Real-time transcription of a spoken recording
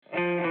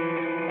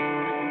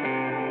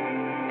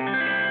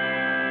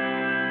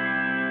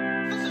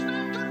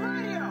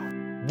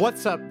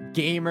What's up,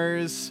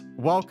 gamers?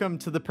 Welcome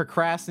to the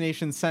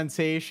Procrastination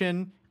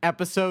Sensation,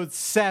 episode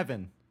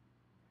 7.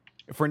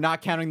 If we're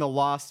not counting the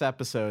lost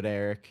episode,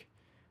 Eric.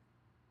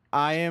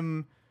 I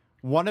am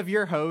one of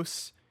your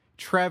hosts,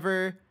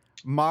 Trevor.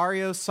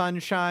 Mario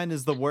Sunshine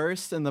is the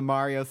worst in the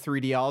Mario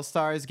 3D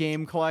All-Stars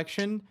game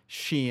collection,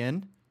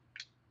 Sheehan.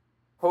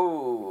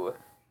 Oh,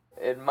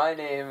 and my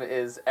name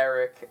is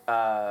Eric.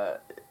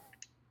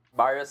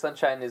 Mario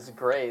Sunshine is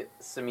great,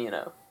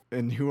 Samino.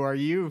 And who are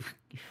you,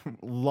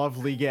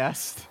 lovely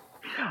guest?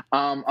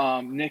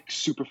 Nick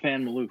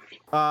Superfan Maloof.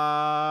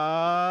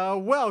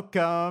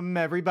 Welcome,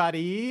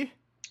 everybody.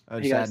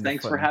 Hey guys,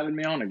 thanks for having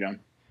me on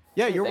again.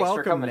 Yeah, you're Thanks for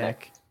welcome, coming,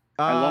 Nick.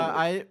 I love it.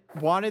 I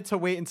wanted to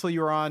wait until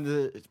you were on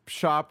to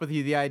shop with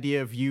you the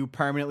idea of you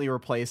permanently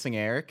replacing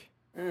Eric.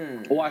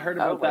 Well, I heard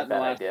about that in the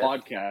last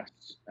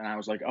podcast, and I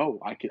was like, oh,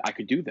 I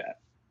could do that.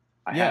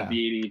 I have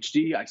the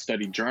ADHD. I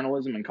studied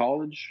journalism in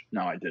college.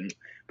 No, I didn't.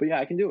 But yeah,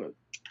 I can do it.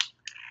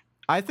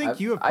 I think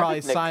you have probably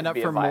signed up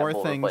for more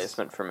things.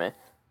 Replacement for me.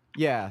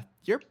 Yeah,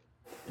 you're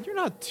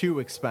not too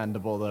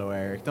expendable though,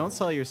 Eric. Don't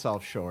sell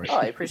yourself short. Oh,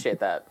 I appreciate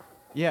that.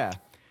 Yeah,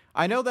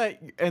 I know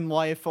that in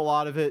life, a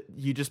lot of it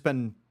you just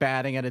been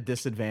batting at a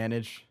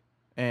disadvantage,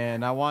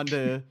 and I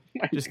wanted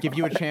to just give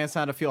you a chance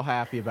now to feel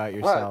happy about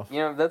yourself.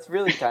 Well, that's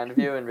really kind of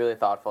you and really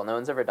thoughtful. No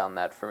one's ever done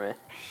that for me.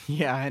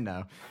 Yeah, I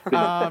know.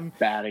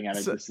 Batting at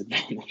a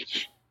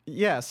disadvantage.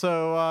 Yeah,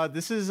 so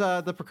this is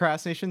the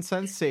Procrastination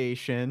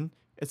Sensation.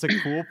 It's a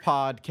cool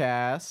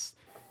podcast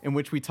in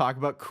which we talk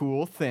about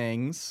cool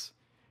things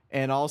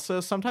and also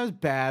sometimes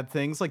bad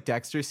things like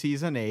Dexter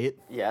Season 8.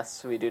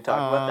 Yes, we do talk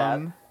about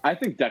that. I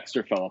think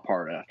Dexter fell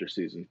apart after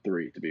Season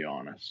 3, to be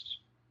honest.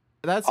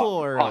 That's a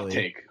little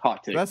early.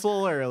 Hot take. That's a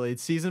little early.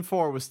 Season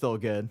 4 was still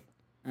good.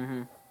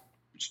 Mm-hmm.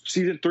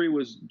 Season 3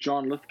 was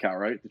John Lithgow,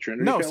 right? The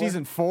Trinity No, killer?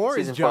 Season 4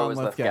 is John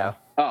Lithgow.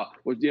 Oh,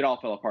 well, it all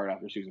fell apart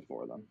after Season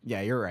 4 then.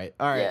 Yeah, you're right.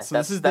 All right, Yeah, so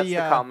that's this is the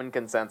common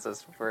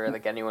consensus for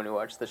anyone who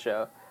watched the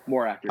show.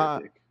 More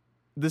accurate take.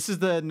 This is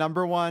the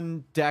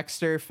 #1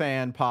 Dexter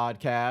fan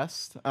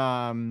podcast.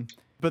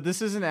 But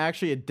this isn't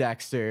actually a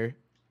Dexter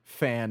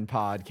fan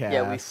podcast.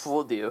 Yeah, we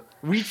fooled you.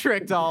 We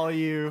tricked all of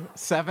you.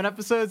 7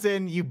 episodes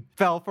in, you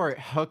fell for it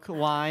hook,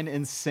 line,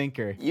 and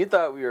sinker. You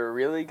thought we were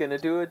really gonna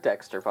do a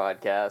Dexter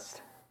podcast.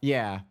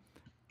 Yeah.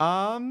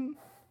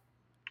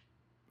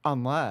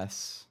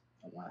 Unless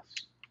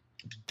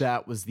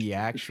that was the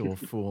actual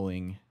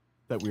fooling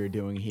that we were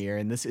doing here,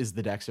 and this is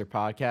the Dexter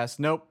podcast.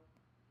 Nope.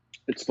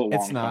 It's the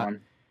long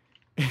con.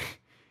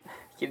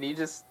 Can you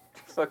just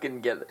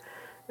fucking get it?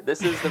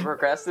 This is the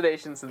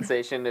Procrastination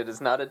Sensation. It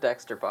is not a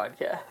Dexter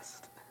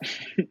podcast.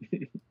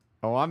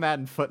 Oh, I'm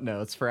adding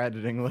footnotes for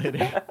editing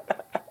later.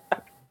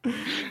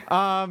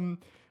 All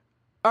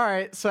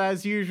right, so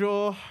as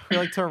usual, we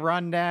like to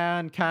run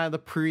down kind of the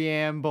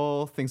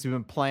preamble, things we've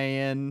been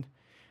playing,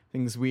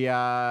 things we've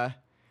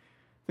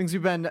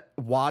been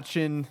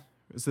watching.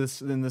 Is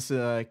this in this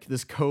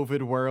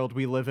COVID world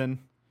we live in?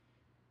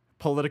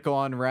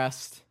 Political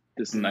unrest.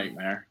 This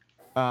nightmare.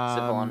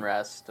 Civil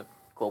unrest, a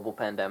global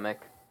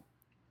pandemic.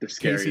 The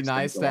scariest Casey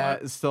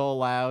Neistat is still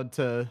allowed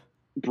to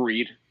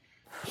breed.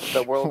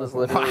 The world is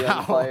literally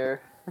on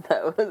fire.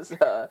 That was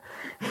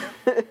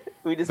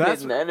we just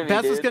made an enemy.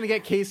 That's what's gonna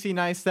get Casey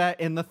Neistat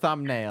in the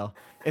thumbnail.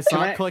 It's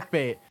not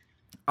clickbait.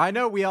 I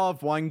know we all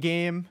have one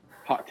game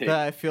Hot take. that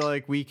I feel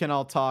like we can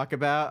all talk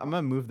about. I'm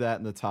gonna move that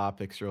in the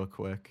topics real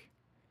quick.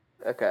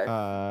 Okay.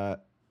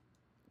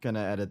 Gonna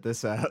edit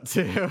this out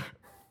too.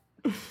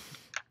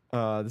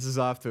 This is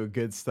off to a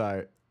good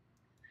start.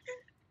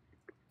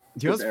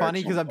 Do you know what's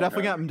funny? Because I'm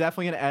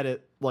definitely gonna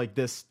edit like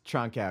this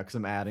chunk out because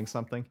I'm adding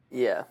something.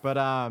 Yeah. But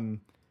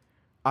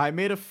I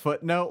made a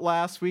footnote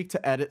last week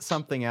to edit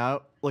something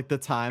out, like the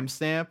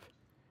timestamp,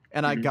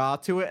 and I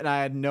got to it and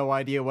I had no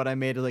idea what I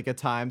made like a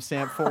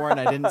timestamp for, and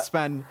I didn't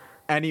spend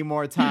any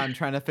more time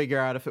trying to figure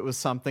out if it was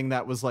something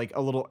that was like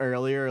a little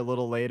earlier or a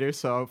little later.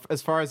 So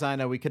as far as I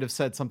know, we could have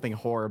said something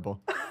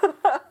horrible.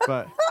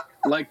 But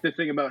like the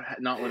thing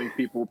about not letting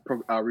people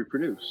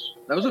reproduce.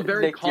 That was a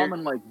very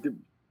common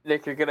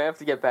Nick, you're gonna have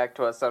to get back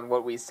to us on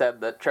what we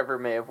said that Trevor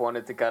may have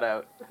wanted to cut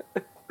out.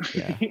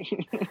 Yeah.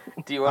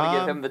 Do you want to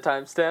give him the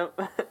timestamp?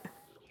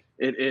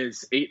 It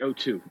is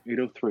 8:02,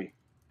 8:03,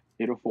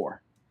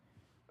 8:04.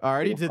 I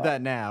already did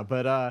that now,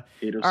 but all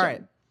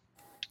right.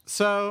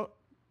 So,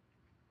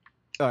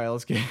 all right,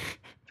 let's get.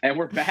 And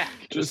we're back.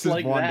 Just this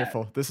like is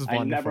wonderful. That. This is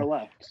wonderful. I never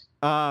left.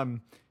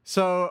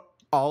 So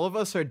all of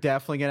us are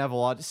definitely gonna have a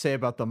lot to say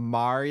about the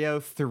Mario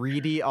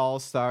 3D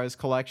All-Stars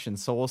collection.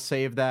 So we'll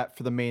save that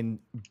for the main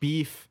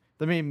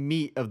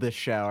meat of this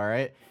show. All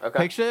right. Okay.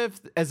 Picture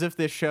it as if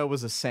this show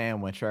was a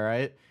sandwich. All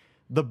right.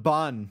 The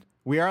bun.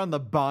 We are on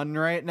the bun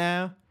right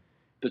now.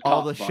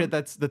 All the shit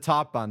that's the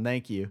top bun.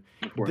 Thank you.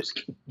 Of course.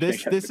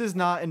 This is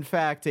not in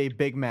fact a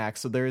Big Mac,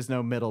 so there is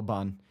no middle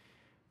bun.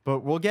 But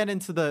we'll get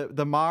into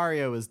the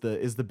Mario is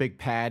the big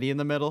patty in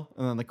the middle,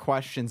 and then the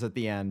questions at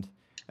the end.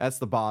 That's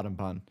the bottom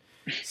bun.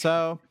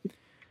 So,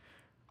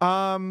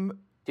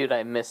 dude,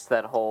 I missed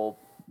that whole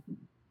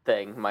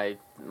thing. My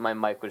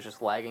mic was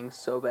just lagging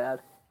so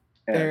bad.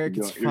 Eric,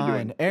 it's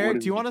fine.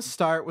 Eric, do you want to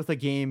start with a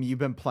game you've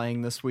been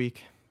playing this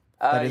week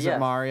that isn't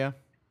Mario?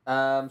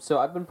 So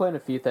I've been playing a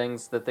few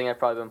things. The thing I've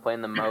probably been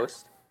playing the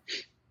most...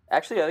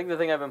 Actually, I think the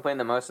thing I've been playing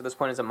the most at this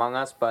point is Among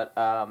Us, but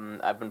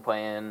I've been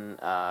playing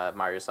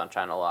Mario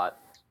Sunshine a lot.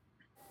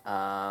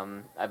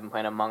 I've been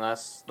playing Among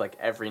Us like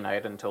every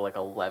night until like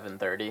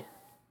 11:30.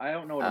 I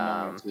don't know what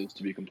Among Us is,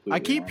 to be completely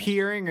honest. I keep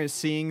hearing or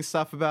seeing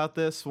stuff about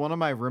this. One of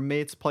my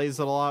roommates plays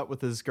it a lot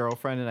with his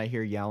girlfriend, and I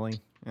hear yelling.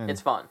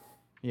 It's fun.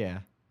 Yeah.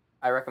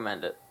 I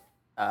recommend it.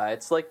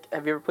 It's like,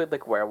 have you ever played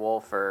like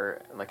Werewolf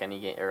or like any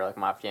game or like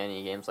Mafia,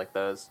 any games like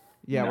those?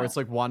 Yeah, where it's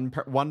like one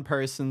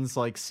person's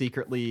like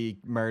secretly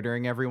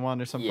murdering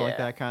everyone or something like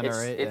that, kind of,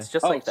 right? It's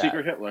just like that.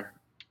 Secret Hitler.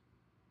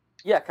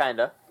 Yeah, kind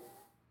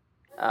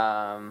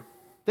of.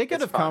 They could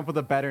have come up with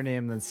a better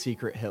name than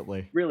Secret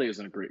Hitler. Really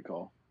isn't a great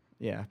call.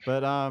 Yeah,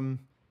 but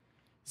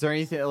is there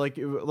anything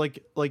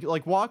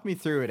like walk me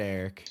through it,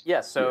 Eric?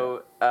 Yeah,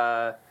 so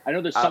I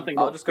know there's something.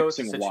 I'll just go with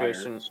the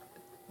situation. Wires.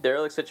 There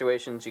are like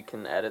situations you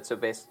can edit, so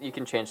you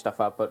can change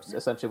stuff up. But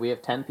essentially, we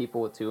have 10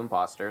 people with 2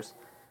 imposters.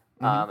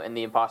 And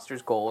the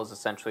imposter's goal is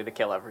essentially to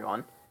kill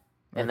everyone.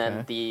 And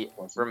then the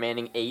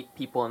remaining 8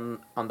 people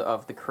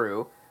of the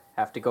crew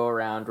have to go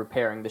around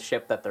repairing the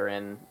ship that they're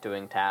in,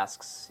 doing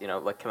tasks,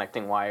 like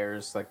connecting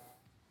wires, like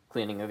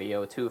cleaning a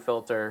VO2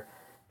 filter,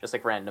 just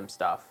like random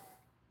stuff.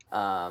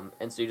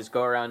 And so you just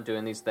go around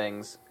doing these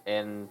things,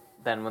 and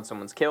then when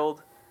someone's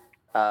killed,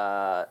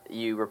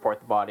 you report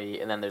the body,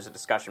 and then there's a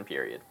discussion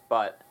period.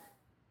 But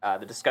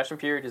the discussion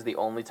period is the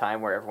only time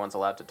where everyone's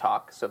allowed to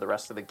talk, so the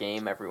rest of the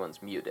game,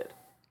 everyone's muted.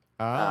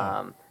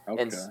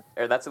 Okay.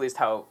 Or that's at least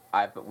how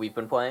we've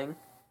been playing.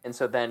 And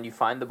so then you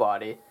find the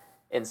body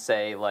and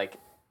say like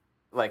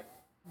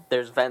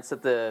there's vents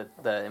that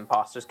the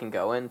imposters can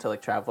go in to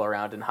like travel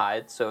around and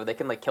hide. So they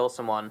can like kill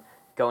someone,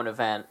 go in a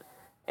vent,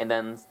 and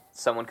then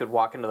someone could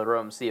walk into the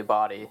room, see a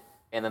body,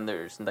 and then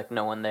there's like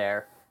no one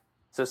there.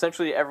 So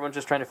essentially everyone's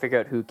just trying to figure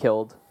out who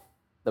killed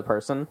the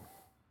person.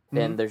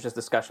 And there's just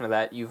discussion of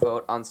that. You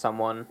vote on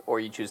someone,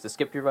 or you choose to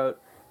skip your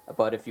vote.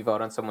 But if you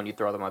vote on someone, you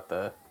throw them out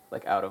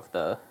of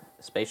the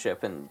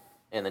spaceship, and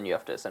then you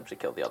have to essentially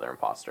kill the other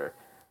imposter.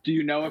 Do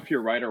you know if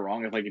you're right or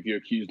wrong? If you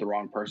accuse the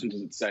wrong person,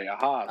 does it say,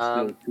 aha,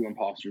 still 2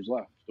 imposters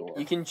left? Or...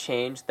 You can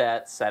change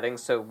that setting.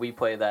 So we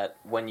play that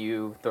when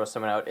you throw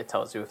someone out, it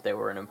tells you if they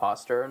were an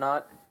imposter or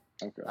not.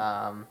 Okay.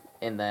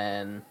 And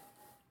then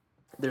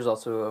there's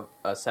also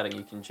a setting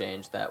you can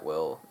change that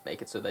will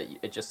make it so that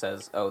it just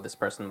says, oh, this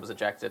person was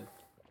ejected,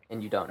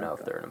 and you don't know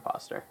if they're an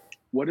imposter.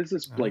 What is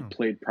this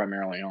played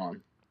primarily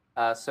on?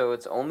 So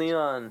it's only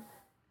on...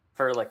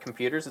 For like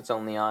computers, it's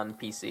only on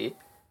PC,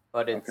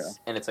 but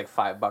it's like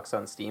 $5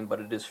 on Steam, but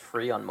it is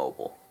free on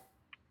mobile.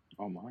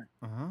 Oh my!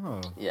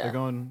 Oh, yeah.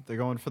 They're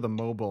going for the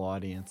mobile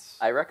audience.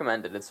 I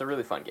recommend it. It's a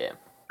really fun game.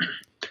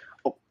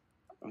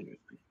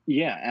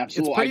 Yeah,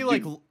 absolutely. It's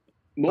pretty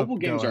mobile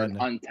games are an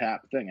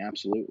untapped thing.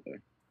 Absolutely.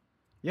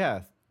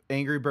 Yeah,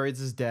 Angry Birds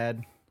is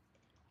dead.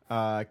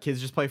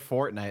 Kids just play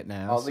Fortnite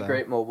now. All the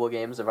great mobile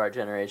games of our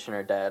generation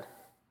are dead.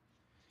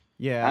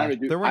 Yeah,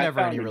 there were never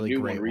any really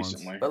great ones.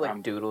 Recently. But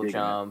like Doodle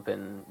Jump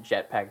and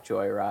Jetpack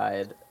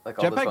Joyride, like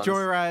all Jetpack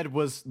Joyride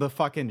was the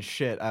fucking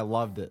shit. I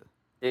loved it.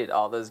 Dude,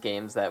 all those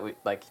games that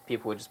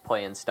people would just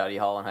play in study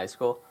hall in high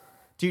school.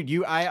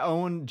 Dude, I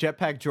own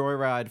Jetpack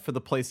Joyride for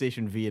the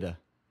PlayStation Vita.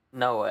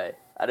 No way.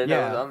 I didn't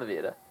know it was on the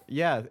Vita.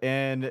 Yeah,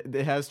 and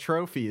it has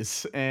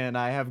trophies, and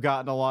I have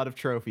gotten a lot of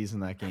trophies in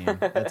that game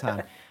at the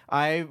time.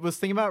 I was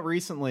thinking about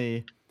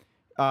recently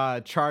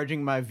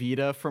charging my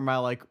Vita for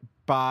my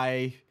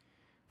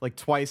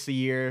twice a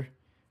year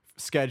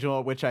schedule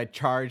at which I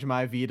charge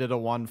my Vita to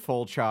 1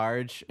 full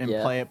charge and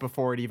play it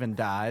before it even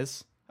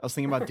dies. I was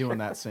thinking about doing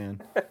that soon.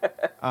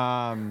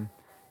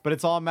 But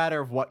it's all a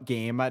matter of what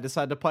game I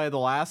decide to play. The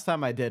last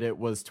time I did it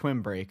was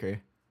Twin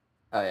Breaker.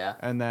 Oh yeah.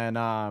 And then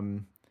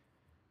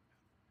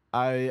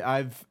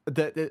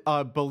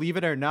believe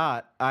it or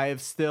not, I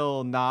have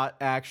still not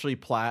actually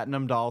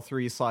platinumed all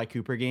 3 Sly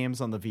Cooper games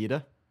on the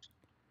Vita.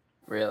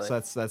 Really? So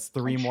that's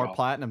 3 more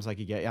platinums I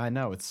could get. Yeah, I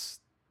know, it's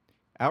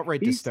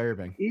outright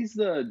disturbing. He's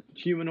the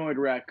humanoid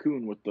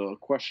raccoon with the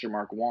question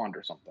mark wand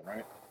or something,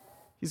 right?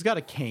 He's got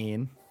a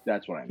cane.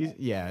 That's what I mean.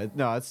 Yeah,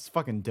 no, it's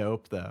fucking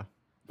dope, though.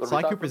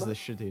 Sly Cooper's the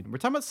shit, dude. We're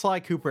talking about Sly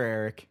Cooper,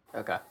 Eric.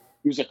 Okay.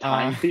 He was a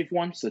time thief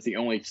once. That's the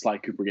only Sly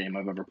Cooper game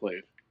I've ever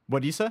played.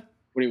 What do you say?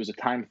 When he was a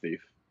time thief.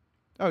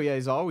 Oh, yeah,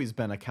 he's always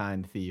been a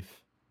kind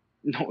thief.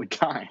 No,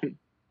 time.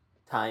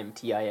 Time,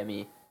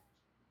 Time.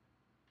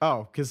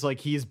 Oh, because,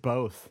 he's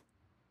both.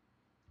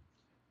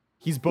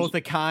 He's both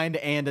a kind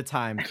and a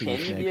time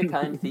thief. Can you be a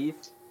kind thief?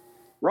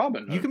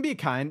 Robin Hood. You can be a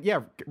kind.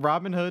 Yeah,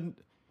 Robin Hood.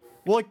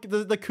 Well,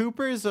 the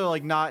Coopers are,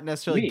 not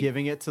necessarily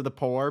giving it to the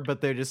poor,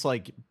 but they're just,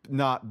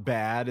 not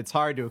bad. It's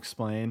hard to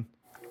explain.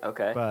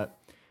 Okay. But,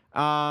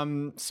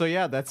 so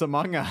yeah, that's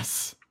Among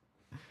Us.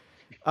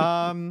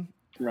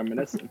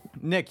 Reminiscent.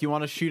 Nick, you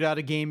want to shoot out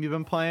a game you've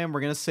been playing?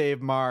 We're going to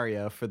save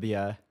Mario for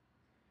the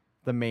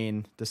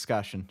main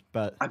discussion.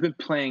 But I've been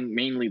playing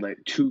mainly,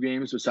 2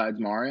 games besides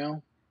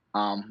Mario.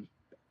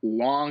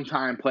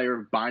 Long-time player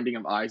of Binding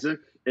of Isaac.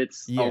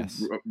 It's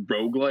yes. a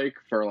roguelike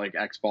for like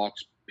Xbox.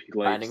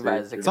 Binding of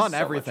Isaac. It's on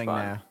everything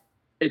now.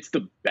 It's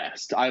the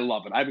best. I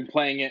love it. I've been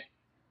playing it.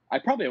 I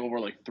probably have over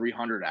like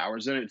 300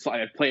 hours in it. It's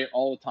I play it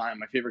all the time.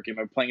 My favorite game.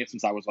 I've been playing it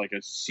since I was like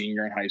a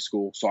senior in high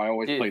school, so I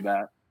always play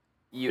that.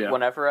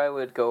 Whenever I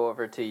would go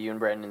over to you and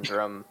Brandon's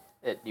room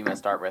at You Must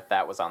Start With,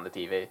 that was on the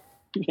TV.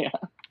 Yeah.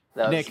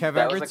 Nick, have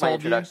I ever told my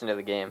introduction to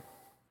the game.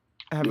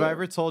 Have I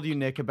ever told you,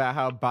 Nick, about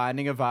how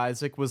Binding of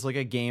Isaac was like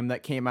a game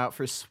that came out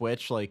for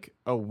Switch like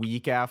a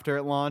week after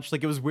it launched?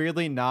 Like it was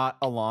weirdly not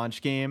a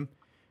launch game,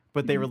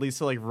 but they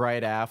released it like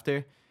right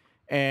after.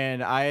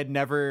 And I had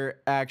never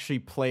actually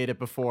played it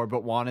before,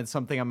 but wanted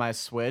something on my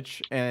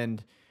Switch.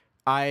 And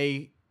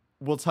I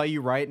will tell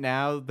you right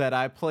now that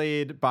I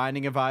played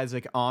Binding of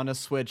Isaac on a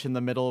Switch in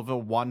the middle of a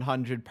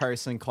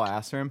 100-person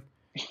classroom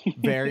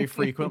very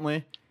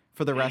frequently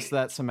for the rest of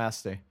that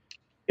semester.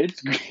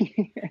 It's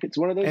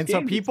one of those and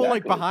games, so people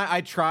like behind,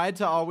 I tried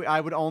to always, I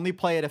would only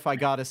play it if I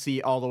got a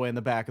seat all the way in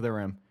the back of the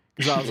room.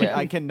 Because I was like,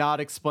 I cannot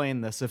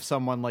explain this if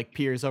someone like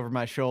peers over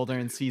my shoulder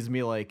and sees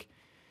me like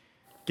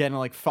getting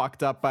like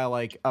fucked up by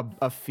like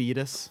a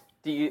fetus.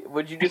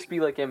 Would you just be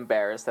like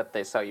embarrassed that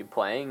they saw you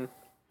playing?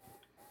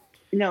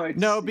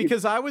 No,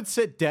 because I would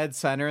sit dead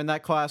center in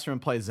that classroom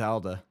and play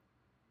Zelda.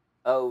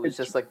 Oh, it's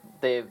just like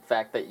the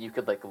fact that you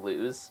could like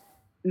lose.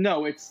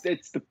 No, it's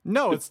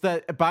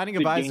that Binding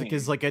of Isaac game.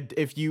 is like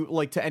if you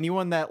like to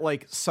anyone that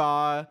like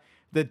saw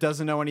that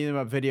doesn't know anything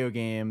about video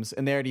games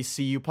and they already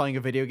see you playing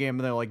a video game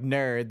and they're like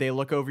nerd, they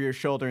look over your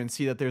shoulder and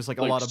see that there's like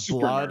a lot of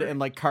blood and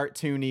like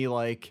cartoony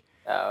like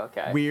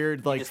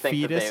weird like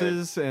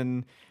fetuses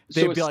and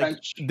they'd be like,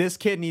 this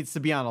kid needs to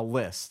be on a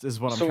list is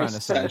what I'm trying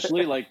to say.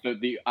 Essentially like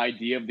the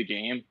idea of the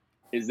game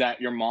is that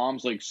your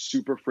mom's like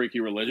super freaky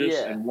religious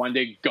and one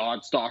day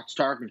God starts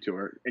talking to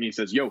her and he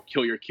says, yo,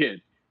 kill your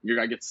kid. Your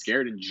guy gets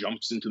scared and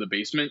jumps into the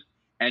basement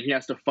and he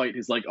has to fight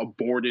his like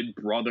aborted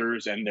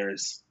brothers and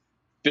there's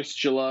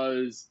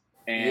fistulas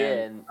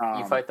and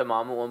you fight the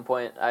mom at one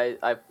point.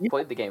 I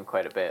played the game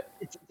quite a bit.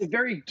 It's a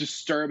very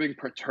disturbing,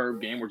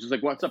 perturbed game where it's just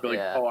like, what's up? You're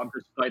like, oh, I'm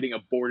just fighting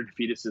aborted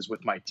fetuses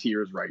with my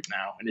tears right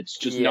now. And it's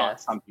just not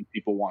something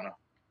people want to.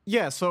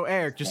 Yeah, so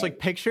Eric, just like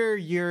picture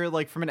you're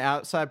like from an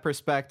outside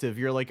perspective,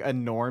 you're like a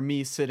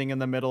normie sitting in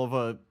the middle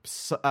of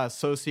a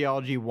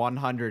sociology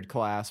 100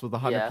 class with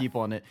 100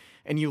 people in it,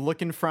 and you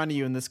look in front of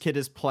you and this kid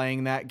is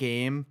playing that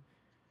game.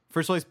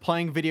 First of all, he's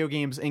playing video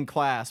games in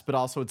class, but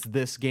also it's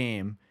this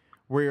game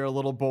where you're a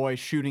little boy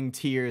shooting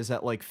tears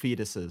at like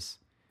fetuses.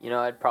 You know,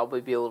 I'd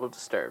probably be a little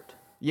disturbed.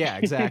 Yeah,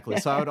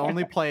 exactly. So I would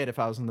only play it if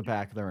I was in the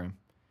back of the room.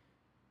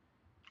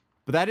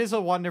 But that is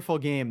a wonderful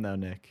game though,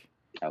 Nick.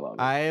 I love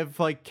it. I have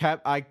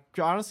I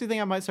honestly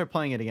think I might start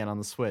playing it again on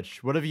the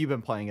Switch. What have you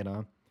been playing it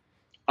on?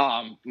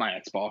 My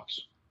Xbox.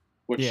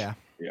 Which, yeah.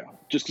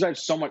 Just because I have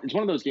so much. It's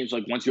one of those games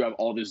like once you have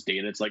all this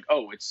data, it's like,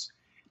 oh, it's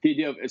the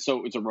idea of it's a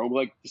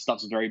roguelike. The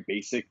stuff's very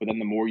basic, but then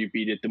the more you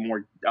beat it, the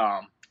more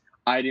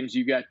items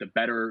you get, the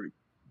better,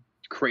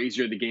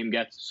 crazier the game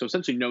gets. So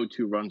essentially, no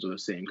two runs are the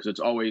same because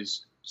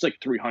it's like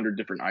 300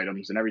 different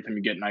items, and every time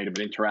you get an item,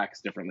 it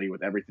interacts differently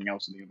with everything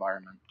else in the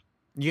environment.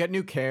 You get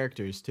new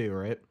characters too,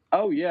 right?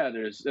 Oh yeah,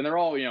 and they're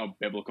all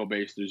biblical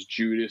based. There's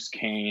Judas,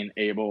 Cain,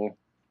 Abel,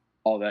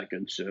 all that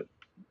good shit.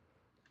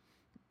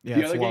 Yeah,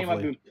 the other game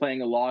I've been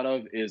playing a lot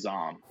of is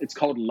it's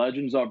called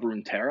Legends of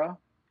Runeterra.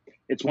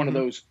 It's one of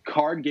those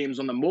card games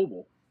on the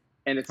mobile,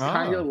 and it's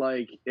kind of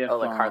like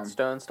like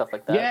Hearthstone, stuff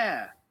like that.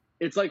 Yeah,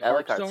 it's like I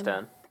like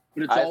Hearthstone,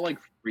 but it's all like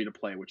free to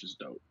play, which is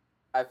dope.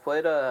 I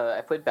played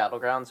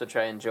Battlegrounds, which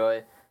I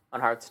enjoy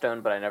on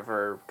Hearthstone, but I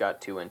never got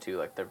too into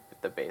like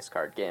the base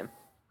card game.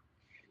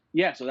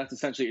 Yeah, so that's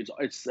essentially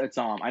it's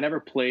I never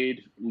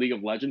played League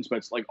of Legends, but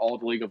it's like all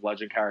the League of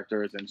Legends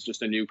characters, and it's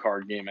just a new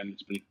card game, and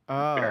it's been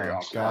very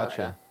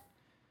awesome.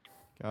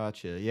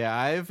 Gotcha. Yeah,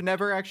 I've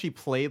never actually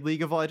played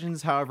League of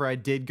Legends. However, I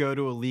did go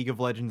to a League of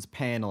Legends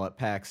panel at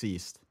PAX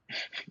East.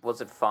 Was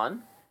it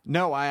fun?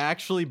 No, I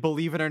actually,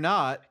 believe it or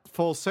not,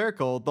 full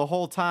circle, the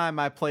whole time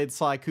I played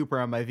Sly Cooper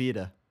on my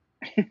Vita.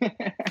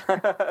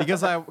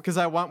 because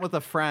I went with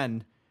a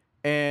friend,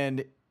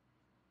 and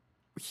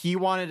he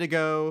wanted to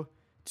go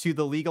to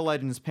the League of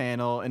Legends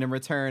panel, and in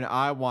return,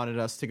 I wanted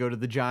us to go to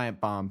the Giant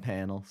Bomb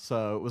panel,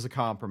 so it was a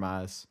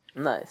compromise.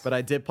 Nice. But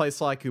I did play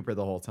Sly Cooper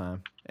the whole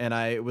time, and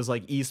it was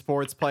like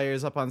esports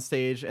players up on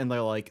stage, and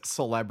they're like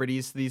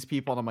celebrities to these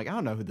people, and I'm like, I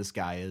don't know who this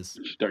guy is.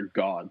 They're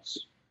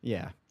gods.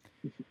 Yeah.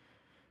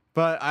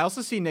 But I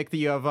also see, Nick, that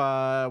you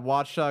have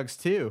Watch Dogs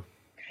 2.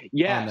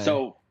 Yeah,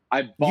 so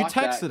I bought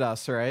You texted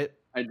us, right?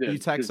 I did. You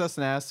texted us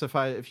and asked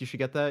if you should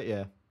get that?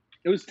 Yeah.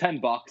 It was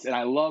 $10, and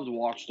I loved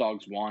Watch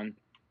Dogs 1.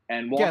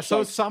 And I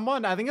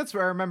think I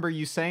remember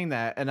you saying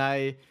that, and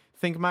I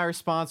think my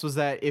response was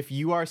that if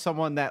you are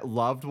someone that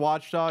loved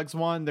Watch Dogs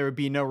 1, there would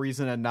be no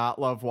reason to not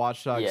love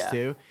Watch Dogs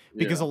 2,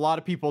 because a lot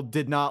of people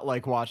did not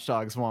like Watch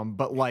Dogs 1,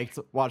 but liked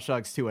Watch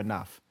Dogs 2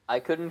 enough. I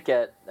couldn't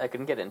get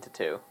into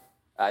 2.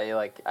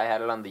 I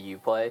had it on the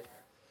Uplay.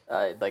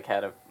 I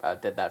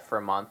did that for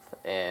a month,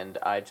 and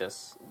I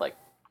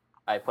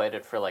played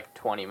it for like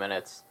 20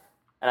 minutes,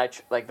 And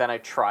then I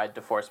tried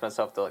to force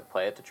myself to like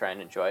play it to try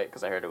and enjoy it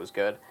because I heard it was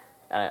good,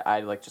 and I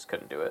like just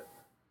couldn't do it.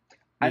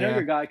 I know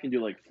your guy can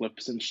do like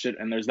flips and shit,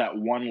 and there's that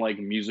one like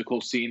musical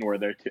scene where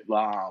they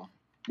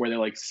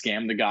like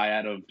scam the guy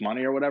out of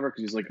money or whatever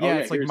because he's like,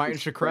 it's like Martin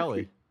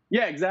Shkreli.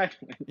 Yeah,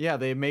 exactly. Yeah,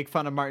 they make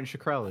fun of Martin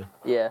Shkreli.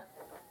 Yeah.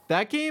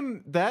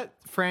 That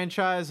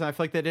franchise, I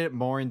feel like they did it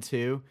more in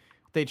 2.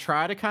 They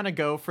try to kind of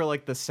go for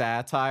like the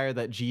satire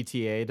that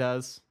GTA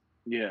does.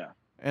 Yeah.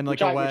 And like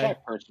which a way. Which I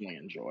personally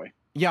enjoy.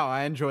 Yeah,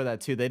 I enjoy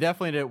that too. They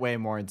definitely did it way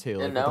more in 2.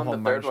 And now in the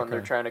third one,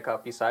 they're trying to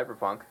copy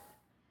Cyberpunk.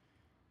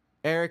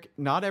 Eric,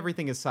 not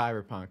everything is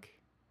Cyberpunk.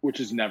 Which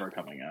is never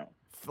coming out.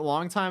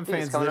 Longtime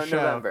fans of this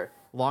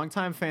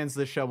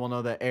show will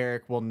know that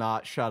Eric will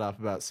not shut up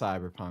about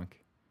Cyberpunk.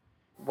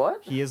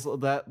 What? He is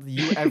that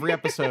you every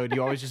episode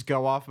you always just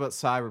go off about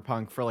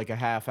Cyberpunk for like a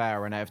half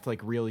hour and I have to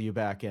like reel you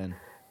back in.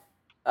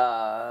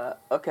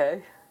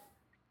 Okay.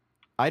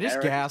 I just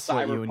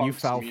gaslit you and you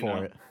fell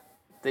for it.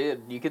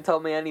 Dude, you can tell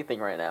me anything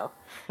right now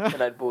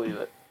and I'd believe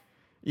it.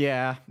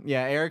 Yeah,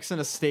 Eric's in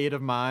a state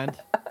of mind.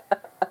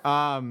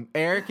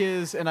 Eric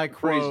is, and I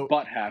quote,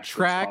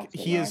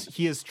 he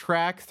is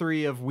track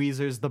 3 of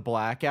Weezer's The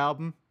Black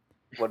album.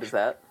 What is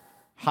that?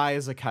 High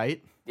as a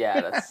Kite.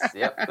 Yeah, that's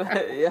yep.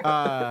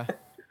 Yeah.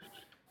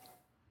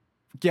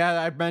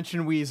 Yeah, I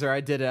mentioned Weezer. I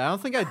did it. I don't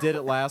think I did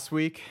it last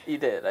week. You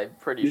did. I'm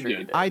pretty sure you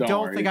did. I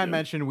don't think I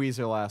mentioned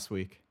Weezer last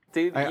week.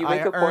 Dude, you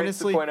make a point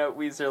to point out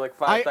Weezer like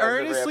 5 times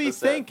every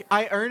episode.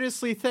 I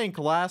earnestly think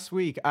last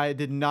week I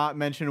did not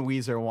mention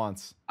Weezer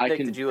once.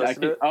 Did you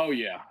listen to it? Oh,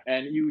 yeah.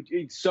 And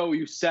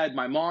you said,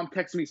 my mom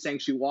texted me saying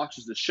she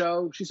watches the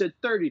show. She said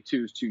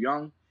 32 is too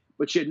young.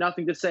 But she had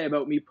nothing to say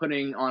about me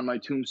putting on my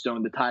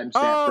tombstone the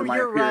timestamp for my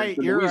appearance.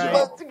 You're right.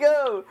 Let's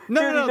go. He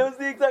knows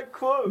the exact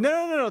quote.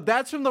 No.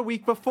 That's from the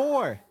week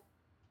before.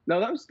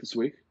 No, that was this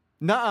week.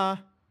 Nuh-uh.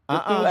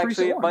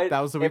 Actually, that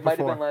was the week before. It might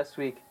have been last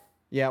week.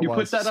 Yeah, you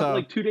put that up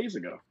like 2 days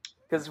ago.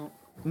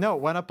 No,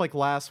 it went up like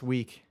last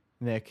week,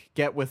 Nick.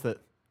 Get with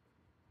it.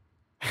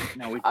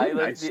 No, we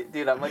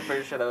dude, I'm like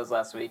pretty sure that was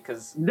last week.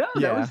 Because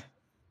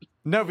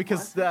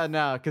because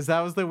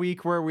that was the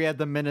week where we had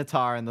the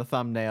Minotaur in the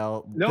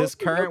thumbnail. This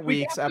current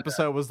week's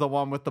episode was the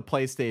one with the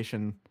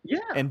PlayStation. Yeah.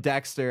 And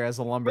Dexter as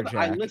a lumberjack. But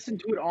I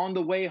listened to it on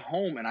the way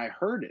home and I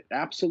heard it.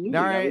 Absolutely.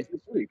 All right. That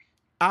was this week.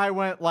 I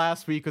went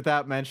last week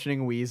without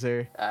mentioning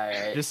Weezer. All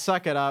right. Just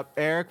suck it up.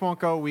 Eric won't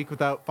go a week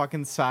without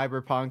fucking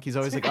Cyberpunk. He's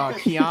always like, oh,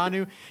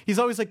 Keanu. He's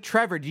always like,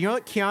 Trevor, do you know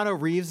that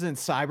Keanu Reeves in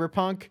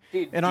Cyberpunk?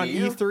 Dude, and on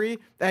E3,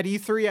 at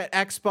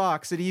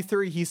Xbox, at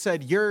E3, he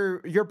said, you're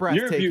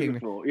breathtaking. You're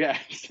beautiful. Yeah,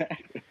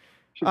 exactly.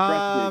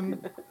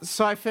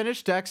 So I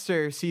finished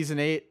Dexter season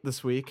 8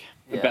 this week.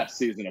 The best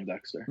season of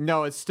Dexter.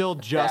 No, it's still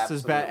just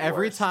as bad.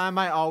 Every time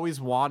I always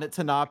want it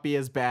to not be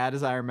as bad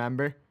as I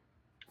remember.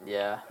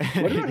 Yeah.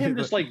 What about him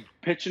just like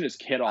pitching his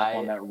kid off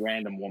on that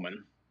random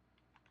woman?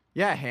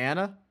 Yeah,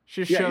 Hannah.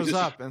 She shows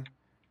up and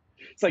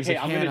it's like, hey,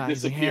 I'm gonna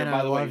disappear.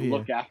 By the way,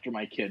 look after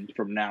my kid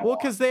from now on. Well,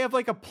 because they have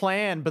like a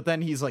plan, but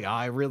then he's like,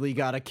 I really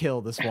gotta kill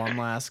this one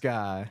last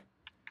guy.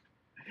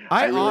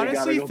 I really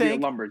honestly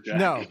think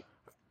no.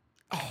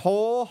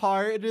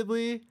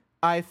 Wholeheartedly,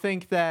 I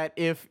think that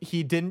if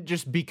he didn't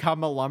just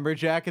become a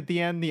lumberjack at the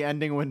end, the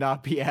ending would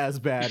not be as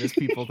bad as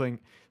people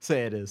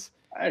say it is.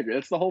 I agree.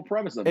 That's the whole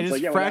premise of it. It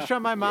is fresh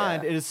on my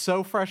mind. It is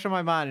so fresh on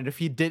my mind. And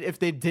if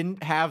they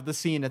didn't have the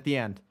scene at the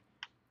end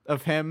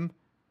of him,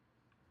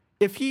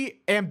 if he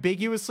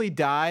ambiguously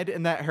died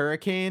in that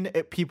hurricane,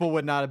 people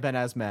would not have been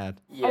as mad.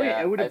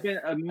 Yeah, it would have been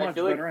a much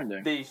better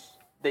ending.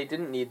 They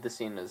didn't need the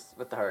scene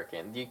with the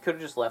hurricane. You could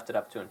have just left it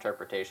up to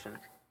interpretation.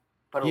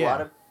 But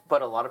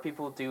a lot of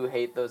people do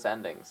hate those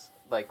endings,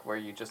 like where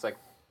you just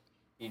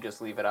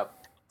leave it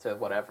up to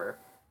whatever.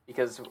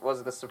 Because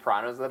was it The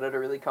Sopranos that had a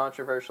really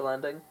controversial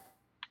ending?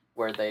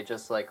 Where they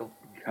just cut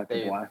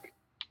to black.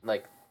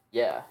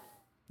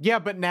 Yeah,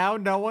 but now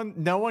no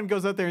one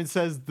goes out there and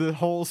says the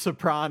whole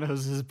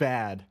Sopranos is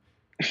bad.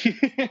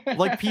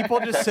 Like people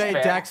just say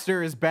fair.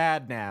 Dexter is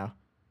bad now.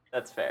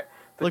 That's fair.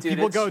 But like dude,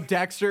 people go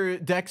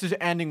Dexter's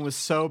ending was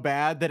so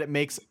bad that it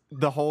makes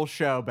the whole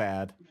show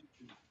bad.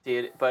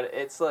 Dude, but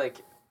it's like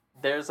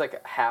there's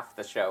like half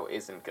the show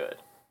isn't good.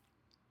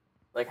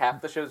 Like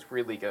half the show's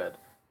really good.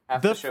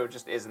 Half the show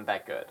just isn't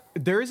that good.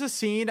 There is a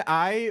scene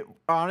I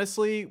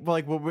honestly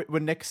like what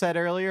Nick said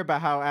earlier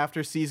about how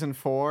after season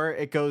 4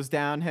 it goes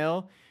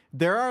downhill.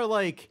 There are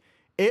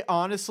it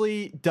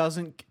honestly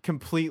doesn't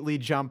completely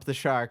jump the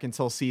shark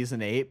until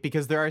season 8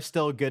 because there are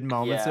still good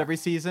moments in every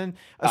season.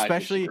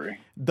 Especially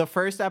the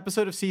first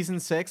episode of season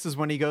 6 is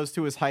when he goes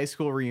to his high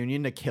school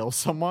reunion to kill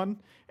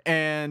someone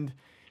and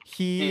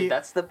Dude,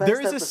 that's the best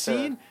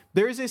episode.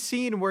 There's a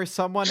scene where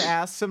someone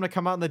asks him to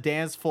come out on the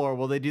dance floor.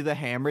 Will they do the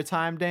hammer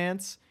time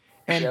dance?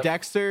 And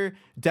Dexter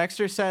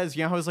says,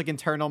 you know, his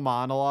internal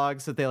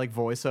monologues that they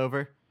voice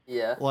over.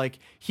 Yeah.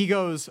 He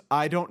goes,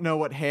 I don't know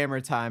what hammer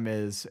time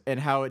is and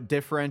how it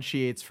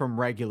differentiates from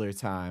regular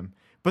time.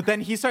 But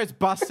then he starts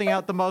busting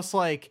out the most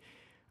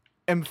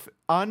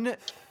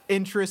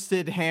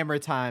uninterested hammer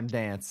time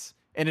dance,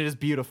 and it is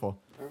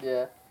beautiful.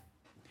 Yeah.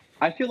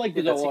 I feel like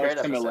there's a that's a lot great of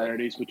episode.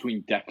 similarities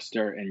between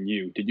Dexter and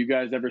You. Did you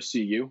guys ever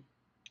see You?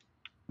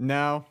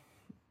 No.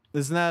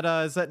 Isn't that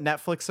is that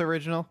Netflix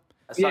original?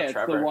 That's Yeah, not it's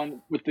Trevor. the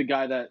one with the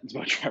guy that it's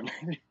about Trevor.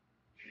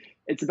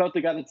 It's about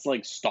the guy that's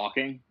like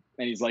stalking,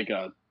 and he's like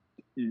a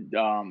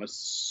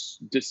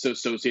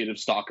disassociative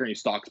stalker, and he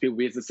stalks people.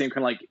 He has the same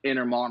kind of like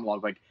inner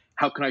monologue, like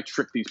how can I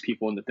trick these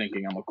people into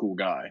thinking I'm a cool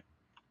guy?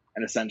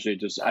 And essentially,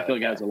 I feel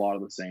like it has a lot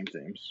of the same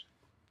themes.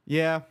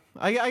 Yeah,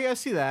 I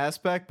see that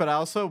aspect, but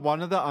also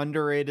one of the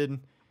underrated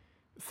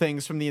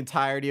things from the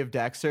entirety of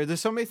Dexter.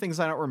 There's so many things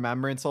I don't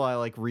remember until I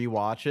like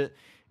rewatch it.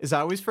 Is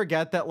I always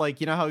forget that,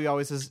 like, you know how he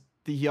always is.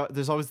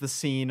 There's always the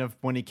scene of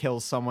when he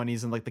kills someone.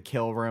 He's in like the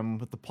kill room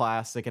with the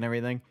plastic and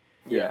everything.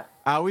 Yeah.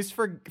 I always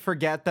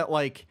forget that,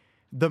 like,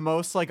 the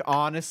most like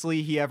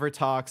honestly he ever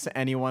talks to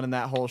anyone in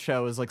that whole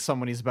show is like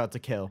someone he's about to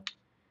kill.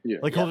 Yeah.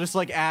 Like he'll just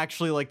like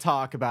actually like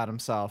talk about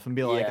himself and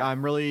be like,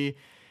 Yeah.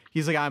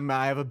 he's like,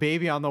 I have a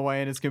baby on the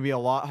way and it's gonna be a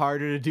lot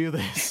harder to do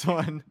this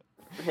when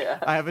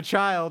I have a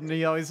child. And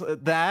he always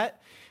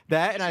that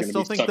and I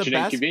still think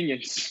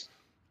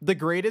the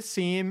greatest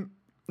scene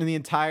in the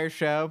entire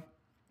show,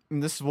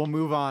 and we'll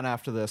move on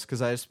after this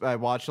because I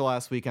watched it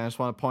last week and I just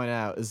want to point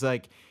out, is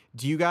like,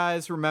 do you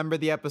guys remember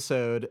the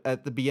episode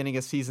at the beginning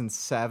of season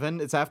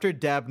 7? It's after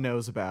Deb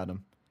knows about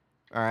him.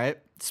 All right,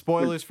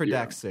 spoilers for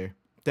Dexter.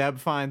 Deb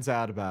finds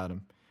out about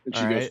him. And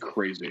she goes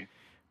crazy.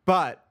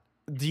 But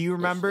do you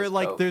remember,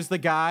 like, dope. there's the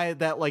guy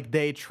that, like,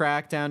 they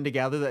track down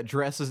together that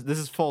dresses, this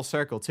is full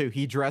circle, too.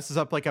 He dresses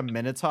up like a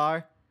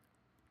Minotaur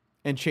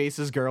and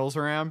chases girls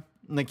around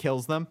and then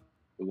kills them.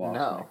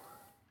 No.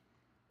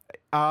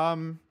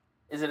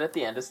 Is it at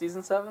the end of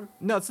season 7?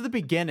 No, it's at the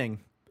beginning.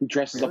 He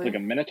dresses up like a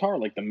Minotaur,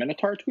 like the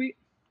Minotaur tweet?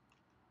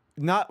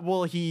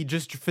 He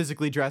just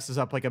physically dresses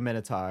up like a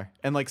Minotaur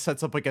and, like,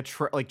 sets up,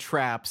 like,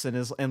 traps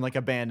in like,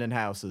 abandoned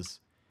houses.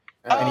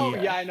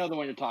 Yeah, I know the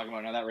one you're talking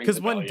about now. That rings Because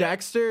a bell, when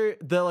Dexter,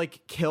 the,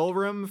 like, kill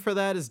room for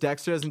that is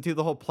Dexter doesn't do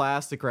the whole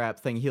plastic wrap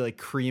thing. He, like,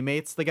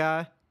 cremates the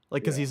guy.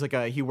 Like, because he's, like,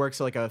 he works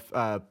at, like,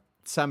 a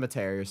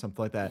cemetery or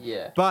something like that.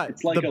 Yeah. But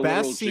it's like the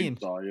best scene...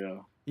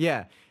 Jigsaw,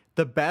 Yeah.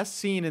 The best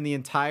scene in the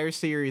entire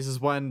series is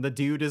when the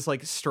dude is,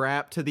 like,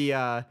 strapped to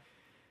the,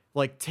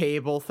 like,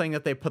 table thing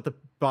that they put the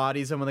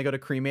bodies in when they go to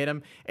cremate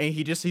him. And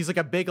he's, like,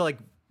 a big, like,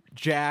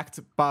 jacked,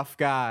 buff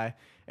guy.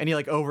 And he,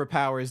 like,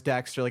 overpowers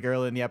Dexter, like,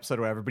 early in the episode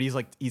or whatever. But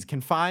he's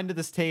confined to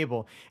this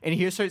table. And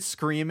he starts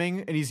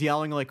screaming, and he's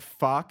yelling, like,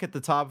 fuck at the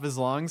top of his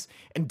lungs.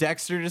 And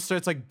Dexter just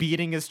starts, like,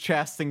 beating his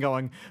chest and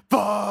going,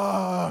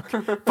 fuck,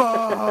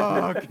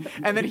 fuck.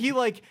 And then he,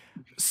 like,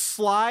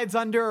 slides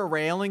under a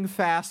railing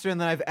faster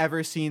than I've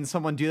ever seen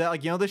someone do that.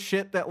 Like, you know the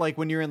shit that, like,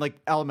 when you're in, like,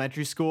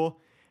 elementary school,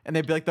 and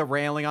they'd be, like, the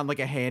railing on, like,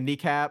 a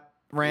handicap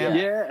ramp.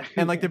 Yeah.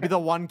 And, like, there'd be the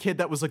one kid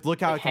that was like,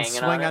 look how I can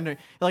swing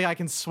I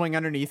can swing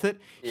underneath it.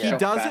 Yeah. He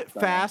does it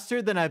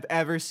faster than I've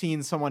ever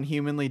seen someone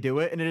humanly do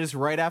it. And it is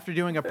right after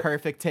doing a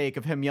perfect take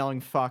of him yelling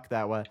fuck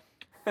that way.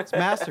 It's a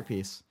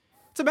masterpiece.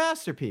 It's a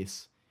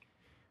masterpiece.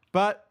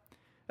 But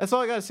that's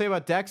all I got to say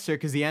about Dexter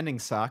because the ending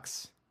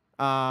sucks.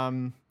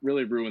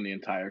 Really ruined the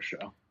entire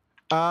show.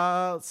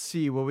 Let's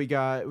see what we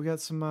got. We got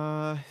some,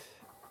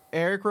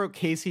 Eric wrote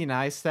Casey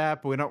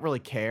Neistat, but we don't really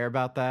care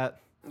about that.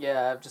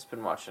 Yeah, I've just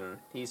been watching.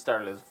 He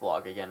started his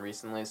vlog again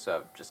recently, so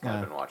I've just kind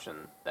of been watching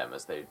them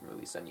as they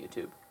release on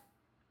YouTube.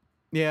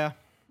 Yeah,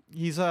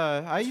 he's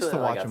I used to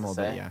watch him a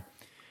little bit.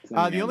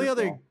 Yeah. The only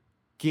other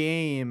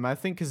game I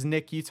think, because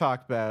Nick, you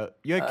talked about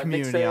you had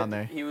Community on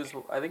there.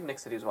 I think Nick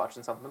said he was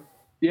watching something.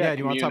 Yeah. Do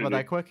you want to talk about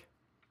that quick?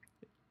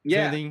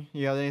 Yeah.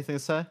 You got anything to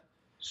say?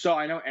 So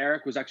I know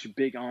Eric was actually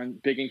big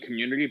in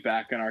Community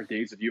back in our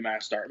days of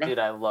UMass Dartmouth. Dude,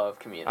 I love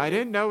Community. I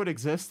didn't know it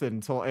existed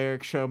until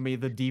Eric showed me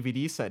the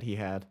DVD set he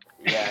had.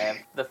 Yeah, I have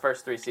the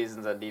first 3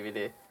 seasons on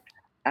DVD.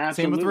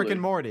 Absolutely. Same with Rick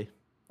and Morty.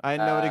 I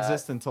didn't know it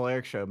existed until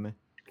Eric showed me.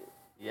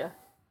 Yeah.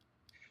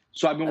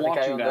 So I've been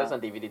watching I own those on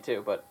DVD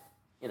too, but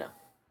you know.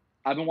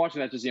 I've been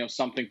watching that just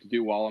something to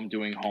do while I'm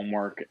doing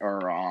homework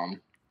or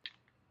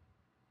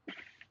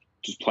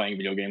just playing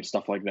video games,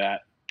 stuff like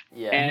that.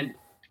 Yeah. And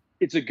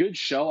it's a good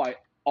show. I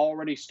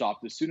already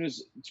stopped as soon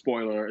as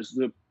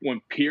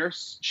when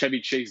Pierce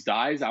Chevy Chase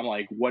dies. I'm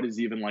like, what is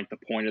even like the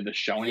point of the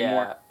show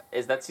anymore? Yeah.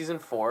 Is that season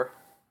 4?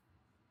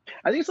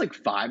 I think it's like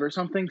 5 or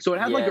something. So it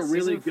had like a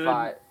really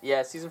good.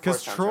 Season 4.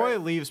 Because Troy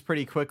leaves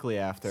pretty quickly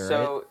after.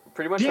 So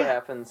pretty much what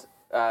happens.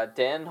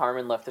 Dan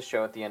Harmon left the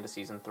show at the end of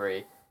season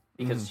 3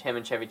 because him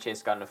and Chevy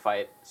Chase got in a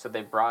fight. So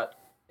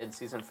in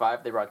season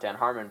 5 they brought Dan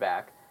Harmon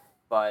back,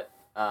 but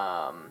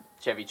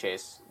Chevy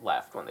Chase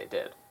left when they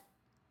did.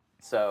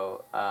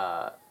 So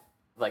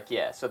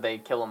so they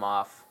kill him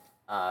off.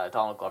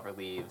 Donald Glover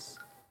leaves.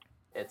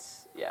 It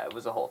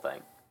was a whole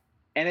thing.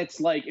 And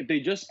it's like if they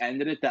just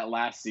ended it that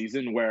last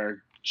season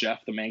where Jeff,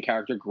 the main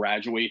character,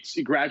 graduates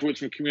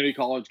from community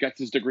college, gets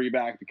his degree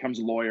back, becomes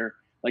a lawyer.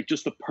 Like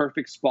just the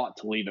perfect spot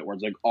to leave it, where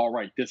it's like, all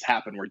right, this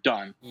happened, we're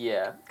done.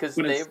 Yeah, because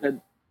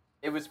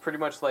it was pretty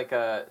much like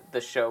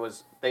the show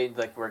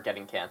were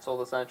getting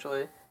canceled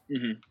essentially.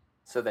 Mm-hmm.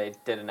 So they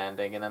did an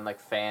ending, and then like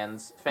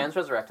fans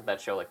resurrected that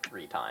show like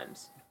 3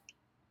 times.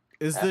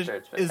 Is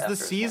the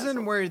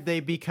season where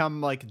they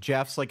become like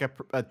Jeff's like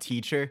a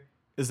teacher?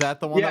 Is that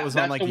the one that was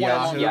on like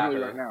Yahoo?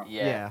 Right now.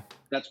 Yeah.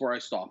 That's where I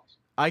stopped.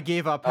 I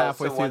gave up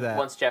halfway through that.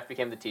 Once Jeff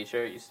became the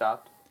teacher, you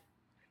stopped?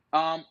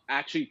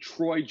 Actually,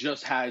 Troy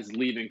just has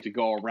leaving to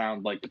go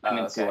around like the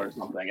peninsula or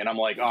something, and I'm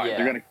like, all right,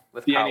 they're gonna.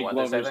 With Danny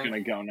Glover's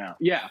gonna go now.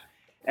 Yeah,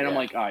 and I'm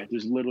like, all right,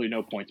 there's literally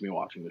no point to me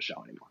watching the show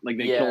anymore. Like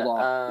they killed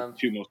off the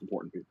two most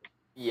important people.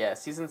 Yeah,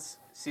 season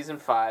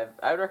 5.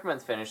 I would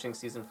recommend finishing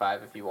season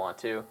 5 if you want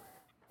to.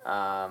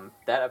 That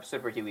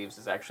episode where he leaves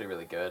is actually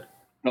really good.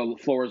 The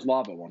Floor is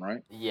Lava one,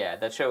 right? Yeah,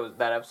 that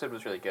episode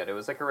was really good. It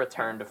was like a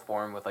return to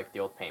form with like the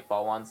old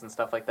paintball ones and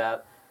stuff like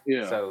that.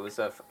 Yeah. So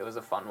it was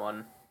a fun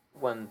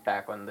one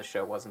back when the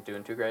show wasn't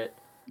doing too great.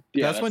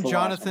 Yeah, that's when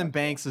Jonathan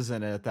Banks is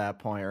in it at that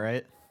point,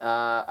 right?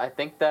 I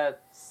think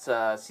that's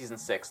season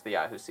 6, the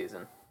Yahoo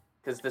season,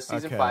 because the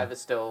season 5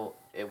 is still,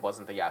 it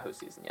wasn't the Yahoo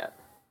season yet.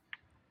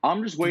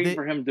 I'm just waiting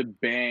for him to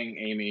bang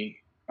Amy,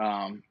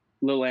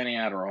 Lil Annie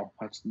Adderall.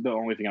 That's the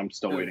only thing I'm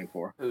still waiting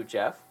for. Who,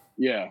 Jeff?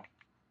 Yeah.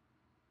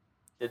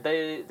 Did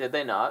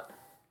they not?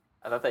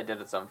 I thought they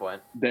did at some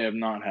point. They have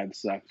not had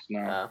sex.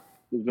 No.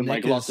 There's been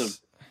like lots of.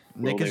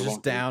 Nick is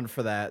just down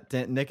for that.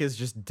 Nick is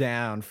just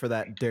down for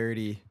that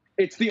dirty.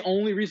 It's the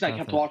only reason I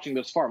kept watching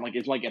this far. I'm like,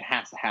 it's like it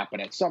has to happen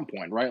at some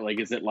point, right?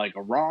 Like, is it like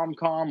a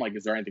rom-com? Like,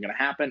 is there anything going to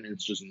happen? And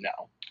it's just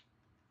no.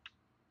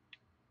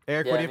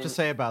 Eric, what do you have to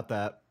say about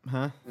that?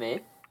 Huh? Me?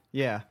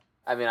 Yeah.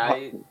 I mean,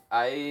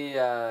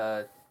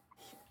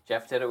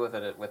 Jeff did it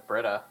with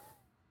Britta.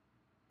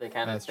 They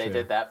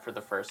did that for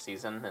the first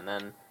season, and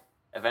then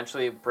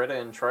eventually Britta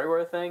and Troy were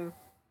a thing.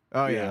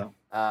 Oh yeah.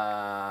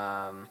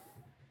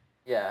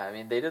 Yeah. I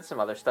mean, they did some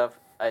other stuff.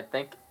 I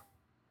think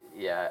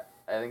it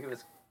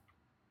was.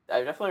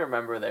 I definitely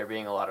remember there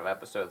being a lot of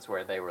episodes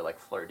where they were like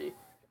flirty.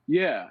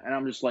 Yeah, and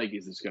I'm just like,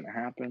 is this going to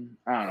happen?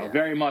 I don't know. Yeah.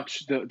 Very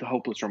much the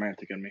hopeless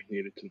romantic in me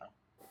needed to know.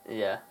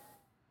 Yeah.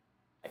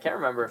 I can't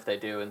remember if they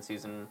do in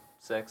season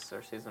 6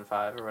 or season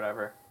 5 or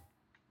whatever.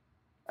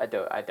 I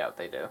doubt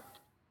they do.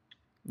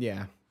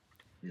 Yeah.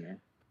 Yeah.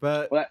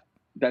 But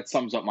that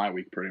sums up my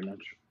week pretty much.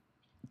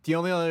 The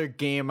only other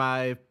game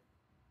I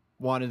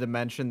wanted to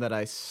mention that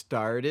I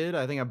started,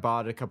 I think I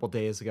bought it a couple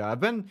days ago. I've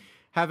been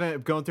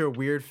going through a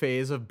weird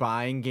phase of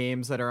buying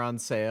games that are on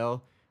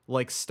sale,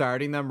 like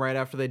starting them right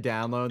after they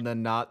download and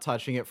then not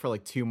touching it for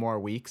like 2 more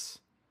weeks.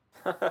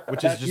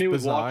 Which is just me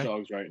with bizarre. Watch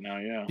Dogs right now,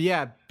 yeah.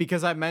 Yeah,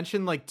 because I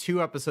mentioned like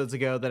 2 episodes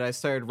ago that I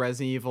started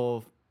Resident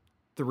Evil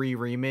 3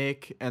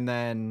 Remake, and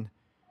then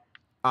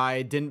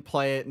I didn't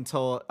play it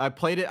until I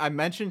played it.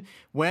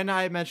 When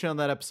I mentioned on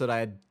that episode, I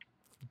had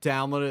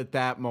downloaded it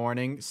that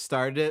morning,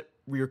 started it,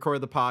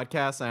 re-recorded the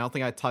podcast, and I don't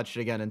think I touched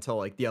it again until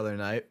like the other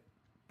night.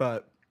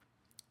 But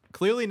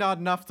clearly not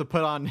enough to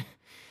put on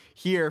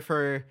here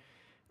for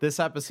this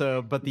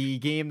episode. But the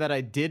game that I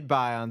did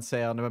buy on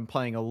sale and I've been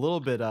playing a little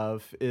bit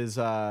of is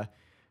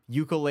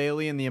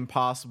Yooka-Laylee and the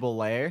Impossible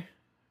Lair.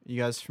 You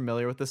guys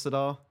familiar with this at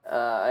all?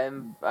 I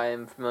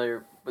am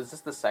familiar. Was this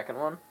the second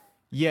one?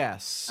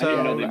 Yes.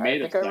 So I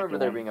think I remember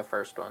there being a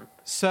first one.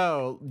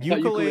 So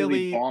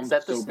Yooka-Laylee, is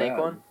that the snake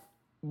one?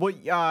 Well,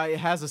 it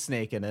has a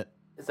snake in it.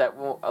 Is that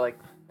like?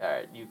 All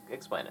right, you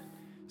explain it.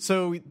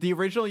 So the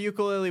original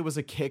Yooka-Laylee was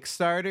a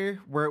Kickstarter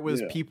where it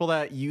was people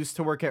that used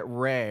to work at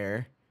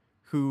Rare,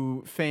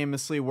 who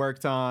famously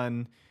worked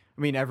on.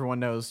 I mean, everyone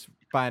knows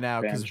by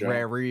now because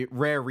Rare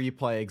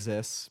Replay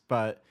exists,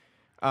 but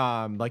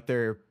like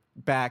their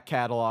back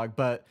catalog,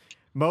 but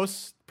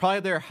probably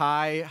their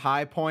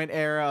high point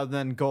era, other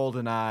than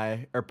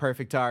GoldenEye or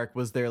Perfect Dark,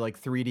 was their like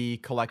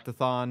 3D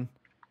collectathon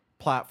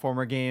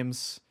platformer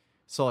games.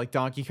 So like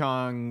Donkey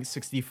Kong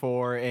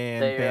 64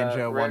 and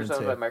Banjo 1 and 2. Rare's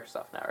owned by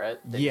Microsoft now, right?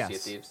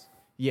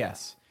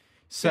 Yes.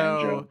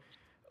 So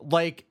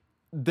like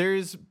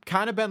there's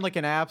kind of been like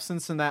an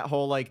absence in that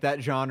whole like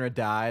that genre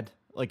died.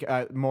 Like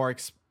more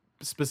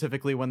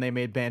specifically when they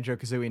made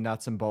Banjo-Kazooie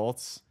Nuts and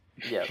Bolts.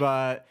 Yeah.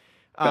 But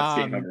best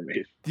game ever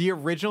made. The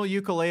original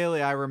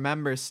Yooka-Laylee, I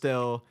remember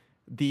still,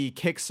 the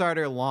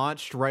Kickstarter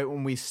launched right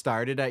when we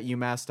started at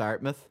UMass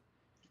Dartmouth.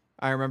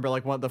 I remember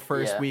like the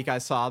first week I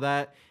saw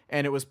that,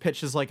 and it was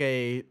pitched as like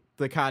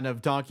the kind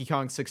of Donkey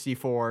Kong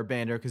 64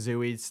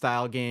 Banjo-Kazooie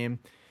style game.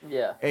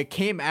 Yeah. It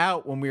came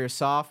out when we were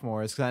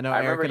sophomores because I know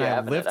Eric and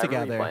I lived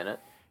together. Playing it.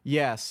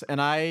 Yes, and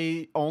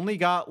I only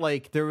got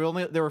like there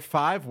were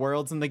 5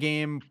 worlds in the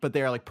game, but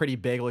they are like pretty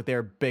big. Like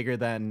they're bigger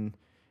than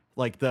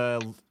like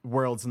the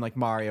worlds in like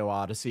Mario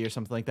Odyssey or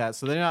something like that.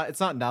 So it's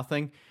not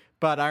nothing.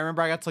 But I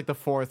remember I got to like the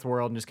 4th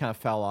world and just kind of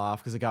fell off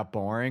because it got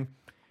boring.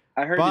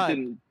 I heard it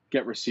didn't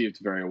get received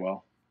very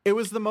well. It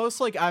was the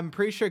most like I'm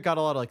pretty sure it got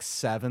a lot of like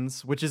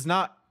 7s, which is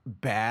not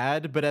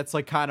bad, but it's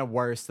like kind of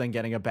worse than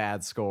getting a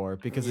bad score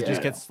because it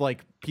just gets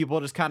like people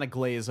just kind of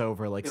glaze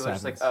over like 7s.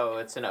 Just like, oh,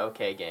 it's an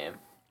okay game.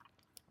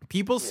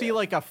 People see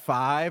like a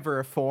 5 or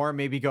a 4,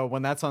 maybe go,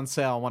 when that's on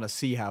sale, I want to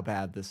see how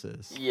bad this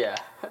is. Yeah.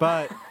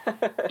 But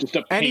just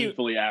a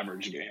painfully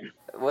average game.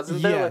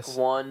 Wasn't there like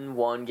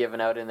one given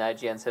out in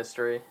IGN's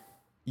history?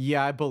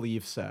 Yeah, I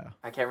believe so.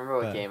 I can't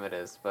remember what game it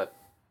is, but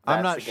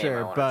I'm not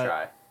sure.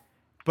 But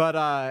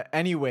But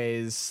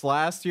anyways,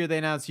 last year they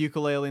announced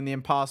Yooka-Laylee and the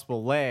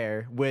Impossible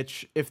Lair,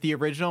 which if the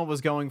original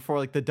was going for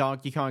like the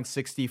Donkey Kong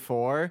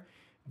 64,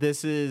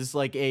 this is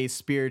like a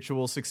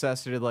spiritual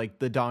successor to like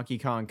the Donkey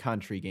Kong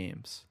Country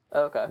games.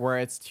 Okay. Where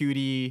it's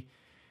 2D,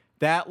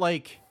 that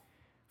like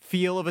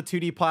feel of a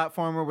 2D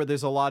platformer where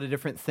there's a lot of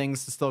different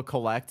things to still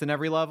collect in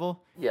every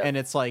level. Yeah. And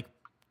it's like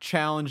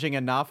challenging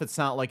enough. It's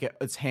not like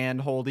it's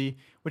hand-holdy,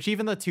 which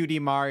even the 2D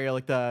Mario,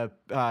 like the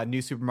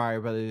new Super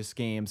Mario Brothers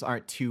games,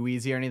 aren't too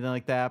easy or anything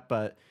like that.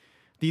 But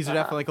these are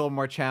definitely like a little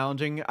more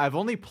challenging. I've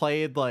only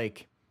played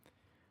like,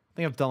 I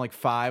think I've done like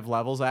 5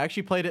 levels. I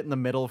actually played it in the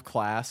middle of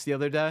class the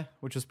other day,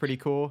 which was pretty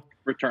cool.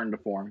 Return to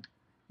form.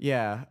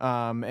 Yeah,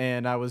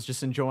 and I was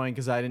just enjoying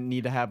because I didn't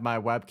need to have my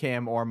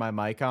webcam or my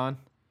mic on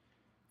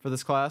for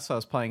this class, so I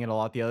was playing it a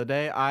lot the other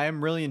day. I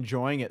am really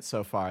enjoying it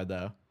so far,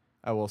 though,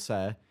 I will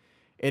say.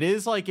 It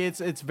is like,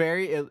 it's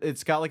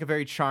got like a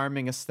very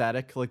charming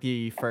aesthetic, like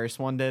the first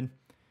one did.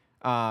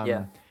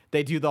 Yeah.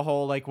 They do the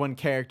whole, like, when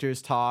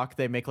characters talk,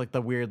 they make like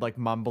the weird, like,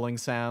 mumbling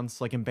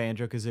sounds, like in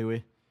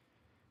Banjo-Kazooie.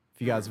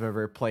 If you guys have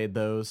ever played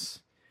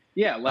those.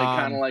 Yeah, like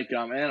kind of like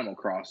Animal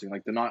Crossing,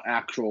 like they're not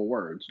actual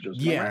words,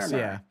 just yes,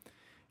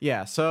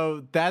 yeah.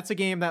 So that's a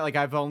game that like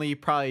I've only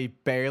probably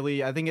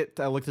barely. I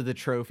looked at the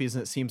trophies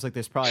and it seems like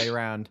there's probably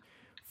around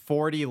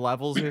 40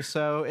 levels or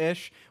so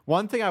ish.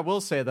 One thing I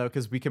will say though,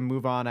 because we can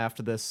move on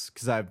after this,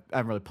 because I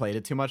haven't really played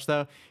it too much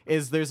though,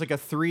 is there's like a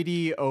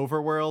 3D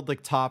overworld,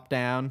 like top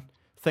down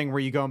thing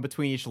where you go in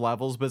between each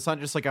levels, but it's not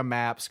just like a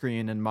map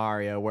screen in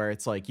Mario where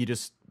it's like you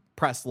just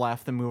press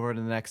left and move over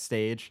to the next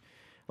stage.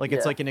 Like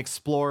it's like an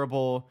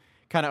explorable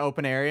kind of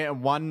open area,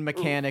 and one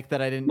mechanic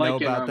that I didn't know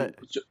about that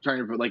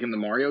turning like in the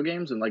Mario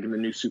games and like in the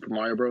new Super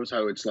Mario Bros,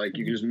 how it's like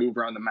you can just move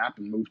around the map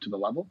and move to the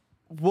level.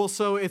 Well,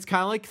 so it's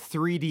kind of like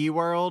 3D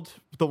World,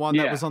 the one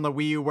that was on the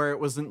Wii U, where it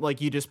wasn't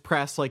like you just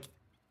press like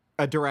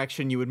a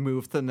direction, you would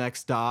move to the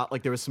next dot.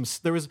 Like there was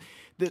the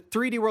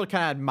 3D World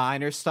kind of had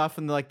minor stuff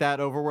in like that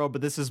overworld,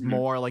 but this is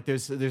more like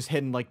there's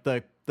hidden like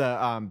the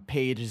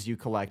pages you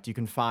collect, you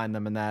can find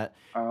them in that.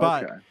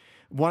 But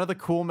one of the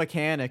cool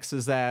mechanics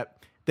is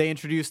that they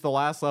introduced the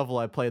last level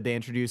I played. They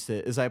introduced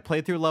it is I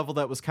played through a level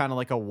that was kind of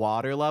like a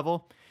water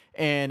level,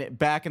 and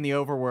back in the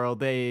overworld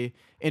they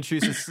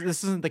introduced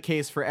this isn't the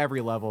case for every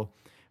level,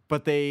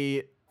 but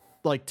they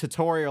like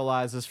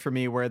tutorialize this for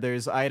me where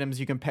there's items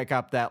you can pick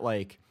up that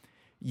like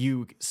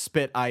you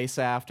spit ice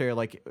after,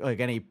 like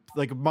any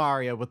like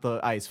Mario with the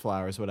ice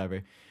flowers,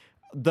 whatever.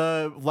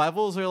 The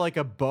levels are like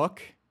a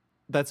book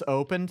that's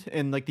opened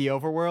in like the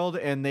overworld,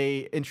 and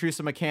they introduced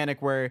a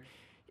mechanic where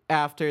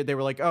after they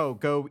were like, oh,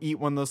 go eat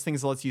one of those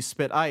things that lets you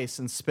spit ice,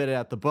 and spit it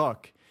at the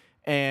book.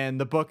 And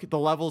the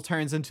level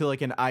turns into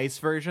like an ice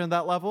version of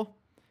that level.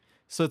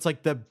 So it's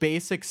like the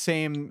basic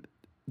same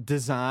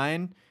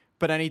design,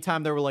 but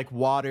anytime there were like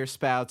water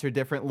spouts or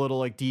different little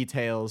like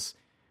details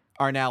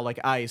are now like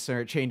ice,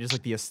 or it changes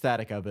like the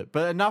aesthetic of it.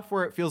 But enough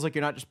where it feels like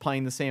you're not just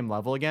playing the same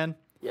level again.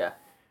 Yeah.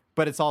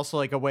 But it's also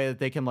like a way that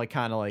they can like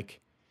kind of like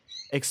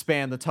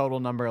expand the total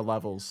number of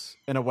levels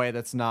in a way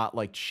that's not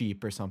like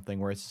cheap or something,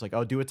 where it's just like,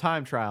 oh, do a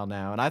time trial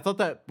now. And I thought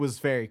that was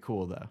very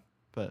cool though.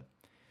 But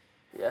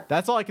yeah,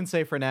 that's all I can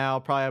say for now.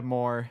 I'll probably have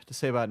more to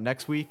say about it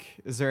next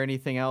week. Is there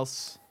anything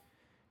else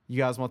you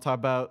guys want to talk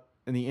about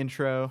in the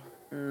intro?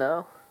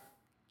 No.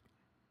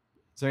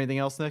 Is there anything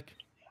else, Nick?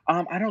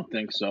 I don't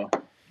think so.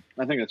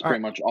 I think that's pretty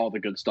much all the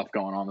good stuff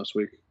going on this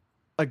week.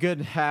 A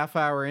good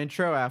half-hour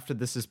intro after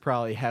this is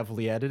probably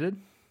heavily edited,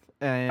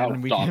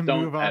 and we can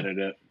move on. Don't edit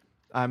it.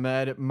 I'm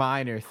edit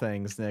minor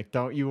things, Nick.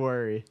 Don't you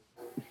worry.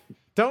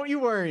 Don't you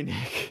worry,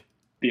 Nick.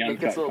 Nick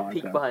gets a little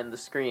peek behind the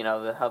screen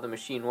how the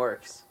machine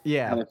works.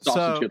 Yeah. How the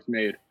sausage gets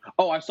made.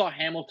 Oh, I saw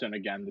Hamilton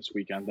again this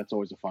weekend. That's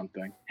always a fun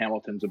thing.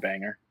 Hamilton's a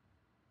banger.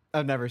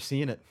 I've never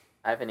seen it.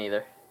 I haven't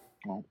either.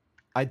 Oh.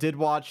 I did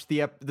watch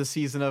the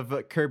season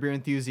of Curb Your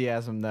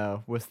Enthusiasm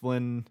though with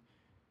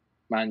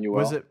Lin-Manuel.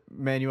 Was it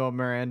Manuel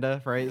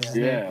Miranda, right?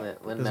 Yeah.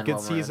 It was a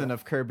good season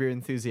of Curb Your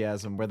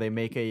Enthusiasm where they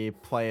make a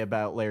play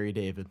about Larry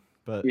David.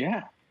 But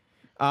yeah.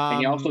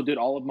 And he also did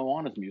all of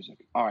Moana's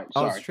music. All right,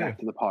 sorry, back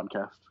to the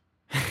podcast.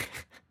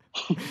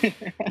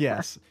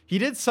 Yes. He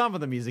did some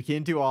of the music. He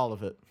didn't do all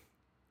of it.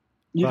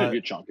 He did a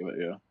good chunk of it,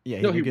 yeah.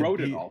 Yeah. No, he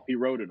wrote it all. He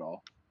wrote it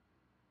all.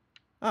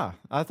 Oh,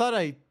 I thought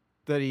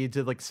that he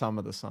did like some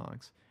of the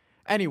songs.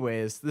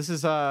 Anyways, this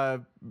is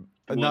not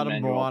a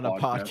Moana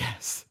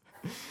podcast.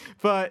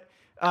 But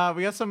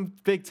we got some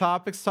big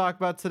topics to talk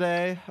about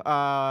today.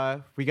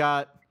 We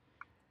got,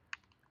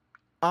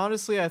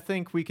 honestly, I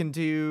think we can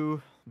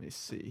do, let me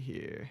see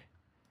here.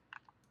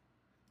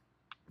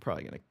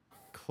 Probably going to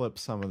clip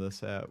some of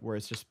this out where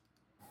it's just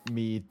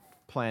me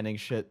planning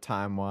shit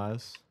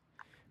time-wise.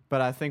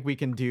 But I think we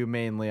can do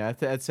mainly,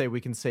 I'd say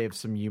we can save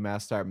some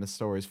UMass Dartmouth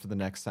stories for the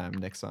next time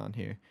Nick's on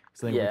here.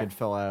 So I think we could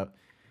fill out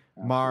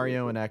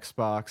Mario and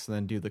Xbox and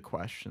then do the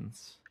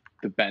questions.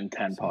 The Ben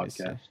 10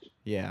 podcast.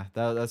 Yeah,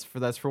 that's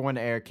for when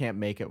Eric can't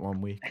make it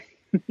one week.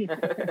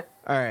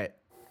 All right.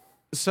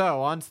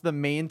 So on to the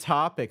main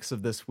topics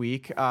of this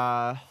week.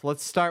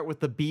 Let's start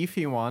with the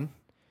beefy one.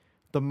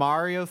 The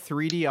Mario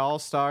 3D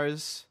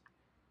All-Stars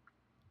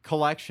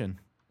collection.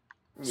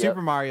 Yep.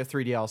 Super Mario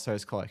 3D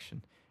All-Stars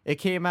collection. It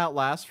came out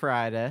last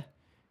Friday,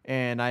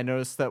 and I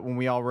noticed that when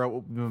we all wrote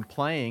what we've been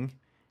playing,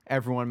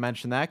 everyone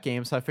mentioned that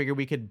game, so I figured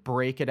we could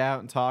break it out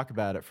and talk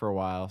about it for a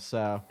while.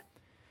 So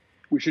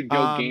We should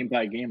go game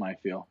by game, I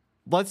feel.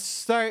 let's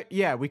start.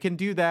 Yeah, we can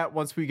do that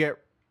once we get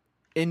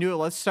into it.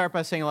 Let's start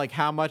by saying, like,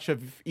 how much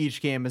of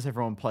each game has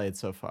everyone played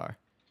so far?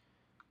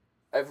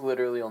 I've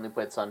literally only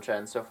played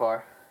Sunshine so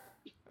far.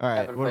 All right,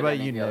 Haven't what played about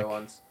any you, of the other Nick?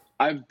 ones.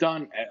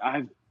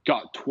 I've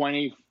got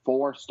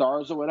 24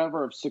 stars or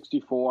whatever of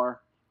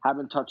 64.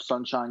 Haven't touched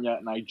Sunshine yet,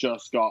 and I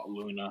just got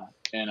Luna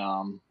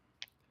in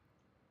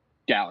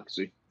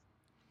Galaxy.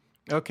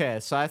 Okay,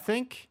 so I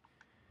think...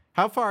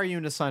 How far are you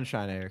into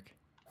Sunshine, Eric?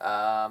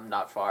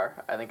 Not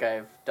far. I think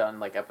I've done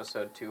like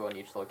episode 2 on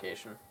each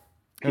location.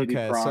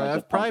 Okay, Prawn so is a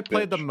I've probably punk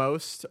played the bitch.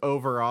 most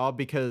overall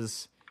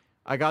because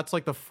I got to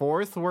like the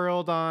 4th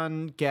world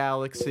on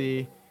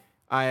Galaxy.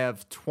 I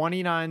have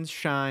 29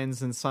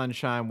 shines in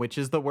Sunshine, which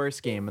is the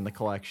worst game in the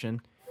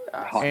collection.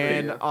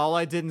 And Yeah. all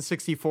I did in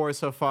 64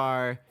 so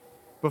far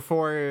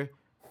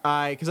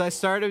because I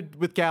started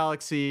with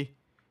Galaxy,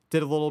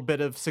 did a little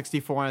bit of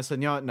 64, and I said,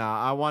 you know what, nah,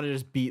 I want to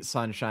just beat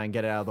Sunshine,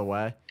 get it out of the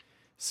way.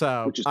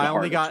 So Which is the I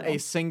only hardest got a one.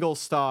 single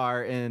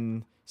star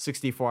in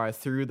 64. I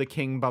threw the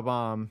King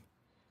Babam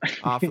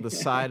off of the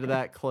side of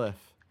that cliff.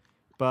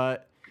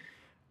 But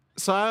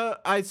so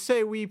I'd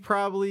say we can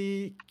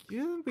probably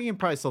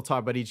still talk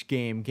about each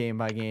game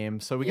by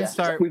game. So we Yeah. can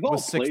start We've all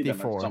with played them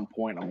 64. at some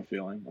point,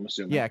 I'm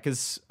assuming. Yeah,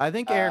 because I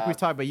think Eric, we've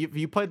talked about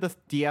you played the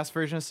DS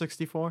version of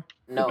 64.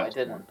 No, The I best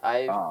didn't.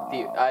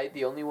 one.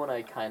 The only one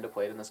I kind of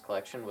played in this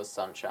collection was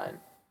Sunshine,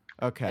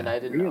 Okay. and I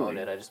didn't Really? own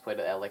it. I just played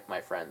it at like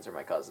my friends or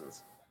my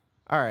cousins.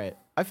 All right.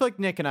 I feel like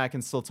Nick and I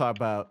can still talk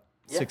about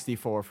Yeah.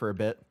 64 for a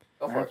bit.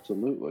 Go for it.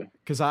 Absolutely.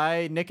 Because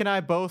Nick and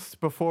I both,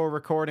 before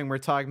recording, were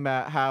talking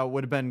about how it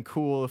would have been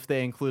cool if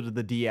they included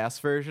the DS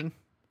version,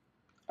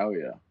 Oh,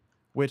 yeah.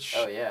 which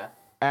Oh yeah.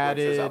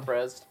 added, Which is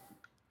up-resed.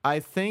 I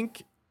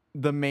think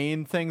the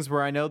main things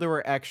were, I know there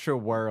were extra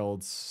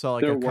worlds. So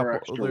like There a were couple,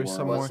 extra there's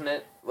some more.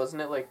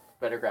 Wasn't it like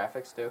better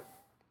graphics too?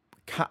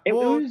 It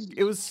Well, was-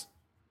 it was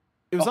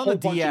A on the whole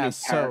bunch of new DS,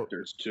 so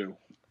characters, too.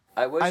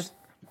 I wish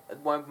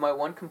my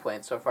one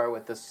complaint so far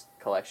with this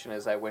collection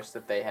is I wish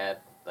that they had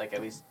like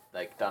at least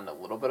like done a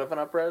little bit of an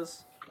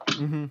up-res.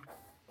 mhm.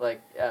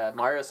 Like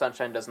Mario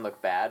Sunshine doesn't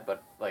look bad,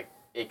 but like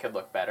it could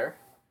look better.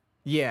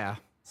 Yeah.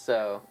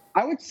 So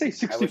I would say they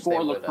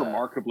 64 looked would,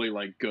 remarkably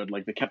like good.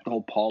 Like they kept the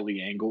whole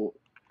poly angle.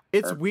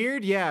 It's Or-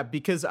 weird, yeah,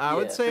 because I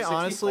would yeah, say for 64,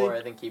 honestly,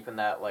 I think keeping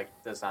that like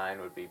design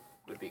would be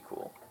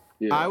cool.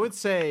 Yeah. I would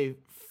say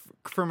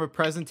from a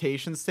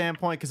presentation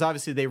standpoint, because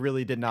obviously they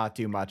really did not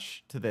do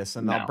much to this,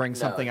 and I'll No. bring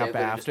something no, up they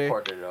literally just after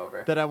ported it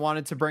over. that I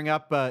wanted to bring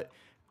up, but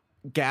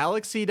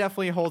Galaxy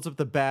definitely holds up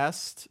the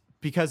best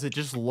because it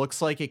just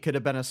looks like it could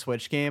have been a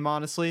Switch game,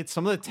 honestly.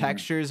 Some of the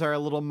textures are a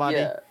little muddy.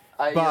 Yeah,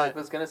 I but-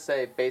 was gonna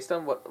say based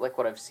on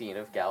what I've seen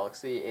of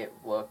Galaxy, it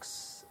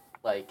looks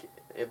like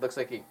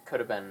it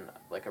could have been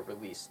like a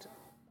released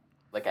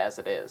like as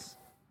it is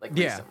like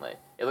Yeah. recently.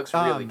 It looks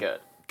really good.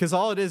 Because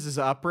all it is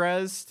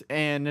up-resed,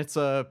 and it's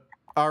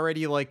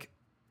already like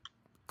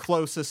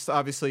closest,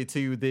 obviously,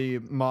 to the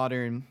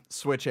modern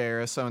Switch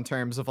era. So in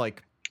terms of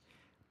like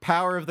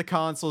power of the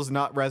consoles,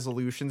 not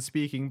resolution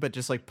speaking, but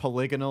just like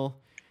polygonal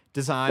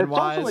design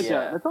wise.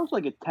 Yeah. It's also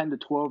like a 10 to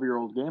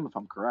 12-year-old game, if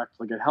I'm correct.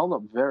 Like it held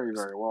up very,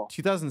 very well.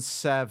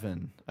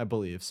 2007, I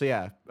believe. So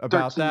yeah,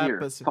 about 13 that.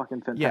 years. But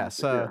Fucking fantastic. yeah,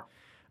 so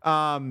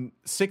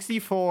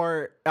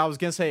 64. I was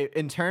gonna say,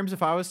 in terms,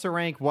 if I was to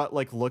rank what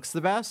like looks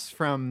the best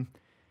from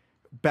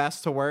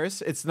best to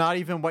worst, it's not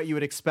even what you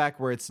would expect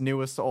where it's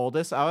newest to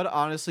oldest. I would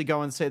honestly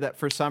go and say that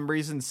for some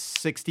reason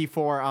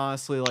 64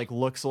 honestly like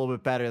looks a little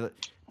bit better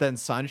than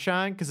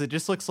Sunshine, because it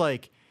just looks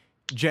like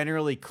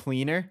generally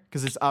cleaner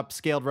because it's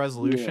upscaled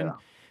resolution. Yeah.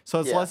 So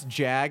it's Yeah. less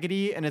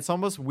jaggedy, and it's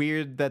almost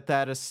weird that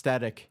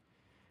aesthetic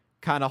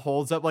kind of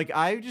holds up. Like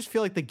I just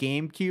feel like the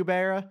GameCube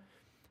era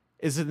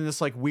is in this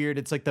like weird,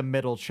 it's like the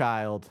middle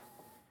child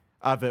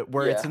of it,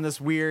 where it's Yeah. in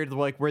this weird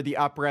like where the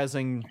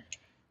up-resing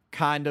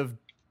kind of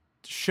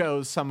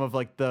shows some of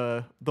like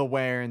the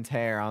wear and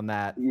tear on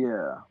that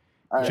Yeah.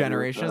 I agree with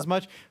generation that. as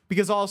much,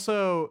 because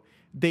also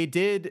they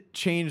did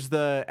change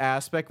the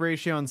aspect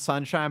ratio in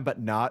Sunshine but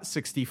not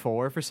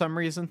 64 for some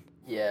reason,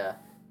 Yeah.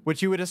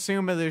 which you would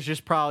assume that there's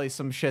just probably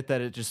some shit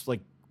that it just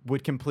like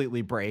would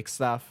completely break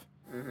stuff.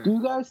 Do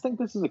you guys think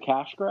this is a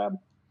cash grab,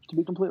 to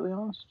be completely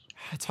honest?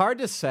 It's hard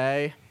to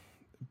say,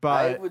 I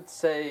but would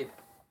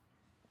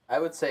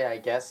say I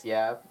guess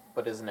yeah,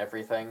 but isn't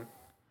everything.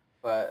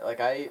 But like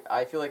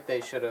I feel like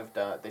they should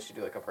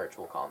do like a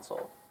virtual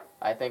console.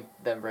 I think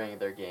them bringing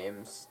their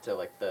games to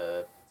like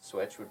the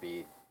Switch would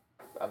be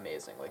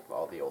amazing, like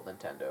all the old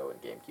Nintendo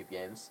and GameCube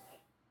games.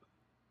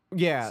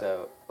 yeah,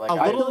 So like A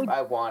little-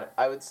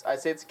 I'd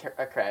say it's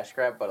a crash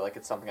grab, but like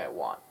it's something I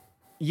want.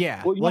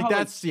 yeah, Well, you like know how,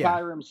 that's like, yeah.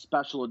 Skyrim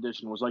Special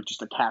Edition was like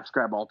just a cash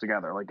grab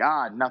altogether. Like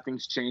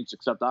nothing's changed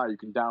except you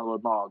can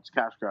download mods,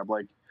 cash grab.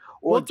 Like,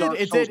 or Well, it Dark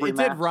did Souls it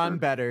did run Remastered.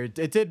 better.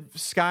 It did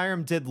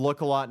Skyrim did look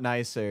a lot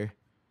nicer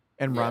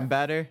and run Yeah.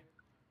 better.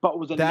 But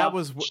was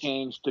enough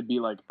changed to be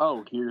like,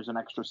 oh, here's an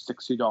extra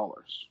 $60.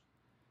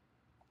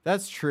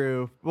 That's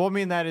true. Well, I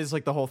mean, that is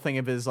like the whole thing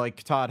of his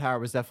like Todd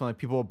Howard was definitely like,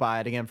 people will buy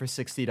it again for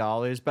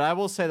 $60. But I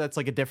will say that's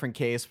like a different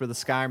case for the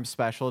Skyrim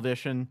Special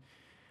Edition.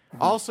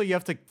 Mm-hmm. Also, you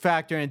have to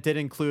factor in it did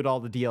include all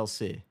the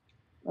DLC.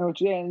 Oh,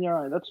 yeah, you're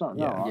right. That's not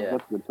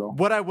that's good though.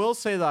 What I will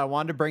say though, I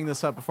wanted to bring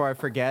this up before I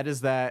forget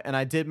is that, and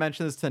I did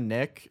mention this to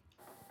Nick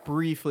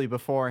briefly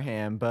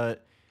beforehand,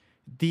 but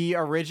the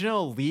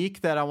original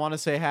leak that I want to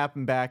say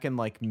happened back in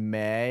like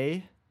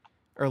May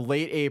or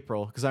late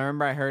April, because I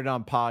remember I heard it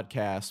on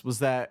podcast, was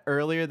that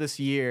earlier this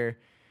year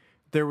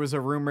there was a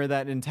rumor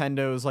that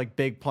Nintendo's like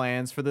big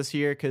plans for this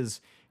year,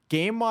 because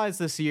game-wise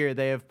this year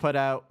they have put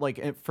out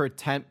like for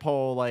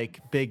tentpole like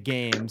big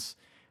games,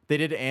 they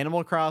did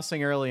Animal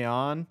Crossing early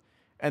on,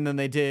 and then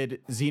they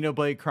did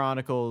Xenoblade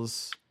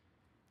Chronicles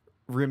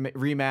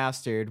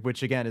Remastered,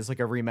 which again is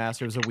like a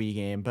remaster, is a Wii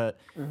game, but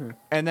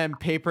and then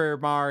Paper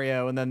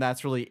Mario, and then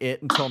that's really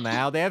it until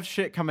now. They have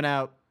shit coming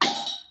out.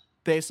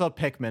 They still have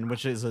Pikmin,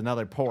 which is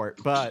another port,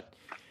 but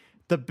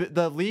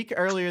the leak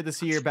earlier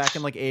this year, back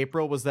in like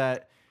April, was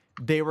that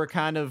they were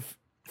kind of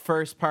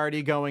first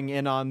party going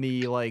in on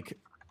the like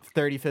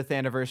 35th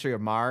anniversary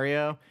of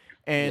Mario,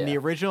 and the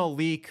original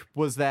leak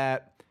was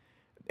that,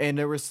 and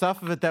there was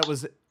stuff of it that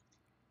was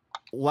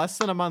less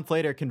than a month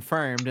later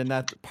confirmed, and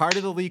that part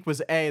of the leak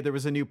was there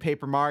was a new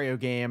Paper Mario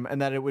game,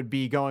 and that it would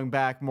be going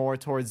back more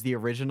towards the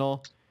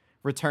original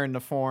return to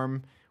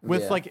form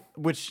with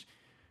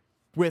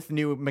with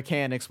new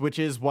mechanics, which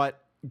is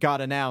what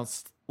got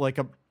announced like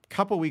a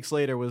couple weeks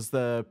later, was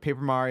the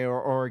Paper Mario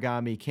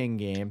Origami King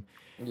game.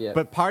 Yeah.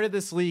 But part of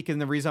this leak,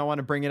 and the reason I want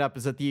to bring it up,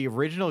 is that the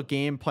original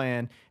game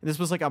plan, and this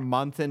was like a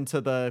month into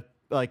the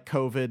like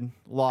COVID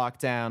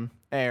lockdown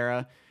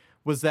era,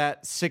 was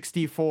that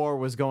 64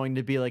 was going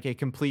to be like a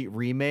complete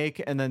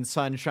remake, and then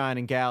Sunshine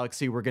and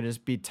Galaxy were going to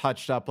be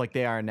touched up like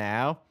they are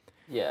now.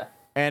 Yeah.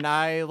 And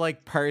I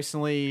like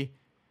personally,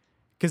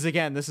 because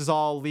again, this is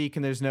all leak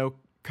and there's no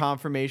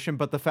confirmation,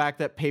 but the fact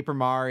that Paper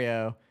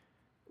Mario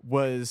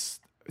was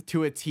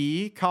to a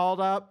T called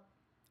up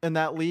in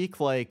that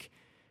leak, like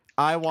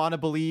I want to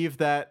believe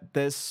that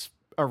this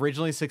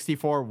originally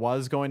 64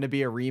 was going to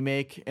be a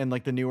remake in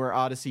like the newer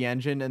Odyssey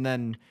engine, and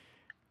then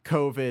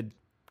COVID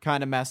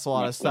kind of messed a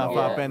lot of stuff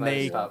up, and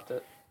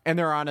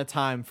they're on a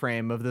time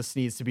frame of this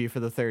needs to be for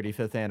the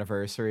 35th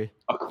anniversary,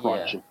 a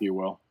crunch, if you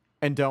will,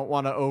 and don't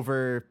want to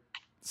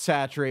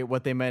oversaturate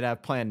what they might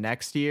have planned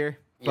next year.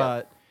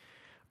 But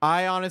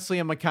I honestly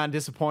am kind of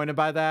disappointed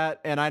by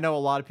that, and I know a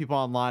lot of people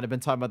online have been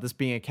talking about this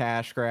being a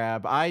cash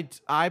grab.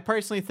 I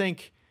personally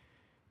think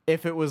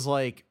if it was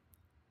like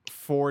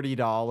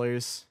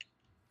 $40,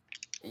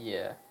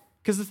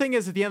 because the thing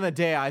is, at the end of the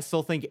day, I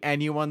still think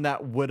anyone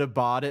that would have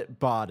bought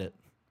it.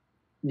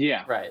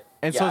 Yeah. Right.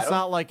 And so it's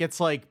not like it's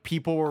like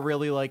people were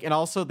really like, and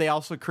also they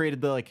also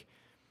created the like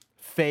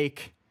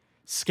fake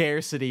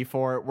scarcity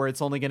for it, where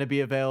it's only going to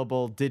be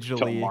available digitally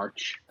till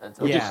March,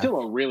 which is still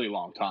a really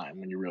long time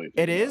when you really think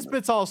it is, but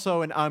it's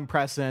also an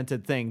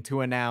unprecedented thing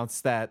to announce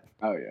that.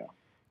 Oh yeah,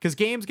 because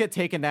games get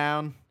taken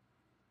down,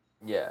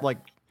 like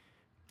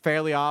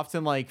fairly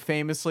often, like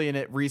famously, and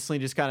it recently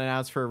just got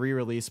announced for a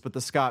re-release, but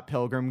the Scott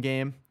Pilgrim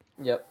game.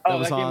 Yep.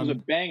 That game was a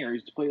banger. I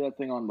used to play that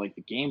thing on like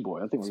the Game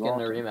Boy. That thing was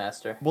awesome. A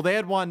remaster. Well, they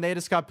had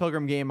a Scott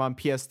Pilgrim game on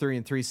PS3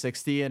 and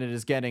 360, and it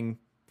is getting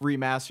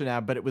remastered now,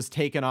 but it was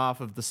taken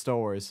off of the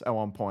stores at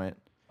one point.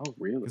 Oh,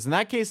 really? Because in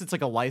that case, it's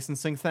like a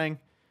licensing thing.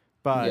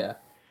 But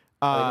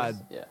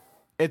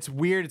it's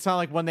weird. It's not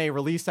like when they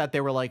released that, they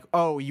were like,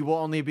 oh, you will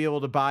only be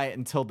able to buy it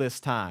until this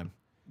time.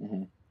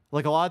 Mm-hmm.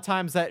 Like a lot of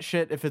times that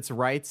shit, if it's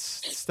rights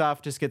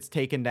stuff, just gets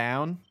taken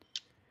down.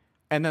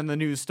 And then the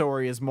news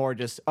story is more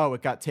just, oh,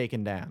 it got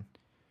taken down.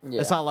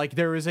 Yeah. It's not like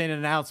there was an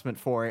announcement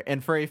for it.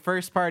 And for a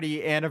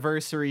first-party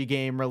anniversary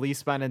game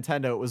released by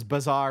Nintendo, it was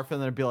bizarre for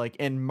them to be like,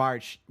 in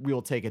March, we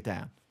will take it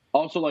down.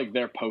 Also, like,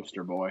 their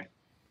poster boy.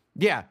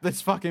 Yeah,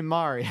 that's fucking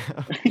Mario.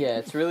 Yeah,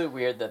 it's really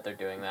weird that they're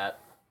doing that.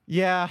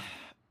 Yeah.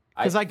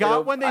 Because I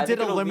got when they did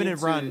a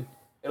limited run.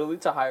 It'll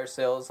lead to higher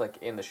sales, like,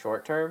 in the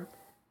short term.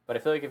 But I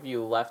feel like if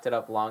you left it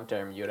up long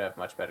term, you'd have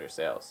much better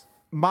sales.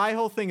 My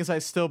whole thing is I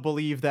still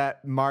believe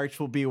that March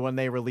will be when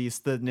they release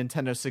the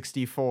Nintendo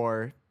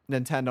 64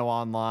 Nintendo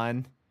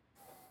Online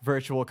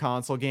virtual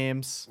console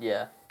games.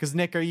 Yeah. Because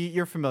Nick,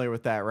 you're familiar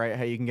with that, right?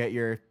 How you can get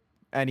your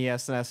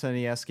NES and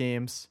SNES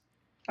games.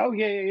 Oh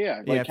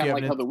yeah. Like kind of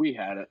like how the Wii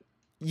had it.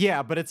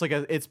 Yeah, but it's like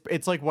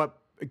it's like what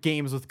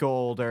Games with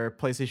Gold or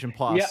PlayStation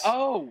Plus. Yeah.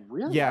 Oh,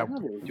 really? Yeah.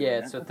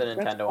 It's with the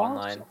Nintendo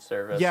Online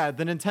service. Yeah,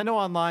 the Nintendo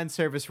Online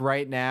service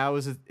right now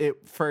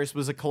it first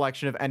was a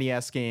collection of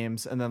NES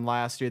games, and then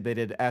last year they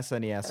did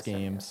SNES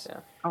games. Yeah.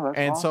 Oh, that's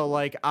and awesome. so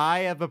like I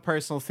have a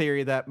personal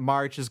theory that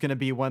March is going to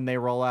be when they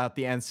roll out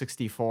the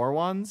N64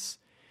 ones,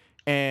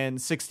 and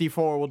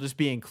 64 will just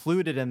be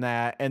included in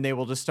that, and they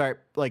will just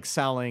start like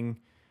selling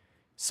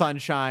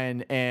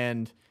Sunshine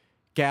and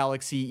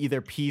Galaxy either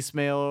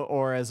piecemeal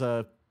or as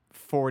a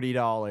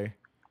 $40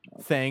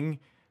 thing,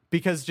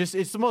 because just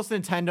it's the most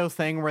Nintendo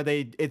thing where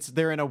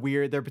they're in a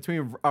weird, they're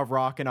between a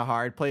rock and a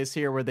hard place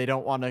here, where they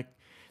don't want to,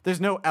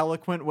 there's no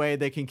eloquent way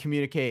they can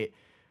communicate.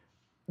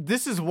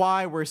 This is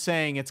why we're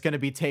saying it's going to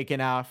be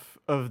taken off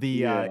of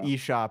the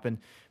eShop,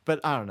 but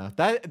I don't know.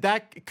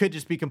 That could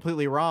just be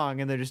completely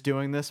wrong, and they're just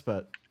doing this.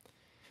 But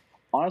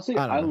honestly,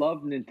 I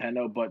love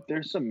Nintendo, but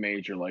there's some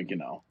major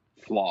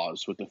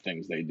flaws with the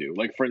things they do.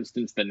 Like for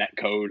instance, the net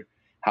code.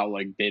 How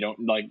they don't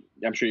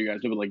I'm sure you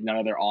guys know, but none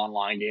of their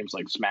online games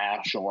like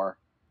Smash or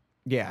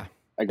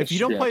if you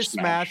don't play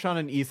Smash on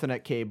an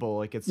Ethernet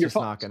cable, it's just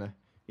not gonna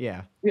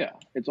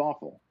it's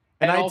awful.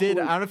 And I don't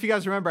know if you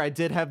guys remember, I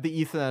did have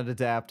the Ethernet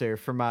adapter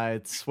for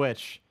my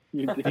Switch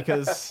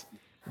because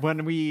when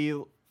do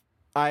you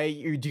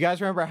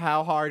guys remember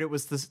how hard it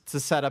was to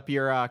set up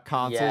your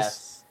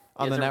consoles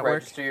on the network?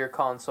 Register your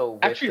console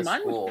with Actually, the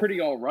mine school. was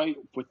pretty all right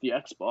with the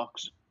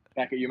Xbox.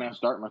 Back at UMass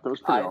Dartmouth, it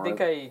was pretty all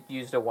right. I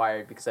used a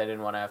wired because I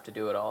didn't want to have to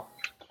do it all.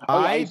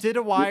 I did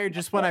a wired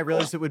just when I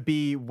realized it would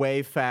be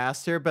way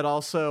faster, but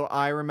also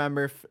I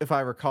remember, if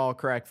I recall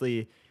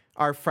correctly,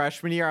 our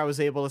freshman year I was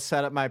able to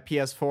set up my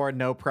PS4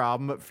 no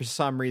problem, but for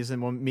some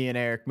reason when me and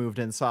Eric moved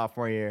in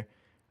sophomore year,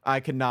 I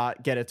could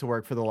not get it to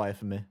work for the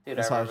life of me. Dude,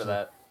 I remember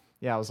that.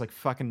 Yeah, I was like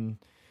fucking...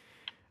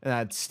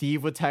 And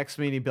Steve would text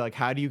me and he'd be like,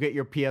 how do you get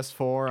your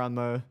PS4 on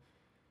the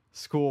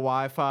school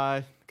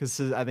Wi-Fi? Because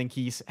I think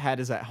he had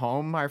his at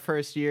home our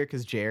first year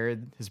because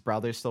Jared, his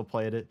brother, still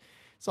played it.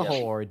 It's a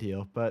whole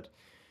ordeal. But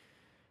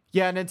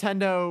yeah,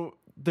 Nintendo,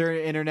 their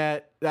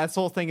internet, that's the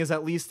whole thing, is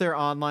at least their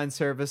online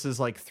service is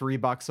like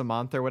 $3 a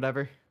month or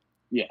whatever.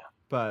 Yeah.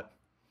 But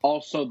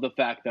also the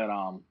fact that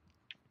 $3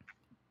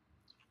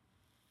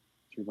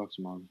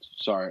 a month.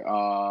 Sorry.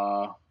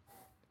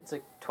 It's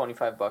like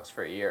 $25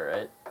 for a year,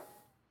 right?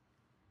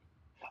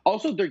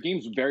 Also, their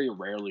games very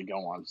rarely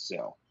go on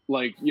sale.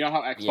 Like, you know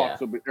how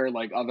Xbox would be, or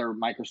like other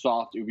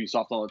Microsoft,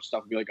 Ubisoft, all that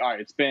stuff would be like, all right,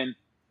 it's been,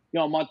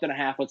 a month and a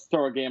half. Let's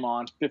throw a game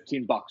on,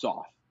 $15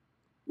 off.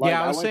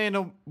 I was saying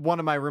to one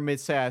of my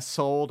roommates, I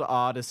sold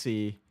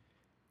Odyssey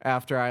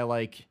after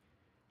I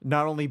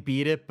not only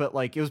beat it, but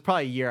it was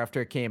probably a year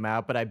after it came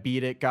out, but I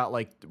beat it, got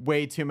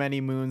way too many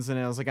moons, and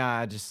I was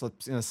like, just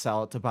gonna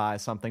sell it to buy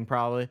something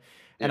probably.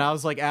 And I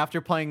was like,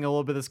 after playing a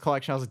little bit of this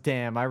collection, I was like,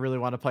 damn, I really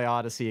want to play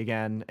Odyssey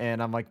again.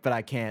 And I'm like, but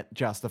I can't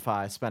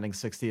justify spending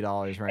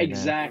 $60 right now.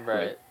 Exactly.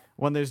 Right.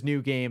 When there's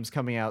new games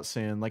coming out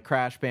soon, like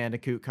Crash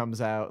Bandicoot comes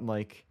out in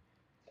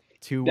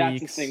 2 weeks. That's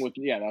the thing with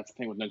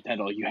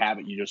Nintendo. You have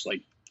it, you just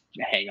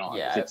hang on.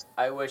 Yeah,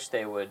 I wish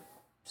they would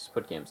just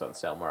put games on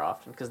sale more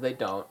often because they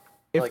don't.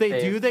 If they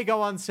do, they go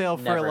on sale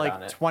for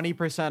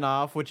 20%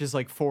 off, which is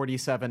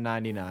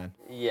 $47.99.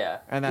 Yeah.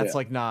 And that's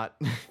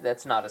not.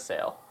 That's not a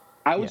sale.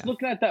 I was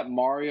looking at that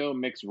Mario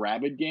mixed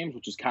Rabbids games,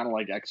 which is kind of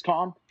like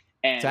XCOM,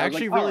 and it's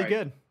actually really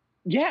good.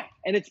 Yeah,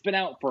 and it's been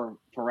out for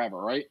forever,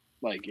 right?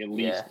 At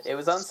least it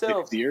was on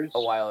sale 6 years.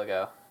 A while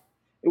ago.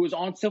 It was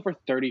on sale for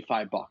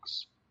 $35,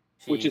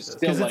 which is still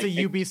because it's a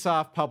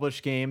Ubisoft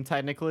published game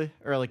technically,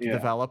 or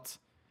developed.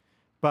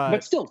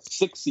 But still,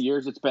 6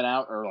 years it's been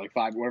out, or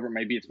 5, whatever it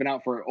may be. It's been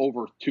out for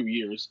over 2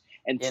 years,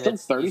 and still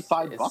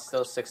 $35. It's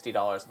still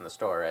 $60 in the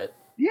store, right?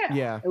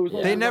 Yeah.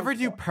 They never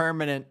do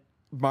permanent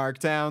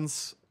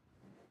markdowns.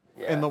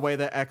 In the way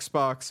that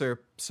Xbox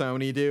or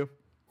Sony do.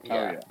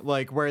 Yeah.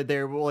 Where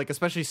they're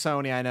especially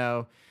Sony, I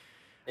know.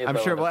 I'm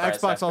sure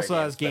Xbox also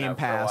has Game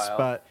Pass,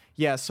 but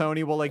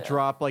Sony will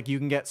drop you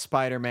can get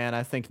Spider-Man,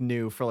 I think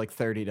new for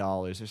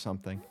 $30 or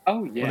something.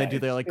 Oh yeah. When they do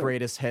their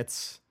greatest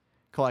hits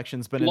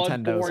collections, but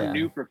Nintendo's Bloodborne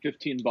new for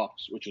 $15,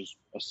 which is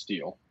a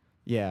steal.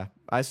 Yeah.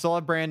 I still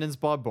have Brandon's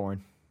Bloodborne,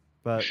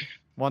 but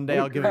one day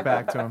I'll give it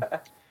back to him.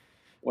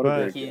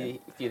 Do you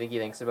think he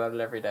thinks about it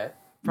every day?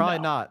 Probably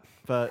not,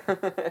 but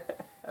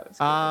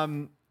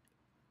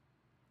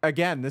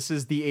again, this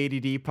is the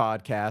ADD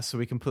podcast, so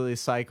we completely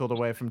cycled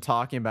away from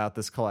talking about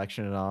this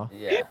collection at all.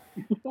 Yeah.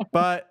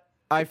 But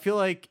I feel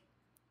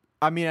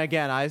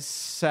again, I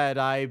said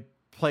I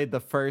played the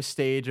first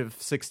stage of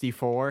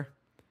 64,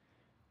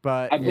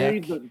 but I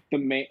believe the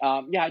main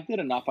I did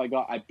enough.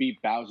 I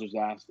beat Bowser's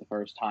ass the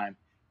first time,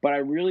 but I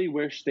really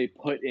wish they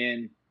put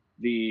in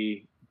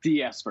the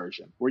DS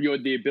version where you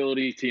had the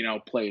ability to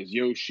play as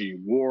Yoshi,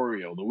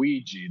 Wario,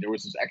 Luigi. There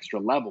was these extra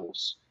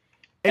levels.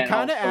 It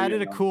kind of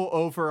added a cool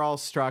overall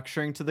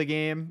structuring to the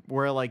game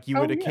where you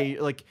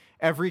would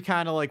every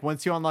kind of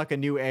once you unlock a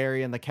new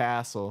area in the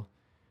castle,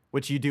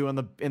 which you do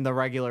in the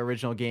regular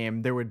original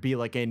game, there would be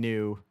a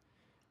new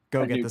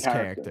get this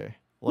character.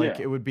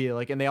 It would be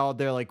and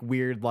they're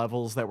weird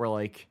levels that were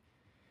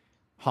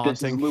haunting.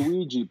 This is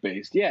Luigi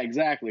based. Yeah,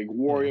 exactly.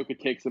 Wario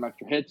could take some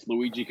extra hits.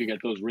 Luigi could get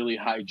those really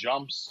high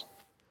jumps.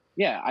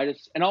 Yeah,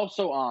 and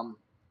also,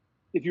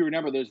 if you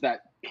remember, there's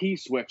that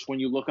P-switch when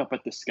you look up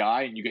at the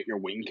sky and you get your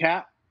wing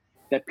cap.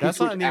 That's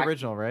not in the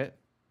original, right?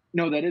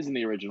 No, that is in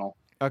the original.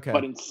 Okay.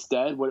 But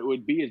instead, what it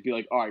would be is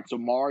all right, so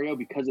Mario,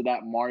 because of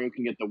that, Mario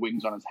can get the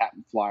wings on his hat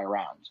and fly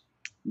around.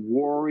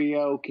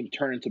 Wario can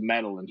turn into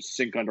metal and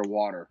sink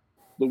underwater.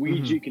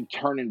 Luigi can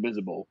turn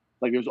invisible.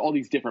 There's all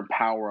these different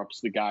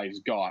power-ups the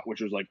guys got,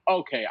 which was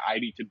okay, I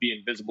need to be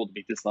invisible to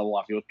beat this level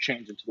off. You'll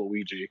change into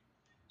Luigi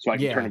so I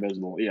can turn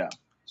invisible. Yeah.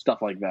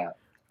 Stuff like that.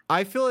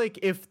 I feel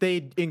if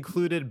they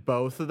included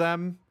both of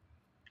them,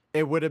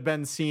 it would have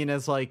been seen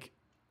as like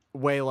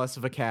way less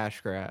of a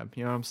cash grab.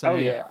 You know what I'm saying? Oh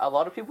yeah, a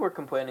lot of people were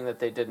complaining that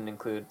they didn't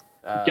include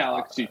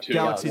Galaxy 2.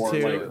 Galaxy 2.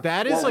 Like,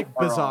 that is like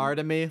bizarre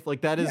to me.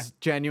 Like that is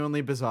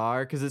genuinely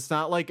bizarre because it's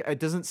not like it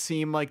doesn't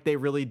seem like they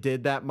really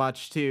did that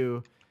much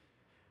to,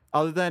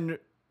 other than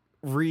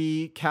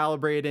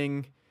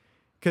recalibrating.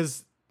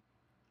 Because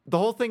the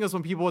whole thing is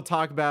when people would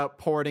talk about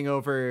porting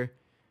over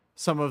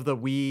some of the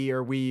Wii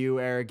or Wii U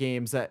era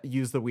games that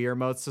use the Wii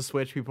remotes to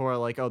Switch, people are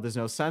like, oh, there's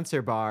no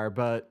sensor bar.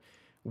 But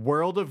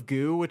World of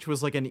Goo, which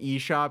was like an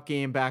eShop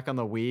game back on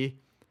the Wii,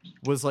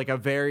 was like a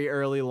very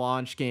early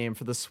launch game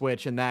for the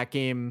Switch, and that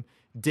game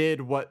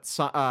did what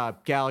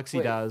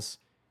Galaxy does.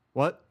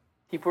 What?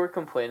 People were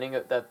complaining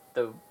that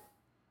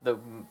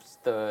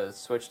the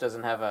Switch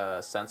doesn't have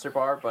a sensor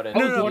bar, but it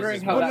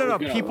no.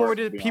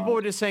 People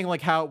were just saying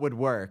like how it would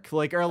work,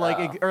 like or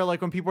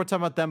like when people were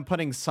talking about them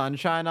putting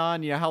Sunshine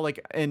on, you know how like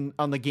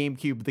on the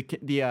GameCube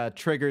the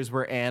triggers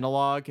were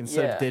analog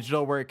instead of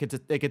digital, where it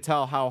could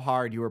tell how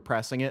hard you were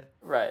pressing it.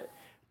 Right.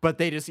 But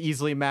they just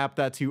easily mapped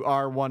that to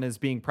R1 is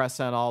being pressed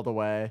down all the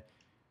way,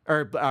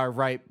 or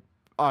R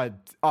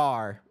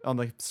on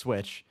the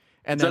Switch.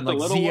 And is then that like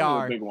the little ZR, one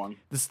or the big one?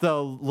 this is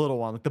the little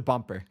one, like the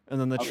bumper,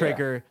 and then the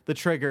trigger. The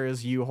trigger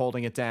is you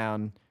holding it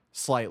down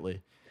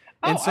slightly.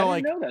 And so, I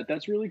didn't know that.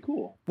 That's really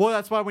cool. Well,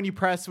 that's why when you're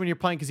playing,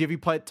 because have you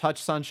played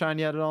Touch Sunshine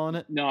yet at all in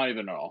it? No, not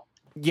even at all.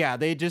 Yeah,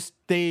 they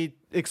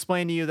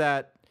explain to you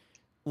that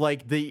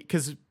like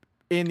because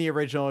in the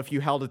original, if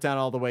you held it down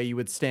all the way, you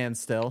would stand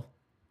still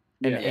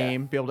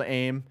and be able to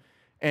aim,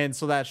 and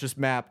so that's just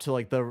mapped to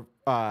like the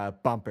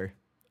bumper,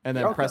 and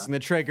then pressing the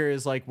trigger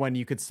is like when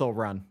you could still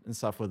run and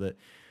stuff with it.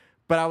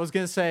 But I was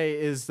gonna say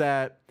is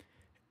that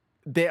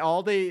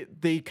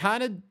they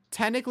kind of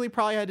technically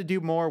probably had to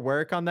do more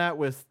work on that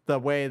with the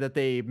way that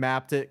they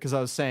mapped it, because I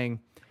was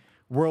saying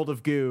World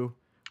of Goo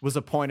was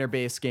a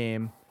pointer-based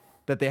game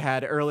that they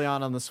had early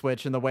on the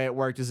Switch, and the way it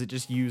worked is it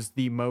just used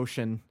the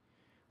motion,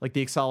 like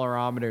the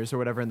accelerometers or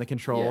whatever in the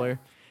controller. Yeah.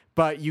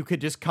 But you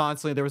could just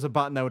constantly, there was a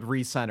button that would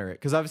recenter it,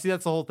 because obviously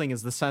that's the whole thing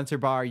is the sensor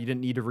bar, you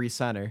didn't need to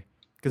recenter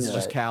because it's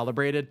just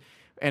calibrated,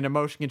 and a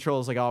motion control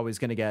is like always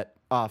going to get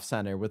off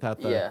center without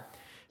the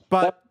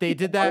But they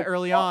did that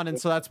early on, and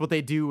so that's what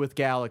they do with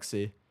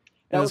Galaxy.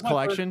 That was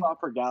collection. My first thought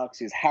for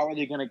Galaxy is how are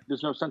they going to?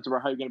 There's no sense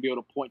about how you're going to be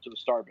able to point to the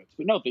star bits,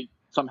 but no, they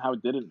somehow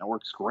did it, and it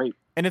works great.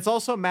 And it's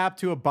also mapped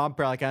to a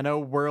bumper. Like I know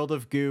World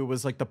of Goo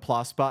was like the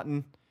plus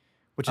button,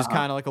 which is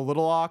kind of like a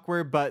little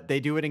awkward, but they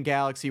do it in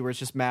Galaxy where it's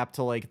just mapped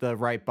to like the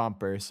right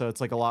bumper, so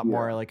it's like a lot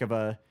more like of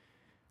a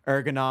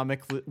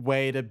ergonomic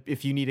way to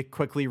if you need to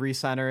quickly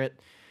recenter it.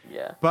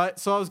 Yeah. But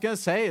so I was gonna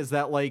say is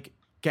that like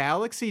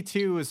Galaxy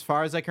 2, as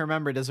far as I can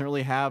remember, doesn't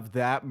really have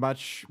that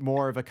much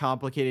more of a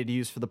complicated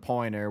use for the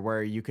pointer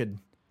where you could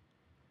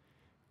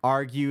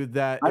argue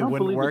that it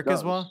wouldn't work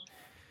as well.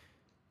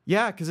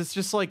 Yeah, because it's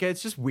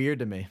just weird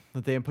to me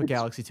that they didn't put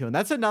Galaxy 2 in.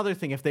 That's another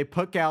thing. If they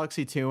put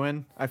Galaxy 2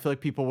 in, I feel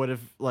like people would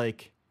have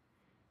like.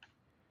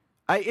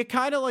 It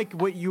kind of like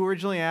what you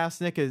originally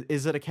asked, Nick.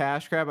 Is it a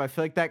cash grab? I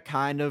feel like that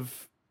kind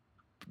of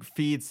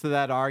feeds to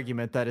that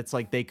argument that it's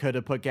like they could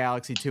have put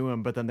Galaxy 2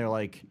 in, but then they're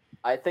like.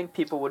 I think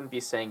people wouldn't be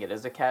saying it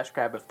is a cash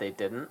grab if they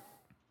didn't.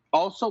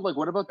 Also, like,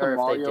 what about the or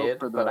Mario if they did,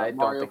 for the but I don't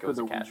Mario think it was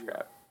for a the cash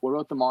grab. What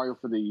about the Mario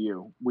for the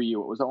Wii U?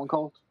 What was that one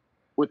called?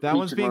 With that Peach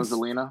one's and being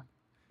Rosalina?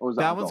 What was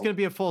that one's going to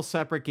be a full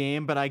separate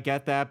game, but I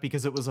get that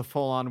because it was a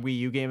full-on Wii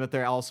U game that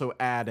they're also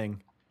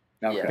adding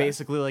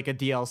basically like a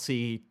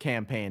DLC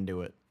campaign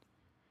to it.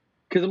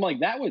 Because I'm like,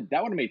 that would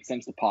have made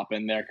sense to pop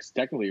in there because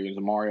technically it was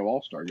a Mario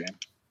All-Star game.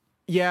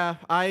 Yeah,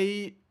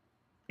 I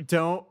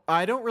don't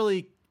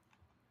really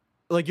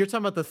like. You're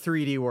talking about the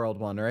 3D World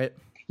one, right?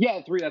 Yeah,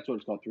 that's what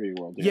it's called, 3D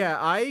World.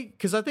 Yeah,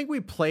 because I think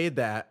we played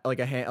that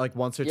like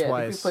once or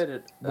twice. I think we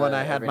played it, when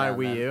I had my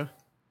Wii U.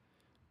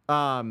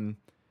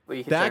 Where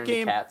you could turn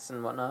into cats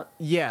and whatnot.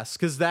 Yes,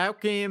 because that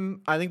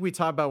game I think we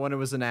talked about when it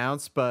was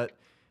announced, but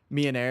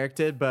me and Eric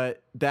did.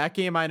 But that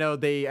game, I know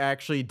they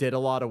actually did a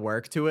lot of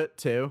work to it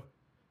too.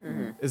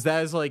 Mm-hmm.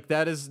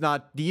 That is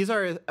not. These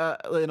are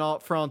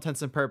for all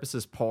intents and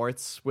purposes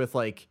ports with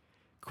like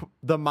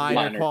the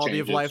minor quality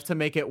changes of life to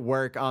make it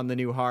work on the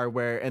new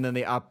hardware, and then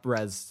they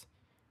up-res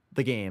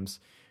the games.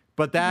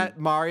 But that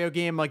Mario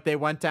game, like they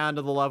went down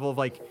to the level of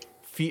like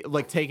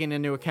taking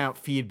into account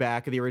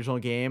feedback of the original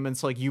game, and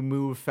so like you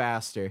move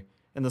faster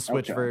in the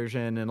Switch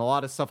version and a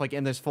lot of stuff like,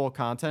 and there's full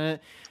content in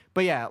it.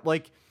 But yeah,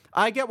 like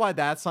I get why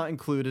that's not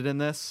included in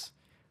this,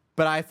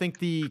 but I think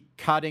the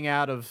cutting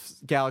out of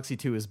Galaxy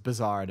 2 is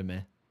bizarre to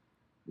me.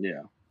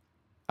 Yeah.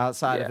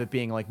 Outside of it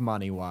being like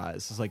money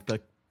wise, it's like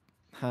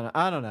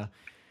I don't know.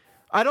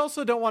 I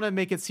also don't want to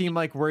make it seem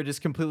like we're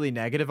just completely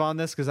negative on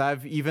this, because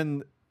I've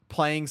even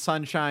playing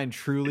Sunshine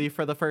truly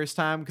for the first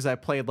time, because I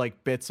played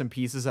like bits and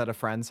pieces at a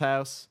friend's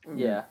house.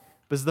 Yeah.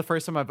 This is the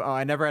first time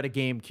I never had a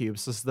GameCube,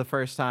 so this is the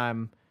first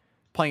time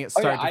playing it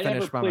start to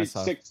finish by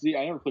myself.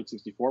 I never played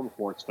 64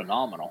 before. It's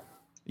phenomenal.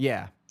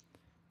 Yeah.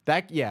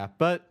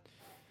 But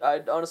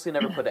I'd honestly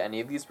never played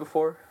any of these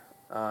before.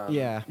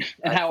 And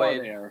how are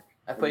they?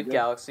 I played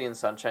Galaxy and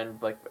Sunshine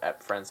like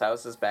at friends'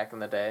 houses back in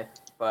the day,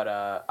 but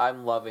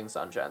I'm loving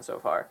Sunshine so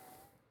far.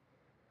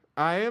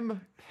 I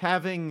am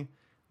having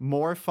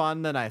more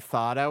fun than I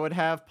thought I would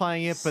have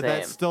playing it, but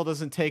that still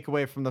doesn't take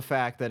away from the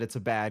fact that it's a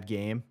bad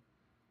game.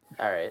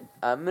 All right,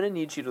 I'm gonna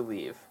need you to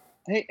leave.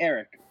 Hey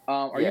Eric,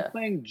 are you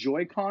playing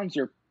Joy-Cons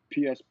or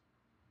PS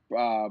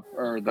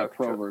or the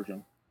Pro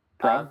version?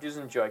 Pro? I'm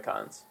using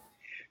Joy-Cons.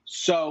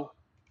 So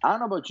I don't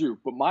know about you,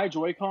 but my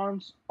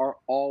Joy-Cons are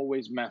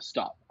always messed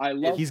up. I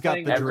love. He's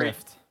got the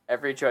drift.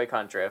 Every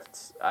Joy-Con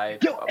drifts.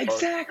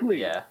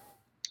 Exactly. Yeah.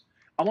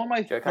 I'm on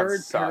my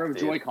Joy-Cons third pair of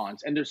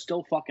Joy-Cons, and they're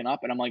still fucking up,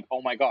 and I'm like,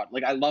 oh my god.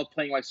 Like, I love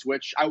playing my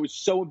Switch. I was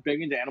so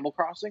big into Animal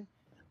Crossing.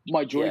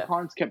 My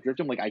Joy-Cons kept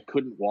drifting. Like, I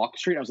couldn't walk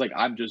straight. I was like,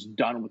 I'm just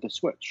done with the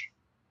Switch.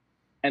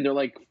 And they're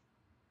like,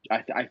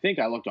 I think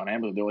I looked on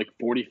Amazon. They're like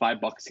 $45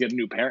 to get a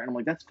new pair, and I'm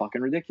like, that's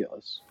fucking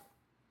ridiculous.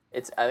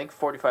 I think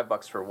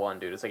 $45 for one,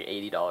 dude. It's like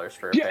 $80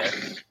 for a pair.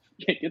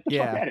 Get the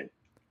fuck at it.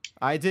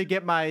 I did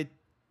get my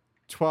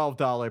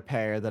 $12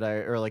 pair that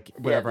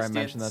whatever I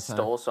mentioned that time.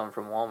 Stole some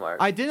from Walmart.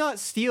 I did not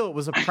steal. It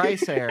was a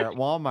price error at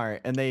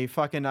Walmart, and I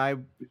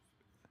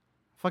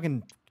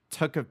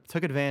took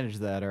advantage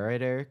of that. All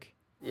right, Eric.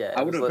 Yeah,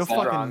 I would have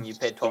wrong. You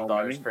paid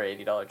 $12 for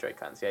 $80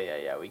 Joy-Cons.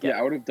 Yeah. We get. Yeah,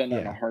 I would have done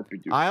that in a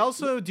heartbeat. Dude. I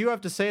also do have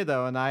to say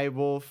though, and I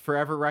will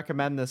forever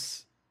recommend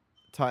this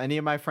to any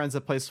of my friends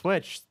that play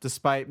Switch,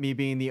 despite me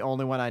being the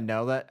only one I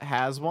know that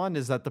has one,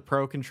 is that the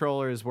Pro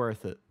controller is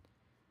worth it.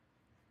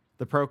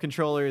 The Pro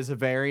controller is a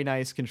very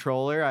nice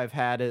controller. I've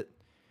had it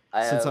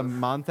since a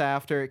month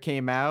after it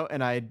came out,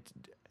 and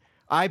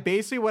I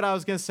basically what I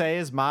was gonna say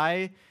is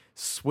my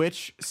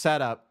Switch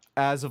setup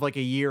as of like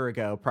a year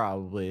ago,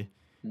 probably,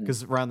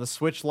 because around the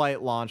Switch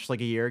Lite launched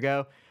like a year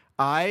ago,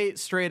 I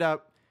straight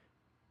up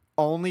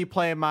only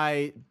play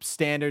my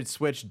standard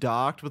Switch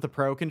docked with a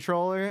Pro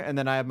controller, and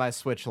then I have my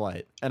Switch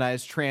Lite, and I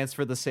just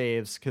transfer the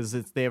saves because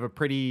they have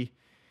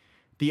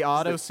the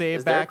auto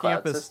save backing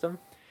up system?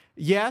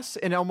 Yes,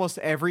 and almost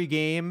every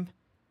game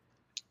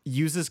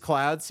uses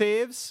cloud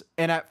saves.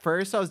 And at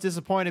first I was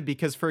disappointed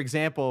because, for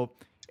example,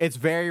 it's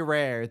very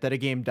rare that a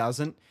game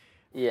doesn't.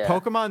 Yeah.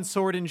 Pokemon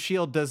Sword and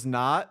Shield does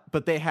not,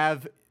 but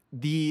there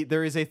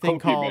is a thing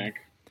called Bank.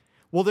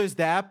 Well, there's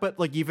that, but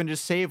like even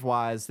just save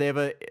wise, they have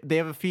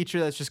a feature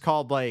that's just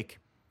called like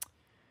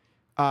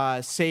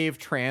save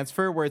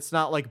transfer, where it's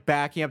not like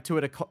backing up to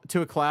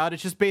a cloud.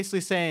 It's just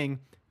basically saying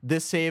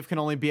this save can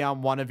only be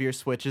on one of your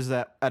Switches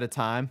at a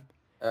time.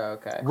 Oh,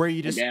 okay. Where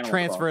you just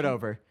transfer it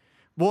over.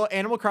 Well,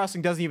 Animal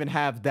Crossing doesn't even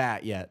have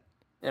that yet.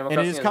 And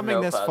it is coming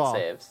this fall.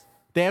 Saves.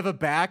 They have a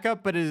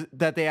backup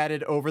that they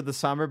added over the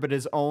summer, but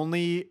is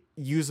only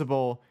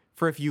usable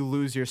for if you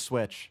lose your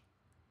Switch.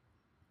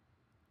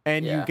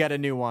 And you get a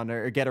new one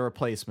or get a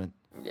replacement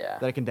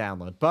that I can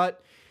download.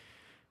 But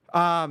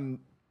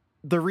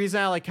the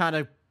reason I like kind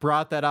of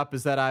brought that up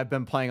is that I've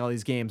been playing all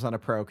these games on a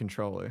Pro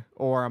controller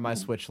or on my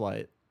Switch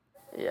Lite.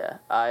 Yeah,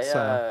 I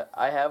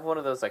have one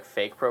of those like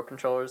fake Pro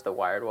controllers, the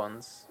wired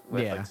ones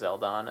with like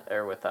Zelda on it,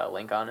 or with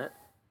Link on it.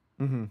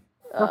 Mm-hmm.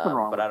 Nothing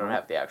wrong but with I don't that.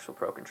 have the actual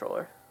Pro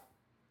controller.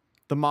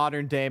 The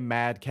modern day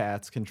Mad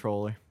Catz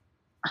controller.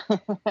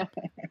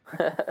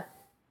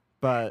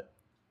 But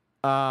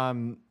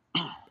I've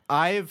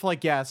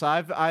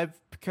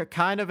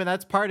kind of, and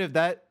that's part of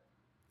that.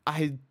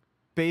 I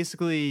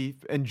basically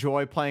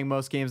enjoy playing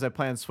most games I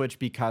play on Switch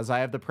because I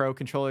have the Pro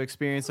controller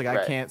experience. Like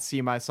I can't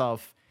see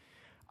myself.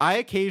 I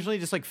occasionally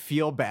just like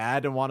feel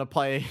bad and want to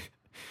play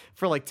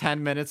for like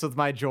 10 minutes with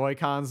my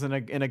Joy-Cons in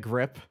a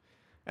grip,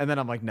 and then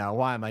I'm like, no,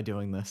 why am I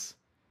doing this?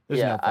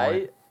 There's no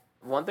point.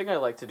 One thing I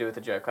like to do with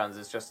the Joy-Cons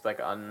is just like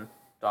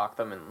undock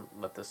them and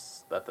let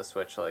the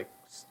Switch like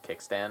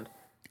kickstand.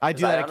 I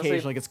do that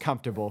occasionally. Like it's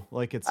comfortable.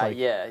 Like it's like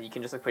you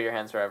can just like put your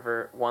hands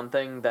wherever. One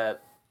thing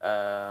that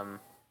oh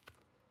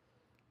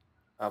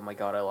my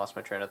god, I lost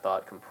my train of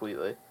thought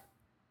completely.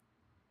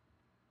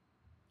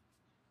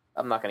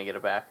 I'm not gonna get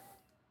it back.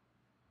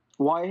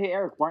 Why, hey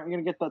Eric? Why aren't you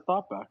gonna get that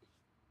thought back?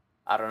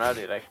 I don't know,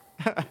 dude.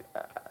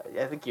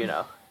 I think you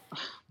know.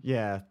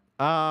 Yeah.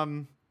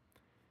 Trying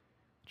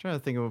to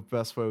think of the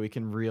best way we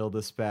can reel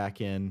this back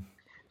in.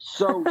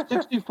 So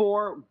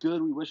 64,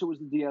 good. We wish it was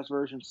the DS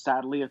version.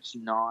 Sadly, it's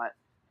not.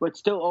 But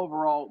still,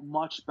 overall,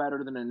 much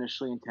better than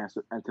initially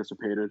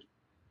anticipated.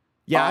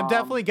 Yeah,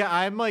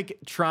 I'm like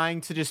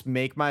trying to just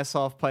make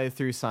myself play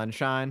through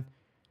Sunshine.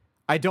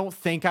 I don't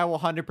think I will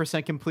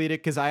 100% complete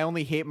it because I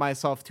only hate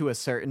myself to a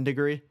certain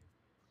degree.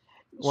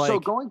 So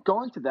going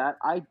to that,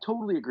 I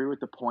totally agree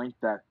with the point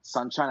that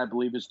Sunshine, I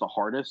believe, is the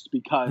hardest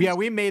because... Yeah,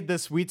 we made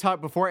this... We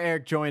talked before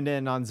Eric joined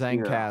in on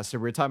Zencast,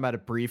 and we were talking about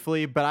it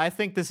briefly, but I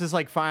think this is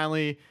like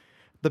finally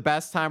the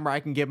best time where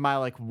I can give my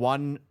like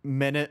 1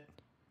 minute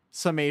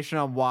summation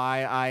on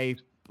why I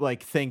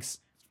like think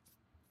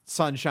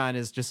Sunshine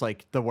is just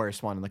like the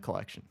worst one in the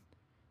collection.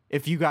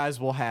 If you guys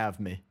will have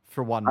me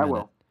for 1 minute. I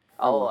will.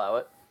 I'll allow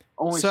it.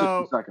 Only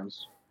 60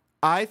 seconds.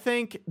 I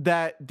think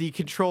that the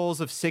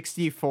controls of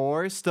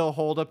 64 still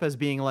hold up as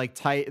being like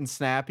tight and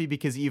snappy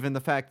because even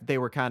the fact that they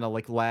were kind of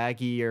like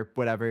laggy or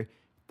whatever,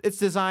 it's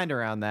designed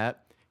around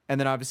that. And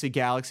then obviously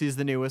Galaxy is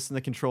the newest and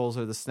the controls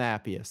are the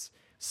snappiest.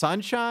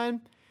 Sunshine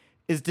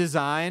is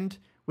designed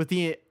with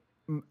the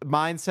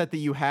mindset that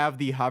you have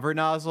the hover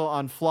nozzle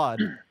on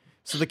Flood.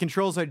 So the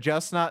controls are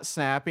just not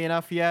snappy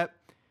enough yet.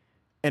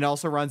 And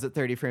also runs at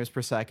 30 frames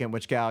per second,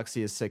 which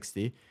Galaxy is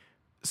 60.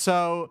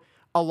 So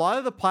a lot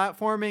of the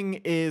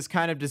platforming is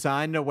kind of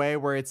designed in a way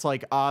where it's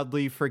like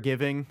oddly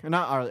forgiving.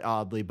 Not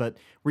oddly, but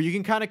where you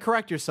can kind of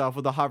correct yourself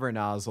with a hover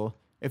nozzle.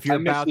 If you're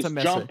about to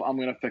miss jump, it. I'm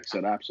going to fix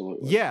it,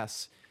 absolutely.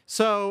 Yes.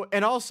 So,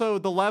 and also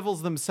the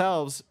levels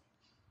themselves,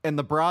 in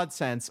the broad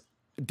sense,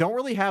 don't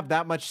really have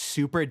that much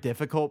super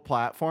difficult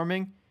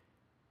platforming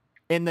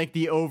in like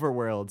the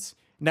overworlds.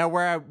 Now,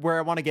 where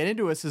I want to get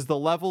into this is the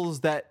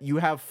levels that you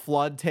have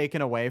Flood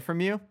taken away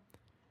from you,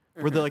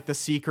 where they're like the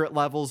secret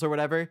levels or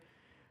whatever.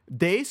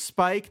 They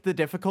spike the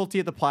difficulty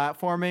of the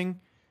platforming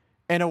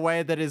in a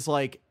way that is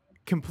like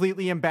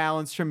completely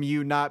imbalanced from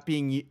you not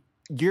being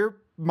your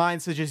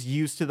mindset's just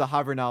used to the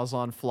hover nozzle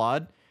on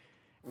Flood.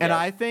 And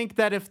I think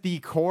that if the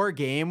core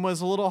game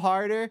was a little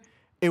harder,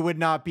 it would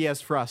not be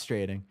as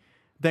frustrating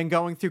than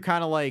going through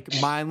kind of like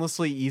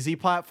mindlessly easy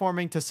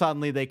platforming to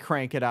suddenly they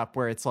crank it up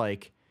where it's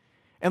like,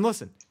 and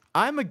listen,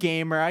 I'm a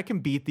gamer. I can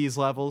beat these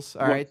levels.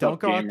 All right. Don't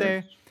go out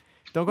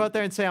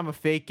there and say I'm a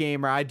fake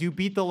gamer. I do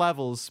beat the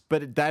levels,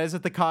 but that is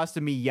at the cost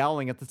of me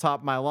yelling at the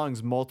top of my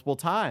lungs multiple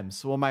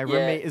times. Well, my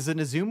roommate is in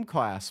a Zoom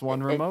class,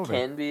 one room over. It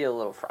can be a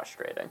little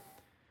frustrating.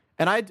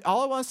 And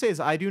all I want to say is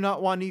I do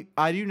not want to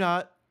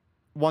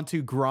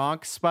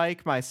Gronk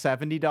spike my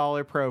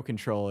 $70 Pro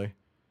controller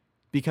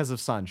because of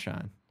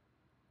Sunshine.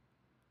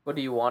 What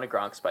do you want to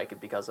Gronk spike it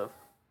because of?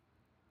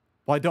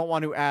 Well, I don't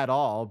want to at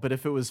all, but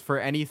if it was for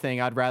anything,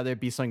 I'd rather it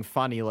be something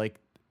funny like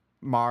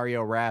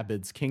Mario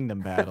Rabbids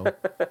Kingdom Battle,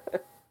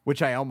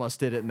 which I almost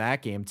did it in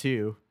that game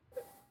too.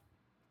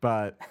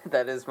 But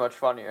that is much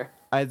funnier.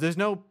 There's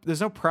no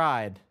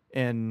pride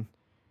in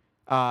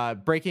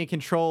breaking a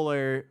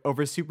controller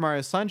over Super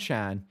Mario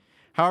Sunshine.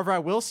 However, I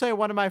will say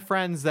one of my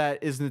friends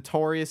that is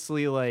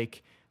notoriously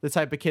like the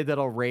type of kid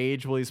that'll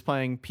rage while he's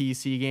playing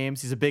PC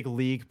games. He's a big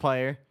League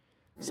player,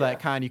 so that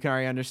kind you can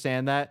already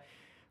understand that.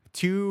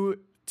 Two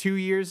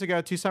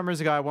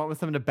summers ago, I went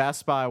with him to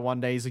Best Buy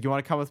one day. He's like, "You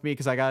want to come with me?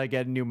 Because I got to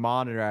get a new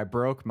monitor. I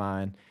broke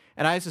mine."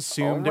 And I just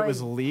assumed it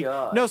was League.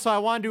 No, so I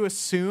wanted to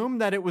assume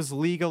that it was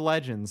League of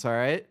Legends, all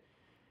right?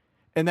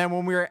 And then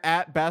when we were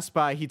at Best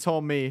Buy, he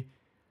told me,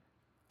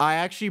 I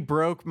actually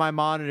broke my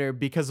monitor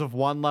because of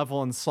one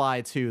level in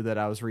Sly 2 that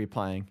I was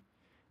replaying.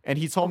 And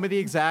he told me the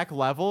exact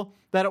level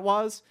that it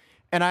was.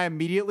 And I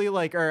immediately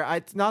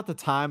not the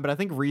time, but I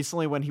think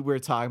recently when we were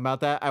talking about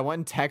that, I went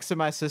and texted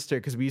my sister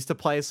because we used to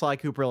play Sly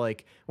Cooper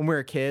like when we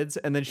were kids.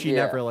 And then she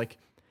never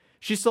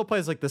she still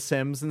plays like The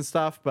Sims and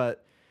stuff,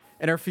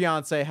 and her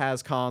fiance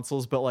has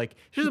consoles, but like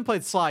she hasn't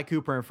played Sly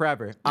Cooper in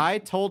forever. I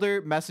told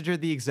her, messaged her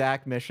the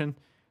exact mission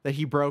that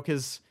he broke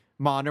his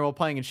monitor while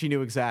playing, and she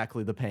knew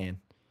exactly the pain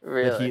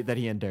that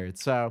he endured.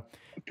 So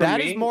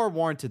that is more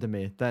warranted to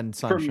me than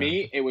Sunshine. For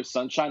me, it was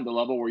Sunshine, the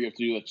level where you have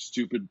to do that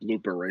stupid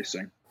blooper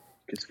racing.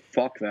 Because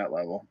fuck that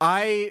level.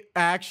 I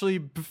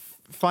actually,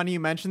 funny you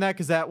mentioned that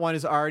because that one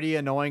is already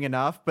annoying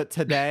enough. But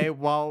today,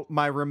 while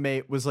my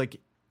roommate was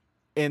like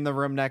in the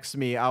room next to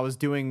me, I was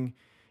doing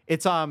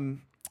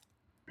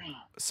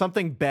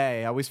something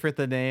Bay. I always forget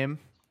the name.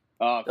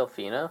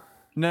 Delfino?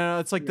 No,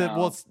 it's like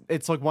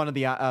it's like one of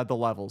the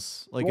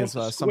levels. Like it's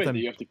something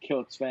you have to kill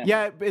its family.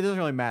 Yeah, it doesn't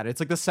really matter.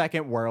 It's like the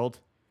second world,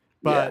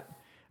 but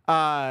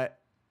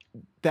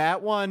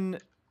that one,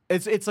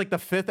 it's like the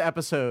fifth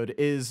episode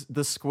is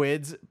the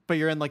squids, but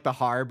you're in like the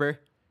harbor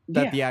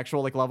that the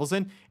actual like levels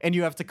in, and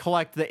you have to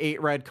collect the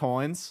 8 red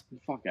coins.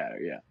 Fuck out of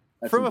here.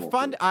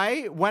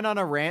 I went on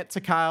a rant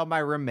to Kyle, my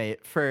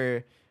roommate,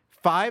 for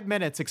 5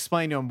 minutes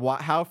explaining to him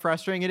how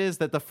frustrating it is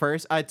that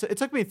it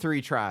took me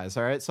 3 tries.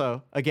 All right.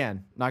 So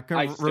again, not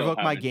going to revoke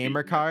my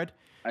gamer card.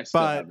 I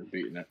still haven't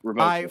beaten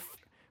it.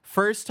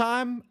 First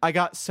time I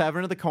got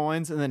 7 of the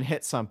coins and then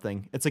hit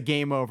something. It's a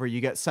game over.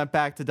 You get sent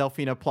back to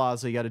Delfino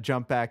Plaza. You got to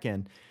jump back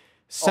in.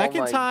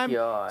 Second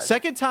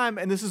time,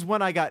 and this is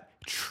when I got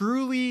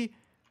truly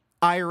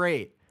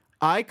irate.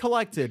 I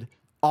collected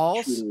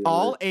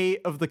all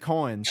 8 of the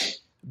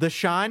coins. The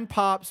shine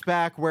pops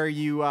back where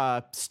you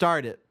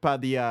start it by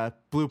the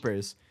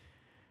bloopers.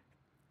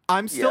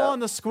 I'm still on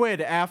the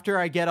squid after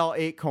I get all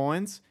 8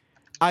 coins.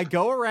 I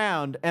go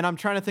around and I'm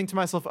trying to think to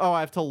myself, I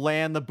have to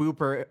land the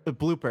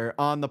blooper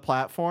on the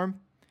platform.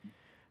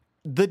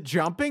 The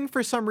jumping,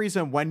 for some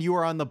reason, when you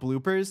are on the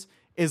bloopers,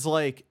 is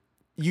like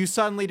you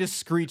suddenly just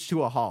screech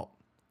to a halt.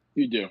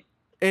 You do.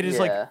 It is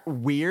like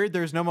weird.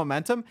 There's no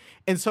momentum.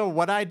 And so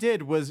what I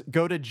did was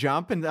go to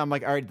jump, and I'm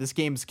like, all right, this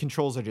game's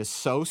controls are just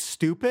so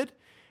stupid.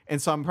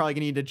 And so I'm probably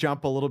going to need to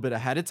jump a little bit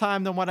ahead of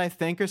time than what I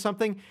think or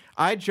something.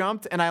 I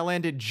jumped and I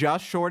landed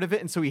just short of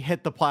it. And so he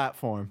hit the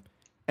platform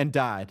and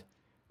died.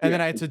 And then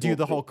I had to do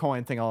the whole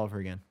coin thing all over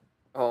again.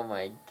 Oh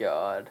my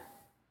God.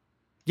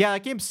 Yeah,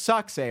 that game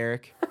sucks,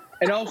 Eric.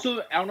 And also,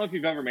 I don't know if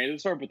you've ever made it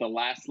this far, but the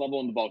last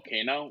level in the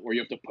volcano where you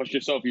have to push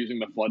yourself using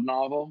the flood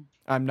novel.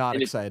 I'm not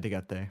excited to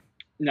get there.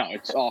 No,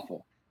 it's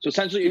awful. So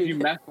essentially, if you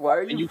mess, why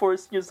are you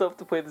forcing yourself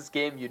to play this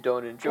game you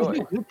don't enjoy?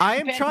 I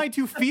am trying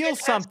to feel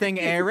something,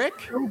 Eric.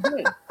 So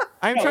good.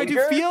 I am trying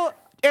to feel,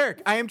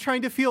 Eric. I am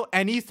trying to feel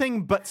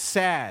anything but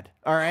sad.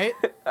 All right.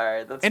 All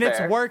right, that's and fair.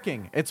 it's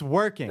working. It's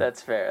working.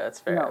 That's fair.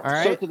 That's fair. No, All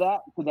right. So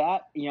to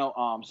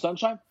that,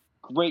 Sunshine,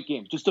 great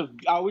game.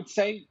 I would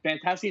say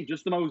fantastic game.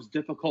 Just the most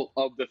difficult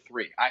of the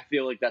three. I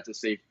feel like that's a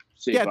safe.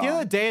 Yeah, at the end of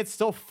the day, it's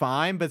still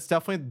fine, but it's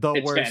definitely the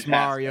worst fantastic.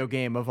 Mario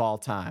game of all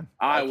time.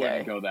 I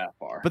wouldn't go that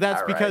far. But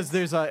that's All because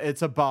right.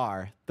 it's a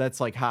bar that's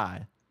like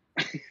high.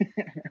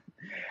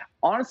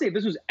 Honestly, if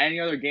this was any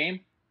other game,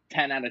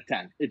 10 out of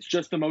 10. It's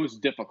just the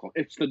most difficult.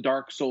 It's the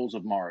Dark Souls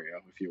of Mario,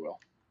 if you will.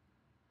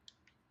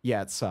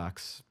 Yeah, it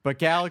sucks. But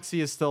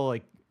Galaxy is still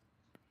like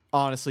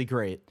honestly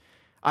great.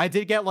 I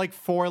did get like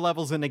 4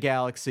 levels into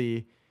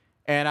Galaxy,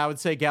 and I would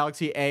say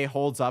Galaxy A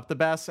holds up the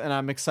best, and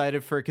I'm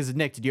excited for because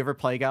Nick, did you ever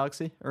play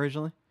Galaxy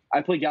originally?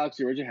 I played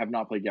Galaxy originally, have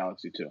not played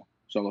Galaxy 2.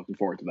 So I'm looking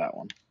forward to that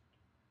one.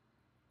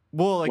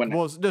 Well,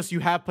 no, so you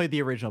have played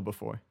the original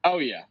before. Oh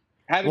yeah.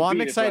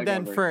 I'm excited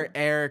then for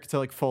Eric to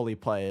like fully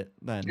play it.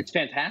 Then it's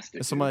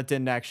fantastic. Someone that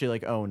didn't actually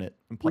like own it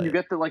and play when you it.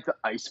 get the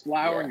ice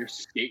flower and you're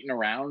skating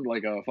around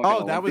like a fucking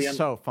Oh, that was Olympian.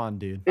 so fun,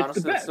 dude. It's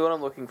Honestly, the this best. is what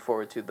I'm looking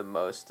forward to the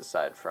most,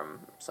 aside from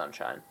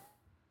Sunshine.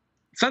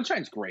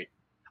 Sunshine's great.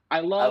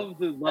 I love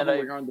the level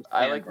where you're on the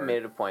sandbird. I made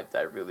it a point that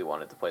I really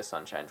wanted to play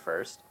Sunshine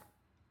first.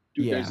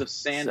 Dude, Yeah. there's a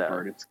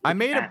sandbird. It's I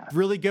made a bad.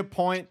 really good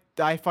point.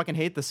 I fucking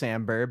hate the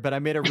Sandbird, but I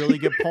made a really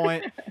good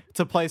point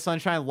to play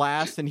Sunshine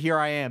last, and here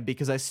I am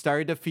because I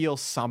started to feel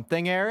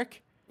something,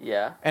 Eric.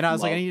 Yeah. And I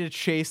was like, I need to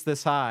chase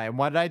this high. And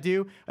what did I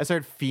do? I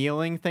started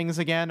feeling things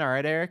again. All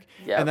right, Eric?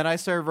 Yeah. And then I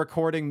started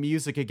recording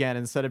music again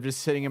instead of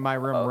just sitting in my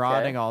room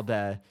rotting all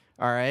day.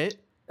 All right?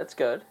 That's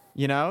good.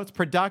 You know, it's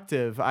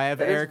productive. I have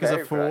That is Eric as a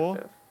very fool.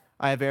 productive.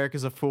 I have Eric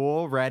as a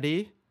fool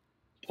ready.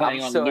 playing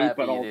I'm on so loop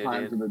happy at all you do,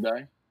 times dude. of the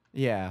day.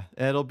 Yeah,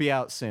 it'll be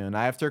out soon.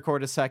 I have to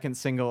record a second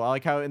single. I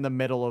like how in the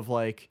middle of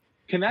like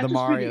Can that the just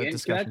Mario be can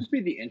discussion. that just be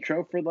the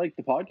intro for like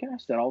the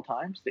podcast at all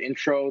times? The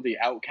intro, the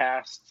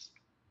outcasts.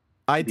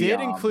 I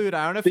did include,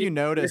 I don't know if the- you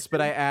noticed,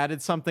 but I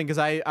added something because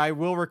I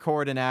will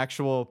record an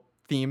actual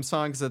theme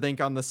song because I think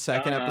on the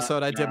second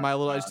episode I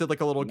just did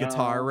like a little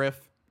guitar riff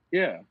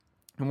Yeah.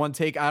 in one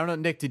take. I don't know,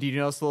 Nick, did you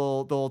notice the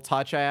little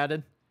touch I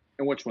added?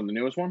 And which one? The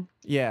newest one?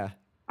 Yeah.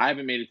 I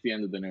haven't made it to the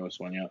end of the newest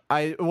one yet.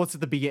 It's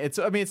at the beginning.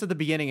 It's at the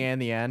beginning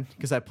and the end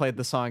because I played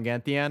the song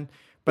at the end.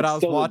 But I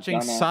was Still watching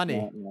done Sunny.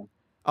 yeah.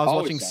 I was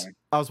Always watching Sunny.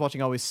 I was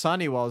watching Always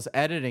Sunny while I was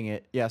editing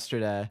it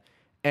yesterday,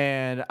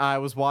 and I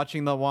was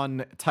watching the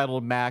one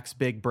titled Max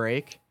Big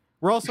Break.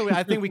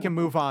 I think we can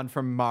move on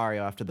from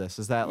Mario after this.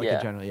 Is that like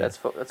a general? Yeah,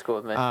 that's cool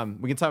with me.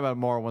 we can talk about it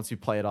more once you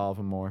played all of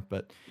them more.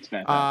 But It's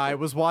fantastic. I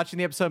was watching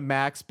the episode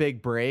Max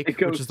Big Break, It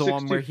goes which is the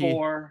one where he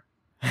 64,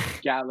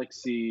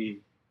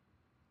 Galaxy,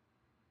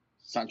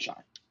 Sunshine.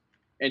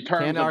 In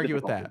terms can't of argue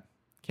with difficulty. that.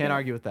 Can't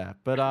argue with that.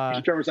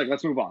 But Trevor's like,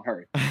 let's move on.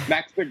 Hurry.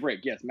 Max Big Break.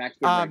 Yes, Max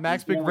Big Break.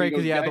 Max Is this the Big one where he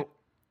Break is goes gay?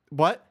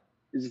 what?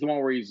 Is this the one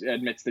where he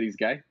admits that he's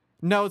gay?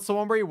 No, it's the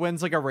one where he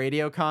wins like a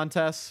radio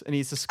contest and he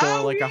needs to score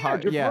a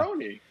hard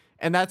jabroni.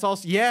 And that's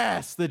also the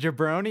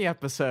Jabroni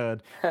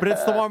episode. But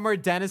it's the one where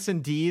Dennis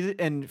and Dee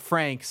and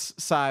Frank's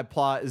side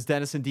plot is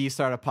Dennis and Dee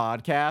start a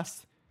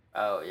podcast,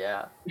 Oh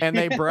yeah. and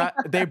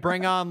they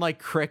bring on like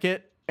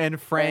Cricket,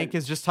 and Frank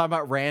is just talking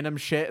about random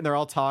shit, and they're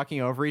all talking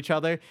over each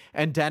other.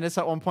 And Dennis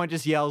at one point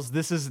just yells,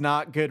 "This is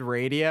not good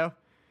radio."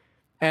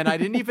 And I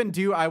didn't even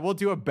I will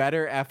do a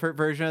better effort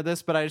version of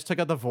this, but I just took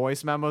out the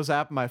voice memos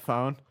app on my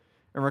phone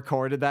and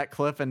recorded that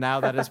clip, and now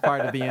that is part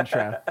of the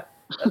intro.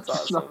 That's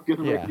awesome. Not good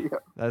Yeah, radio.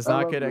 that's I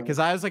not love good. that. Because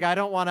I was like, I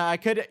don't want to. I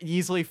could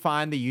easily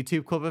find the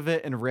YouTube clip of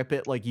it and rip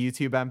it like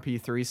YouTube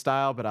MP3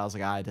 style, but I was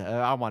like,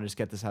 I want to just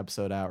get this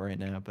episode out right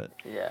now. But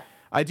Yeah.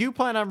 I do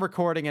plan on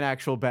recording an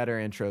actual better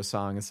intro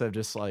song instead of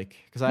just like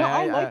because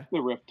I like the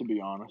riff, to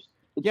be honest.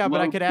 It's yeah, but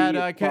I could add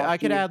low-key, I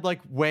could it's add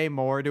like way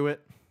more to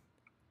it.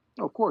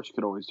 Oh, of course, you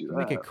could always do that.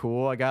 Make it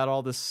cool. I got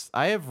all this.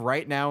 I have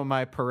right now in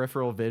my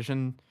peripheral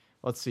vision.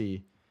 Let's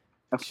see.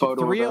 A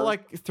photo of her.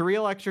 Three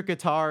electric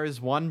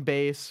guitars, one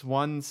bass,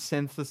 one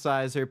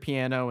synthesizer,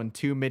 piano, and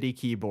 2 MIDI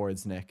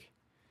keyboards, Nick.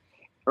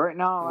 Right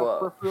now, Whoa. at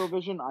peripheral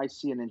vision, I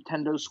see a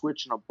Nintendo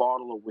Switch and a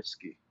bottle of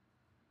whiskey.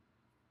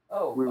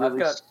 Oh, We I've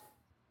released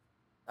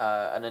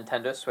got a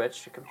Nintendo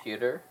Switch, a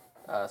computer,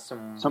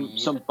 some weed,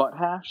 some butt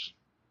hash.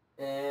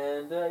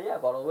 and a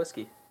bottle of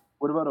whiskey.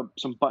 What about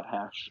some butt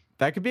hash?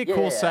 That could be a Yeah,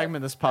 cool yeah,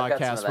 segment of this I've got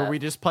some podcast of where that. we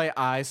just play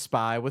I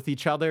Spy with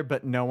each other,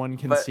 but no one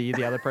can see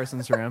the other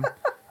person's room.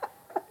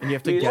 And you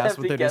have to You guess have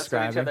what to they're guess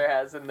describing. what each other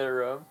has in their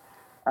room.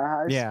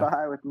 I Yeah.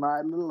 spy with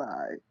my little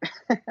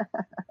eye.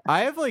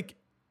 I have like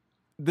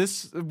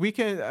this. We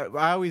can.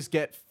 I always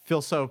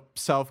feel so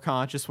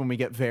self-conscious when we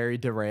get very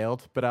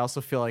derailed, but I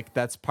also feel like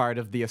that's part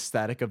of the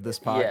aesthetic of this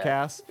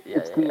podcast. Yeah,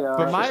 It's the,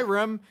 But my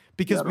room,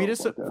 because we Shadow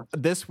just podcast.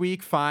 this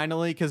week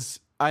finally, because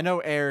I know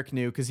Eric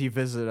knew because he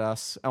visited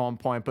us at one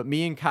point, but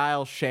me and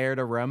Kyle shared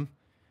a room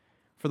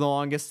for the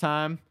longest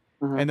time,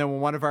 Mm-hmm. and then when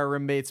one of our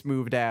roommates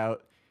moved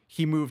out,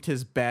 he moved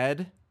his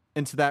bed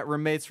into that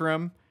roommate's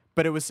room,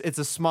 but it's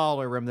a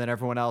smaller room than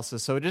everyone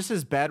else's. So just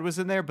his bed was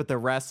in there, but the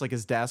rest, like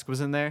his desk, was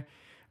in there.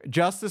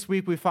 Just this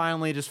week, we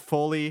finally just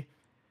fully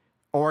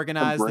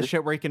organized the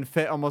shit where he can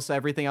fit almost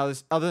everything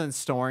else other than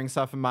storing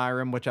stuff in my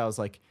room, which I was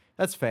like,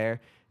 that's fair.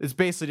 It's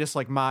basically just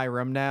like my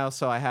room now,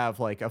 so I have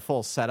like a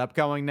full setup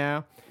going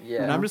now.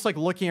 Yeah. And I'm just like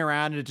looking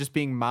around at it just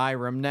being my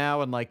room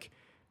now, and like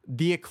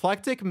the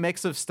eclectic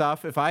mix of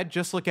stuff. If I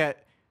just look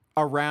at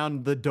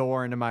around the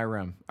door into my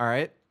room, all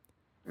right?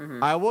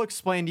 I will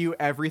explain to you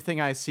everything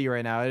I see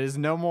right now. It is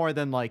no more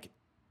than like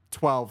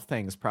 12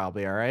 things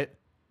probably, all right?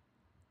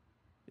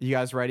 You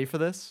guys ready for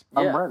this?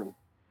 Yeah. I'm ready.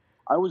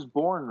 I was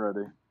born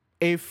ready.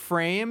 A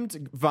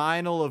framed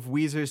vinyl of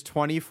Weezer's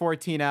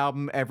 2014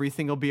 album,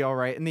 Everything Will Be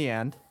Alright in the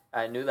End.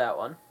 I knew that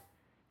one.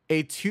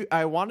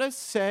 I want to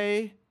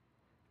say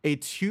a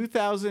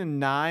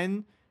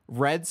 2009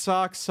 Red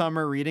Sox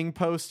summer reading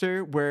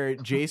poster where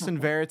Jason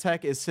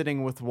Varitek is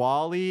sitting with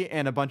Wally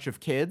and a bunch of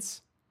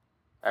kids.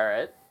 All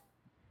right.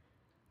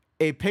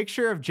 A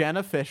picture of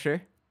Jenna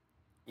Fisher.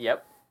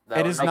 Yep.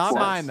 It is not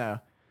mine, though.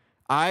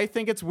 I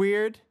think it's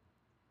weird,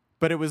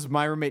 but it was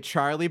my roommate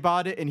Charlie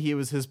bought it, and it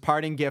was his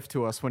parting gift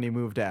to us when he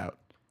moved out.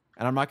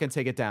 And I'm not going to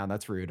take it down.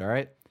 That's rude, all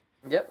right?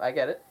 Yep, I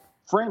get it.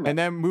 Frame it. And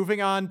then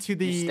moving on to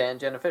the... You stand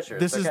Jenna Fisher.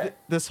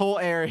 This whole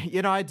area...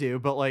 You know, I do,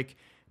 but like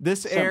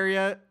this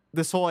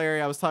whole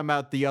area, I was talking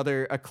about the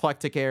other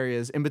eclectic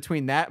areas. In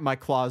between that and my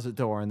closet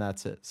door, and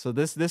that's it. So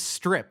this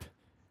strip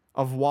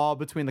of wall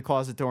between the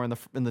closet door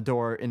and the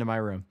door into my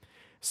room.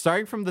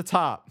 Starting from the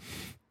top,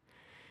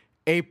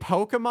 a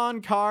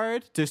Pokemon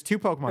card. There's 2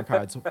 Pokemon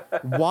cards.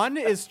 One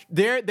is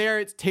there.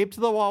 It's taped to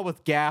the wall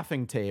with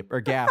gaffing tape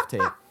or gaff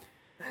tape,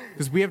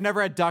 because we have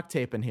never had duct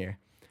tape in here.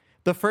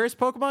 The first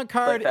Pokemon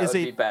card is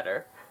be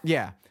better.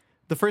 Yeah,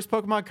 the first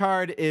Pokemon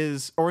card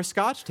is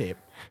Scotch tape.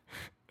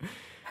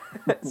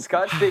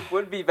 Scotch tape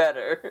would be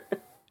better.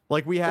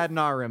 Like we had in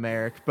our room,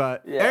 Eric.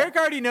 But Eric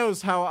already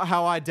knows how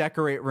I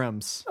decorate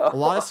rooms. A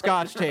lot of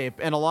Scotch tape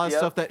and a lot of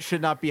stuff that should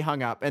not be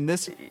hung up. And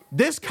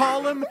this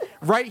column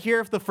right here,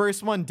 if the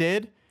first one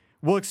did,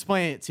 we'll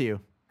explain it to you.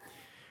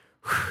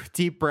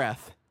 Deep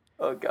breath.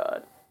 Oh,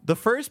 God. The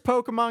first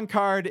Pokemon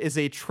card is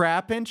a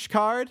Trapinch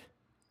card.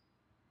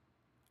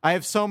 I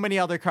have so many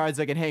other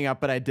cards I can hang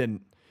up, but I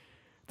didn't.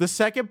 The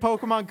second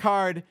Pokemon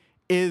card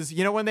is,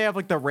 you know when they have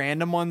like the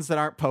random ones that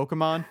aren't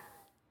Pokemon?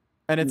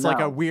 And it's like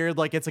a weird,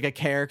 like it's like a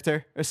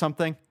character or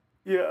something.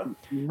 Yeah.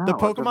 No, the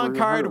Pokemon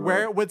card,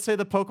 where it would say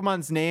the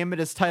Pokemon's name, it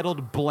is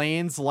titled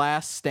Blaine's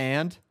Last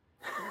Stand.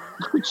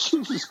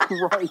 Jesus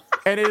Christ.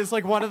 And it is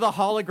like one of the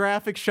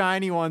holographic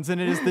shiny ones, and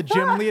it is the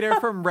gym leader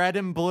from Red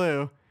and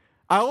Blue.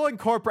 I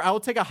will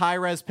take a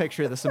high-res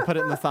picture of this and put it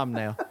in the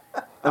thumbnail.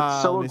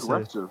 That's so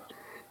aggressive.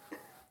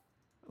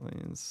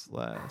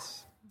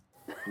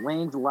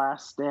 Blaine's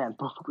last stand.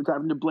 What's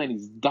happening to Blaine?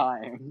 He's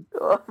dying.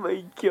 Oh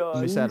my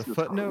God. You said a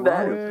footnote.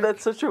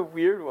 That's such a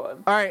weird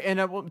one. All right, and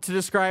to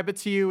describe it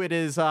to you, it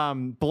is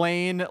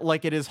Blaine,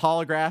 like it is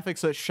holographic,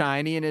 so it's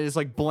shiny, and it is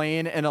like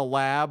Blaine in a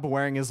lab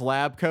wearing his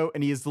lab coat,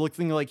 and he is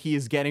looking like he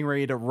is getting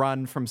ready to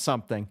run from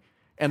something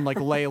and like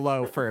lay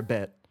low for a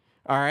bit.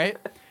 All right?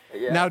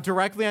 Yeah. Now,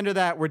 directly under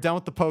that, we're done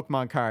with the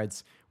Pokemon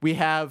cards. We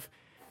have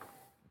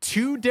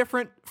 2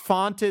 different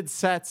fonted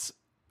sets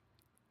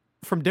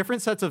from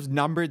different sets of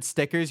numbered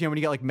stickers. You know when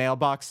you get like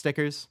mailbox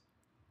stickers?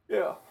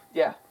 Yeah.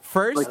 Yeah.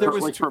 First, there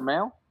was for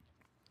mail?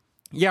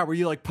 Yeah, where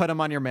you like put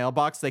them on your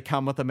mailbox. They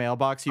come with a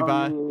mailbox you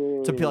buy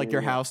to be like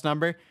your house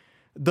number.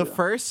 The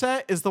first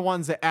set is the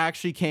ones that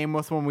actually came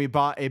with when we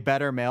bought a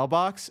better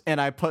mailbox, and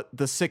I put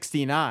the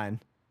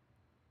 69.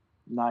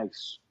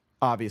 Nice.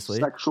 Obviously.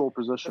 Sexual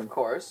position. Of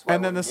course.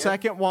 And then the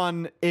second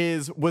one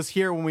was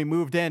here when we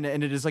moved in,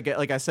 and it is like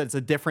I said, it's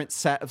a different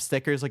set of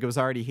stickers. Like it was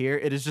already here.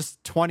 It is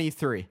just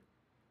 23.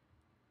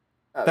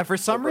 That for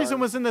some reason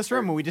was in this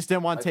room, and we just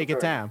didn't want to take it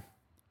down.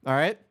 All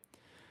right?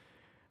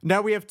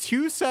 Now we have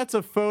 2 sets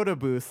of photo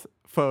booth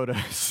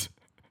photos.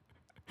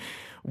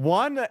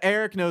 One,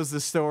 Eric knows the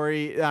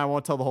story. I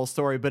won't tell the whole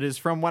story, but it's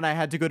from when I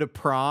had to go to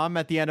prom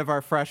at the end of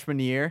our freshman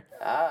year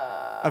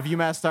of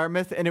UMass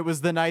Dartmouth, and it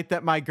was the night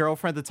that my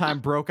girlfriend at the time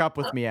broke up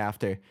with me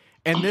after.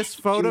 And this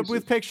photo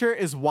booth picture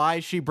is why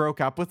she broke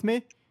up with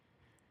me.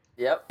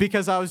 Yep.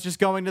 Because I was just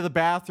going to the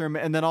bathroom,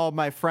 and then all of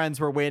my friends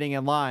were waiting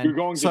in line. You're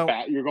going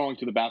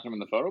to the bathroom in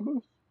the photo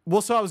booth?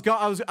 Well, so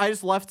I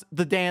just left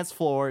the dance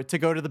floor to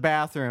go to the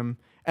bathroom,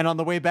 and on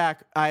the way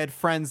back, I had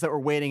friends that were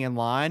waiting in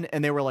line,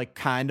 and they were like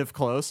kind of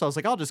close. So I was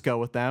like, I'll just go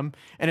with them.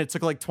 And it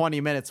took like 20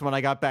 minutes. When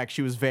I got back,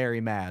 she was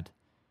very mad.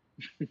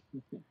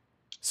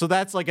 So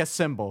that's like a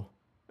symbol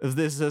of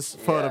this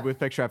photo booth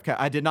picture I've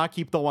kept. I did not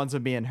keep the ones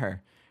of me and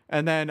her.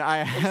 And then I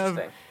have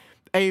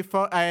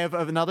I have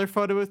another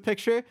photo booth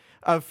picture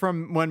of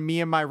from when me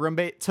and my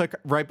roommate took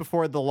right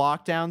before the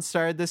lockdown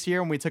started this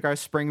year, when we took our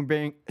spring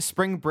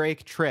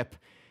break trip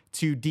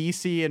to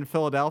DC and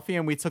Philadelphia,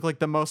 and we took like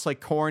the most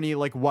like corny,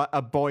 like what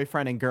a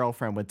boyfriend and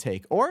girlfriend would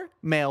take, or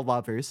male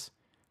lovers.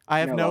 I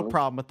have no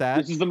problem with that.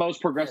 This is the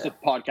most progressive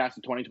podcast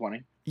of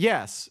 2020.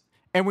 Yes.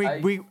 And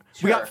we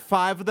Sure. got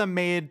 5 of them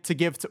made to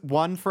give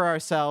one for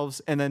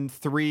ourselves, and then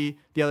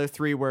the other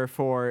 3 were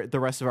for the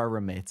rest of our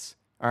roommates.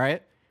 All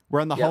right?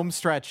 We're on the home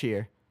stretch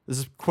here. This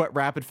is quite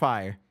rapid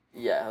fire.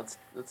 Yeah,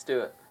 let's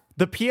do it.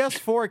 The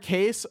PS4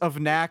 case of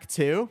Knack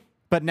 2,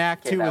 but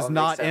Knack 2 is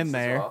not in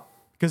there.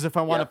 Because if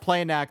I want to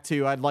play Knack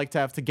 2, I'd like to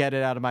have to get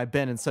it out of my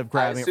bin instead of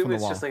grabbing it from the wall. I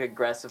assume it's just like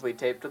aggressively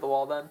taped to the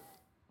wall then?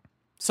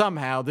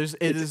 Somehow.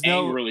 It is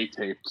angrily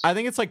taped. I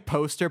think it's like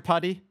poster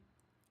putty,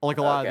 like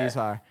a lot of these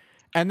are.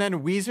 And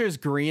then Weezer's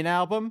Green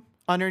album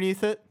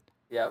underneath it.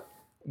 Yep.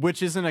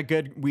 Which isn't a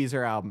good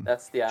Weezer album.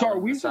 That's the album. So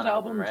are Weezer's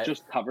albums right?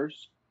 just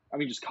covers? I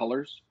mean, just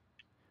colors?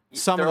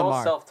 Some They're of them all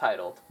are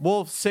self-titled.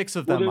 Well, 6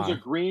 of them there's are. a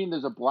green,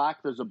 there's a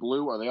black, there's a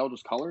blue. Are they all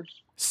just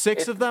colors?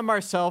 6 of them are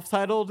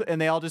self-titled,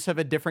 and they all just have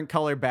a different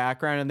color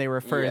background, and they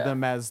refer to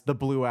them as the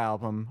Blue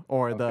Album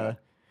or the.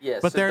 Yeah,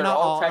 but so they're not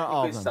all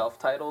technically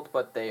self-titled,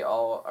 but they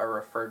all are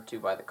referred to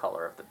by the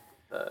color of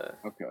the.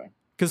 Okay.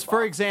 Because,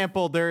 for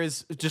example, there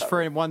is, just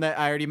for one that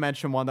I already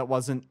mentioned, one that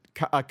wasn't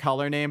a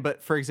color name,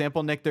 but for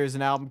example, Nick, there's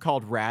an album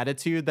called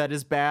Ratitude that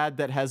is bad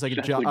that has like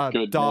a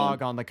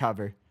dog on the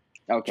cover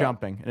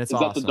jumping, and it's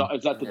awesome.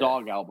 Is that the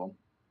dog album?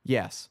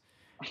 Yes.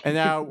 And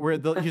now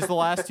here's the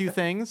last 2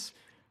 things.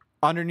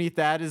 Underneath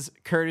that is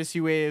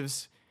Courtesy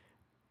Waves.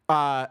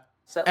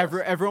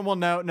 Everyone will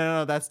know.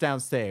 No, that's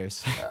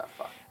downstairs. Fuck.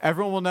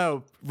 Everyone will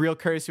know, real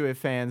Courtesy Wave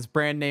fans,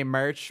 Brand Name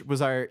Merch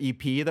was our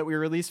EP that we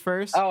released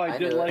first. Oh, I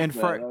did like and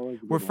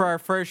that. For our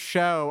first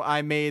show,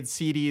 I made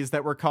CDs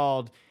that were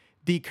called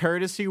the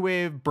Courtesy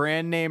Wave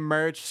Brand Name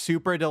Merch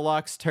Super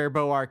Deluxe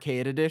Turbo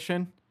Arcade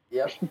Edition.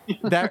 Yep.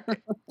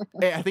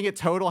 I think it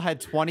total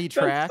had 20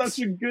 tracks. That's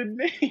such a good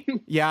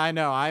name. Yeah, I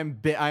know. I'm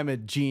a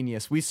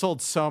genius. We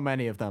sold so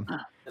many of them.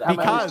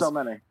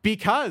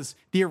 Because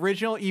the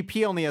original EP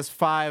only has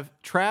 5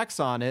 tracks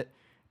on it,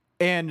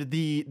 and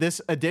this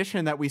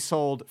edition that we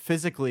sold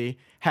physically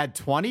had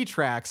 20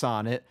 tracks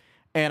on it,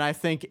 and I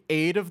think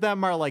 8 of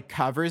them are like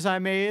covers I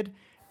made,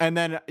 and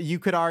then you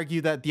could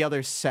argue that the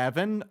other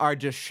 7 are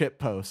just shit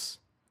posts.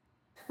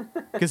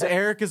 Because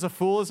Eric is a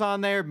Fool is on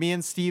there. Me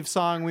and Steve's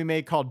song we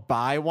made called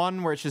Buy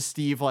One, where it's just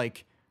Steve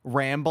like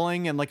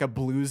rambling and like a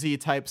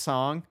bluesy type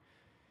song.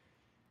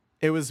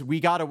 We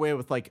got away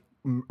with like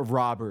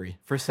robbery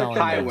for selling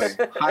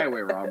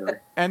highway robbery.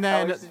 And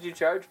then how much did you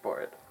charge for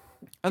it?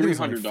 I think it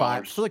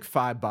was like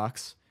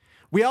 $5.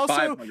 We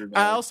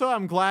also,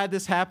 I'm glad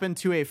this happened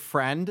to a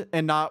friend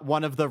and not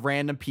one of the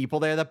random people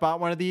there that bought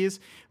one of these.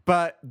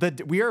 But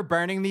we are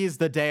burning these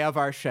the day of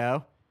our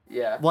show.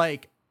 Yeah.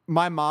 Like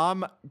my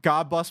mom,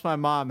 God bless my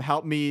mom,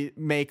 helped me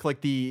make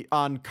like the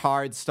on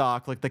card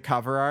stock, like the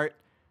cover art,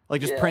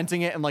 like just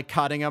printing it and like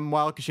cutting them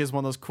well. Cause she has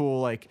one of those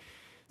cool, like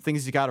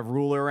things you got a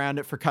ruler around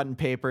it for cutting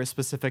paper,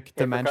 specific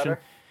dimension.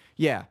 Cutter?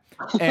 Yeah.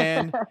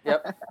 And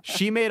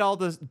she made all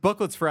the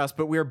booklets for us,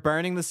 but we were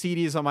burning the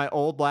CDs on my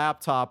old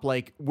laptop,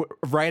 like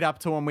right up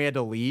to when we had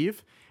to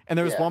leave. And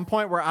there was one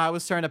point where I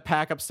was starting to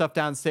pack up stuff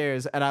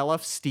downstairs, and I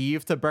left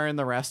Steve to burn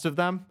the rest of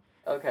them.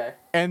 Okay.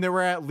 And there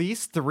were at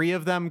least 3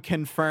 of them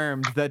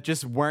confirmed that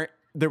just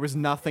there was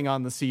nothing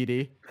on the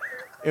CD.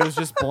 It was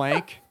just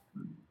blank.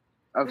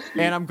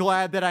 And I'm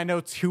glad that I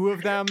know 2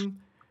 of them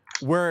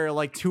were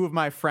like 2 of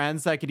my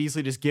friends that I could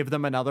easily just give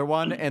them another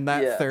one. And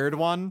that third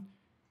one,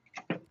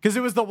 because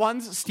it was the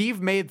ones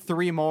Steve made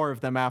 3 more of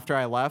them after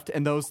I left,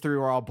 and those 3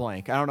 were all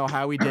blank. I don't know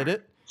how he did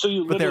it. So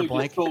you literally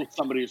just told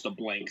somebody it's a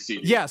blank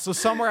CD. Yeah, so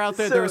somewhere out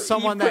there was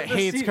someone that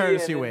hates CD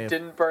Courtesy Wave.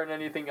 Didn't burn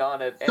anything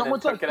on it. And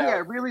Someone's then like, took it out. I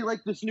really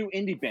like this new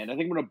indie band. I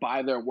think I'm gonna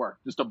buy their work.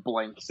 Just a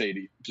blank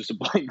CD. Just a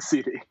blank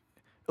CD.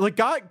 Like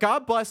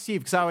God bless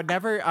Steve, because I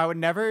would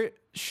never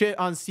shit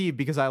on Steve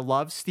because I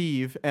love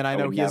Steve and I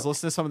know he has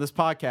listened to some of this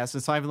podcast.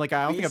 It's not even like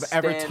I don't think I've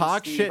ever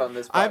talked shit.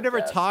 I've never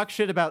talked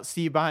shit about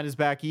Steve behind his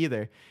back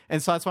either. And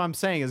so that's what I'm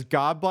saying is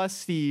God bless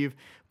Steve,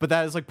 but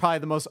that is like probably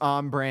the most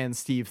on brand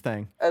Steve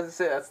thing. As I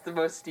say, that's the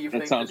most Steve thing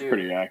to do. That sounds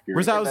pretty accurate.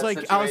 Whereas I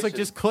was like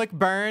just click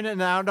burn,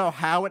 and I don't know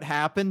how it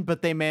happened,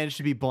 but they managed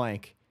to be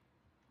blank.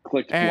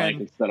 Clicked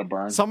blank instead of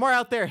burn. Somewhere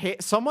out there,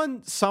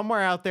 someone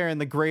somewhere out there in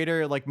the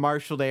greater like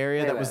Marshall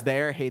area that was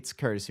there hates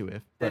Courtesy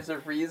Wave. There's a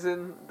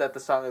reason that the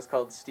song is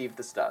called Steve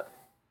the Stud.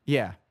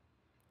 Yeah.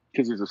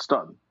 Because he's a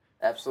stud.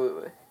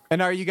 Absolutely.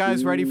 And are you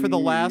guys ready for the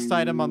last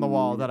item on the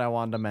wall that I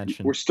wanted to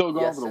mention? We're still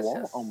going over the wall?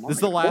 Yes. Oh, my this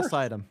is the last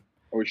item.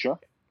 Are we sure?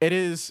 It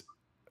is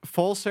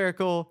full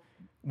circle.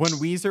 When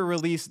Weezer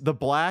released the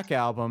Black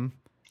Album,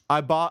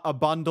 I bought a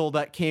bundle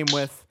that came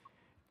with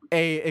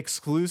a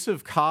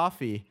exclusive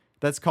coffee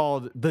that's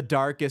called The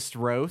Darkest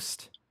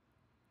Roast.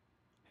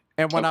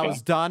 And when I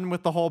was done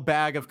with the whole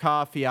bag of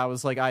coffee, I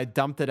was like, I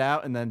dumped it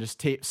out and then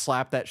just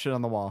slapped that shit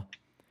on the wall.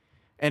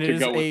 And it is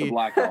with the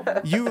Black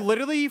Album. You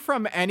literally,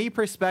 from any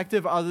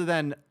perspective other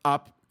than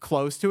up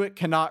close to it,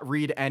 cannot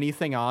read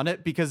anything on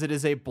it because it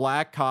is a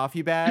black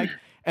coffee bag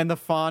and the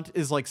font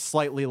is like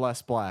slightly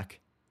less black.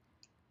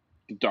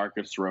 The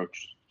Darkest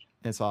Roach.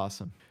 It's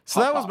awesome. So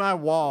that was my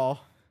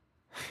wall.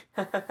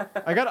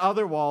 I got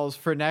other walls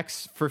for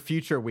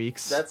future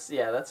weeks. That's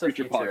a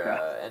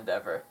future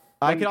endeavor.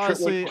 I could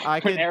honestly,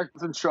 when Eric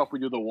doesn't show up, we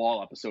do the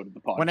wall episode of the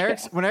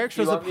podcast. When Eric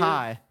shows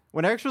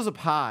up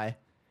high,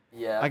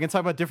 Yeah. I can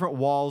talk about different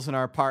walls in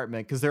our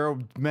apartment because there are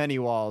many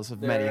walls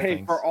of many Hey,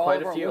 things. for all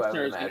Quite of a our few, I would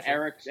listeners imagine.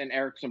 and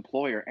Eric's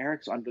employer,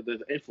 Eric's under the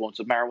influence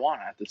of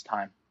marijuana at this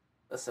time.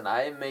 Listen,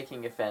 I am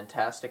making a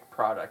fantastic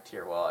product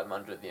here while I'm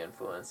under the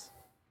influence.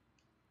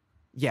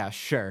 Yeah,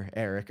 sure,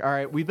 Eric. All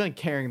right, we've been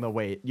carrying the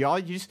weight.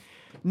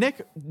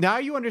 Nick, now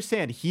you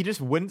understand. He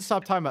just wouldn't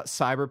stop talking about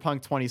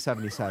Cyberpunk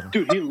 2077.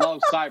 Dude, he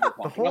loves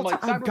Cyberpunk. The whole I'm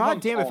like, time,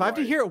 God damn, if I have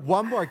to alright. hear it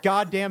one more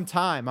goddamn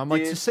time, I'm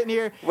like Dude, just sitting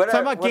here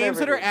whatever- talking about games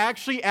that whatever are it is.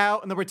 actually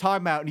out and that we're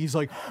talking about, and he's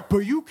like, but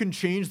you can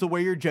change the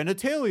way your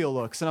genitalia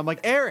looks. And I'm like,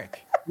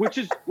 Eric. Which,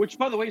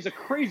 by the way, is a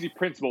crazy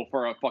principle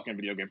for a fucking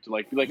video game to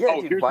be like, Yeah,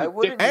 oh, dude, here's why the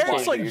wouldn't dick you Eric's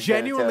change spot. like your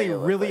genuinely genitalia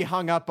look really like?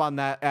 hung up on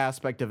that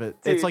aspect of it.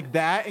 Dude. It's like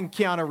that and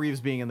Keanu Reeves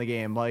being in the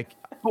game. Like,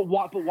 But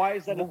why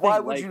is that a Well, why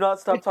thing? would Like, you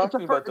not stop It's a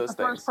talking about those It's a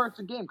things?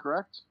 first-person game,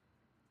 correct?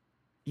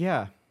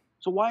 yeah,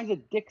 So why is a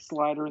dick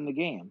slider in the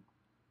game?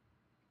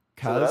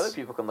 So that other cause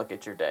people can look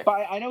at your dick.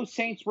 But I know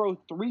Saints Row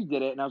 3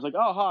 did it, and I was like,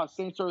 oh,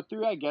 Saints Row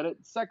 3, I get it.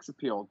 Sex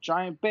appeal,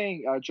 giant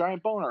bang,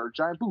 giant boner,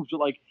 giant boobs. But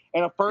like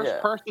in a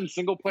first-person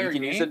single-player You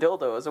can game, use a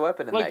dildo as a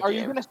weapon in like, that are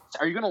game.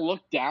 you gonna look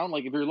down?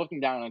 Like, if you're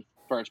looking down in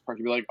first person,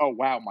 you'd be like, oh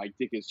wow, my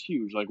dick is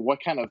huge. Like,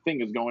 what kind of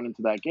thing is going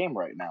into that game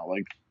right now?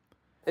 Like,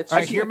 It's all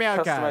right, just hear me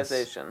out, guys.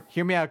 customization.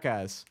 Hear me out,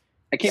 guys.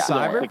 I can't.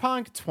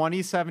 Cyberpunk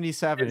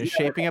 2077 is Yeah,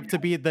 shaping up to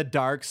be the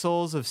Dark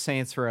Souls of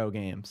Saints Row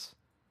games.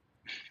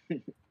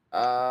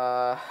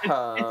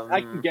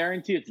 I can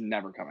guarantee it's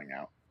never coming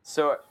out.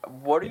 So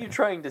what are you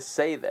trying to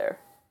say there?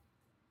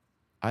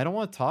 I don't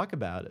want to talk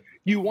about it.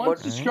 You once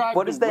What- described.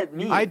 what does the that Wii-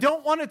 mean? I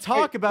don't want to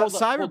talk Hey, about hold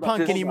up, hold up, Cyberpunk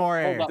hold up, anymore,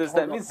 hold Eric. up. Does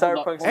that mean hold up,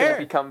 Cyberpunk's hold going up.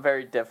 to become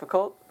very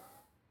difficult?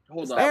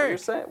 Hold Is on. that what Eric, you're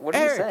saying? What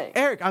are you saying?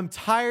 Eric, I'm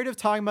tired of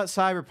talking about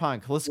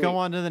Cyberpunk. Let's go Wait.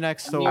 on to the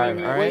next story. All All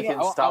right, right. we can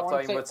I stop wanna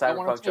talking say- about I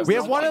wanna Cyberpunk say just We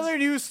have one one once. other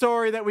news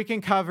story that we can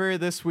cover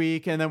this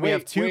week, and then we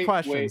have two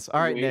questions.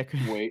 All right, Nick.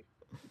 Wait.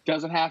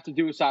 Doesn't have to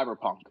do with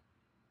Cyberpunk.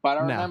 But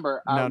I No.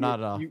 remember. No, not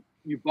at all.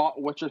 You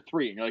bought Witcher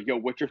 3, and you're like, yo,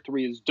 Witcher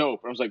 3 is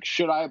dope. And I was like,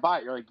 should I buy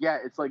it? You're like, yeah,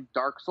 it's like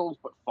Dark Souls,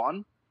 but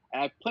fun.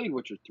 And I played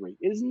Witcher 3.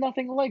 It is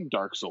nothing like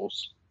Dark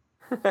Souls.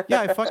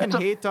 Yeah, I fucking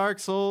hate Dark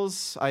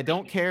Souls. I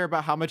don't care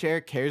about how much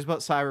Eric cares about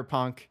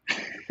Cyberpunk.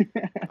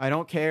 I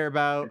don't care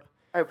about.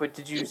 All right, but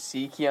did you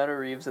see Keanu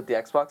Reeves at the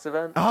Xbox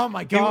event? Oh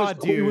my He was,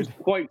 god, He was dude.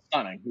 quite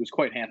stunning. He was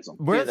quite handsome.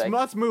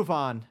 Let's move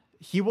on.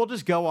 He will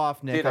just go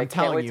off, Nick. Dude, I'm I can't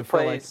telling wait you. to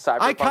play Cyberpunk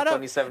I cut out.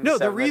 2077. No,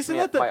 the reason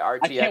that my I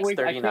can't RTX wait-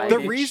 I can't 3090.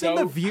 wait the reason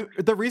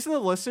show- the reason the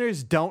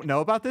listeners don't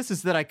know about this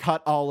is that I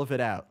cut all of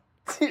it out.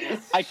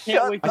 I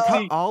can't wait I to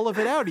cut see. all of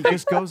it out. He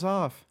just goes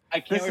off.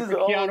 I can't This wait is for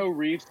all- Keanu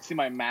Reeves to see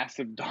my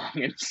massive dong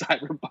in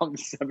Cyberpunk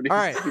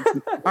 76.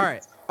 All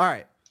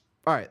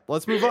right.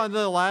 Let's move on to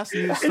the last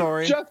news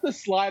story. It's just the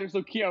slider,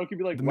 so Keanu can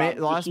be like, The wow,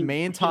 last this is-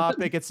 main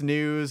topic. It's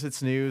news, and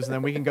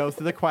then we can go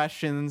through the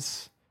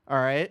questions. All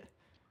right.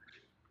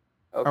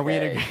 Okay. Are we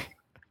in a?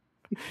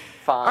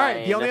 Fine. All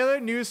right. The only other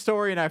news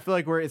story, and I feel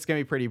like it's gonna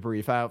be pretty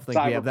brief. I don't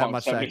think we have that Cyberpunk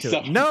much to add to it.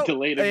 77 No,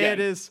 delayed again.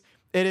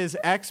 it is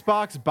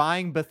Xbox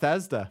buying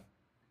Bethesda.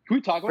 Can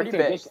we talk about Pretty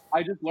that? big.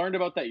 I just learned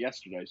about that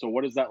yesterday. So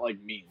what does that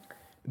like mean?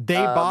 They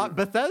bought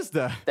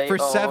Bethesda they for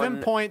own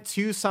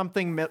 7.2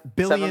 something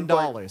billion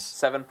dollars.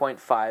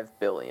 7.5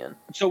 billion.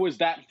 So is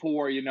that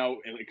for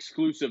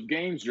exclusive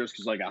games, just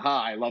because like,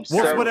 aha, I love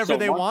Well, Cyber whatever so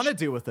they much? want to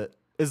do with it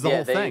is the Yeah,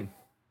 whole thing.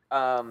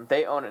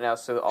 They own it now,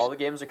 so all the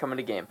games are coming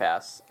to Game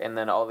Pass, and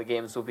then all the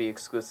games will be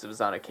exclusives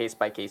on a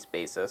case-by-case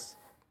basis.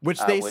 Which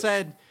they which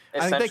said, I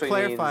think they essentially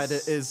clarified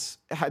means- it is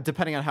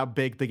depending on how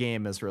big the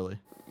game is, really.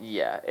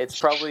 Yeah, it's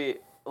probably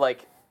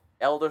like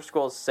Elder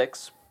Scrolls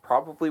 6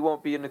 probably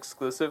won't be an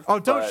exclusive. Oh,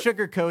 don't but,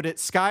 sugarcoat it.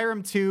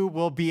 Skyrim 2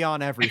 will be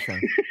on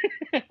everything.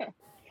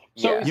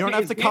 So Yeah. is- You don't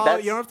have to is- call it.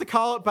 that's- You don't have to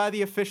call it by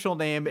the official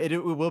name. It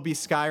will be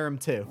Skyrim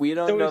 2. We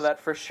don't So know is- that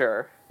for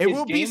sure. It is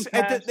will be. Game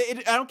Pass-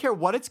 I don't care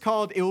what it's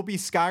called. It will be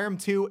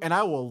Skyrim 2, and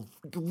I will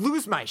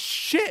lose my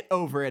shit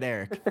over it,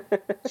 Eric.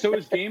 So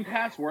is Game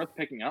Pass worth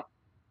picking up?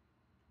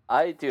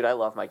 I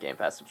love my Game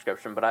Pass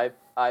subscription, but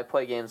I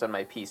play games on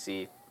my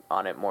PC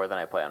on it more than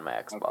I play on my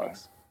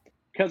Xbox.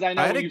 Because I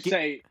know I had when a you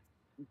say,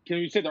 can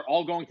you say they're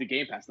all going to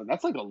Game Pass?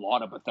 That's like a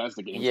lot of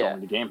Bethesda games Yeah.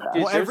 going to Game Pass.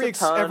 Dude, Well, there's every a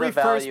ton every of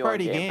value on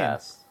first-party game.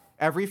 Pass.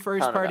 Every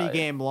first party value.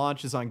 game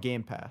launches on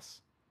Game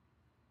Pass.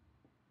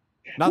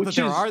 Not Which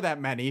that there is- are that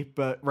many,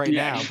 but right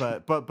Yeah. now,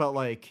 but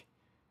like,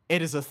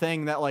 it is a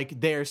thing that like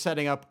they're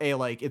setting up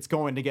it's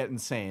going to get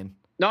insane.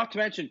 Not to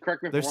mention,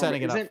 correct me if They're I'm wrong,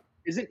 setting but it up.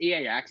 Isn't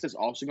EA Access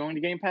also going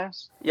to Game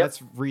Pass? Yep.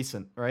 That's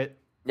recent, right?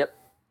 Yep.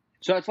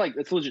 So that's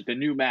legit the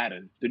new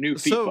Madden, the new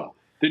So- FIFA,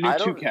 the new I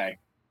don't- 2K.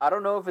 I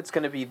don't know if it's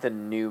going to be the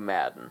new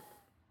Madden.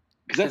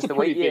 Because that's Because a the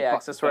way pretty EA big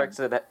Access fucking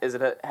works is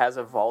it has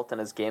a vault, and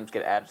as games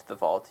get added to the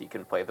vault, you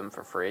can play them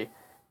for free.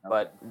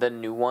 But the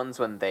new ones,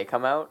 when they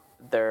come out,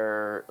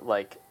 they're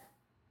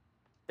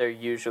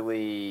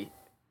usually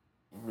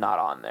not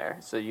on there.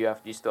 So you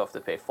still have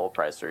to pay full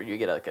price, or you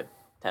get like a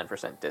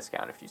 10%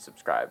 discount if you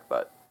subscribe.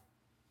 But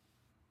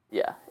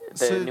yeah,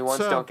 The new ones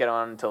don't get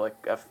on until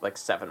like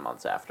 7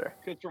 months after.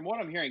 Because from what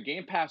I'm hearing,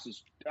 Game Pass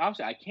is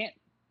obviously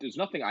there's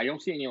nothing. I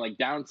don't see any like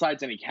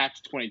downsides, any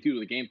catch-22 to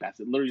the Game Pass.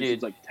 It literally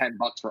is like $10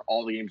 for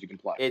all the games you can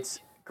play. It's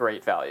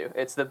great value.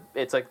 It's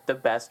like the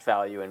best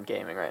value in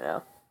gaming right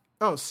now.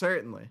 Oh,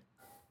 certainly.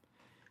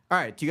 All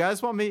right. Do you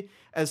guys want me,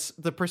 as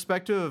the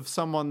perspective of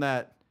someone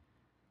that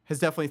has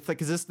definitely,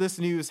 because this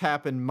news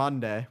happened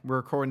Monday. We're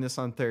recording this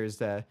on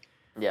Thursday.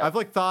 Yeah. I've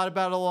thought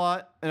about it a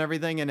lot and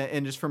everything,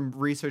 and just from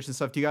research and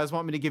stuff. Do you guys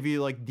want me to give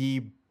you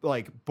the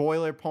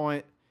boiler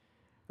point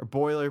or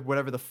boiler,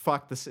 whatever the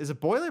fuck this is?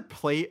 It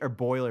boilerplate or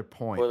boiler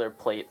point?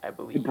 Boilerplate, I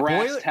believe.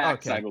 Brass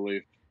tacks, okay. I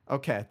believe.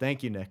 Okay.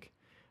 Thank you, Nick.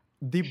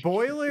 The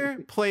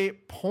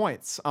boilerplate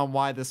points on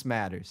why this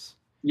matters.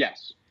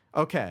 Yes.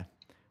 Okay.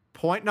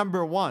 Point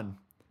number 1.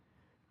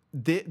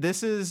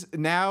 This is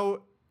now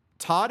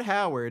Todd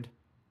Howard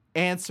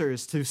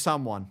answers to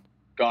someone.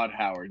 God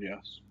Howard,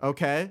 yes.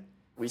 Okay.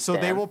 So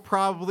they will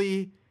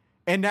probably,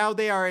 and now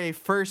they are a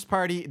first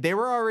party. They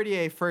were already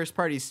a first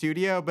party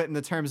studio, but in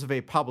the terms of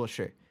a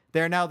publisher,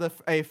 they're now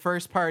a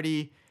first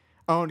party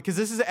owned, because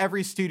this is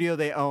every studio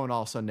they own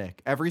also,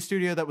 Nick. Every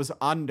studio that was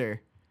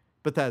under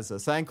Bethesda.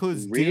 So that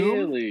includes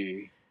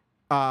Doom,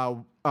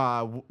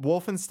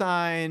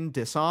 Wolfenstein,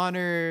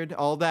 Dishonored,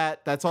 all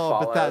that. That's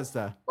all Fallout.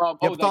 Bethesda.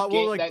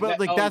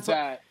 That's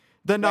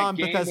the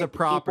non-Bethesda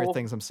proper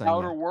things I'm saying.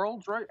 Outer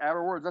Worlds, right?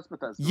 Outer Worlds, that's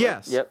Bethesda.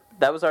 Yes. Right? Yep.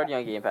 That was already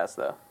on Game Pass,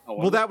 though.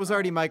 Well, that was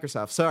already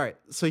Microsoft. Sorry.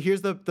 So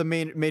here's the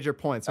major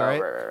points, all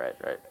right?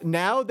 Right.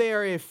 Now they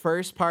are a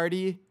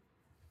first-party,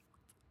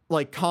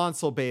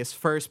 console-based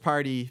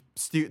first-party...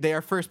 They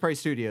are first-party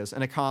studios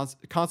in a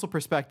console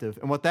perspective.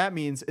 And what that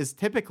means is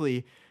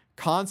typically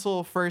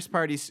console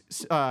first-party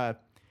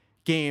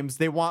games,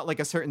 they want,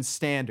 a certain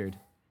standard.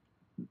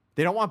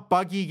 They don't want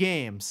buggy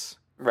games.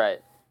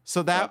 Right.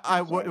 So that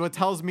what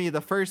tells me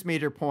the first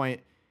major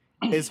point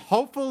is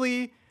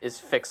hopefully is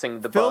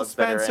fixing the Phil bugs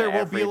Spencer that are in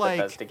will every be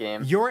Bethesda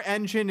game. Your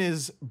engine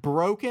is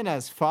broken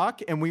as fuck,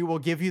 and we will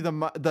give you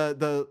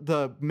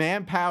the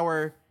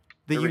manpower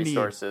that you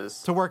resources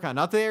need to work on.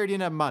 Not that they already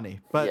didn't have money,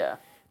 but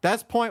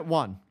that's point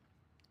 1.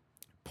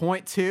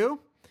 Point 2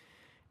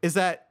 is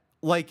that,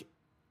 like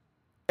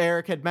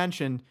Eric had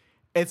mentioned,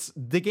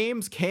 the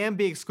games can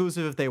be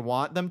exclusive if they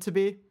want them to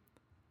be.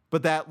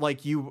 But that,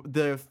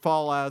 the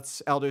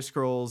Fallouts, Elder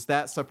Scrolls,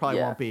 that stuff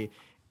probably won't be.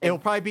 It'll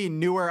probably be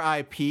newer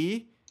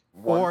IP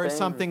or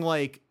something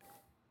like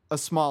a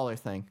smaller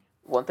thing.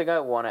 One thing I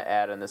want to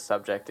add on this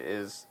subject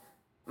is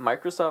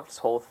Microsoft's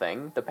whole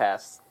thing the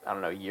past,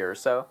 year or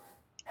so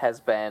has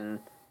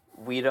been,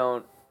 we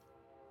don't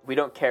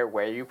care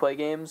where you play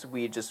games.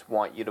 We just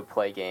want you to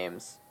play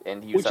games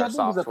and use our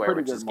software,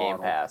 which is Game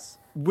Pass.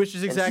 Which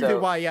is exactly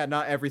why,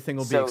 not everything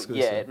will be exclusive.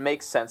 Yeah, it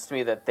makes sense to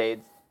me that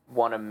they'd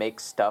want to make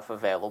stuff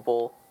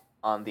available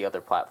on the other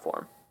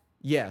platform.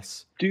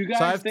 Yes. Do you guys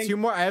I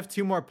have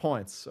 2 more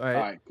points. All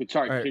right.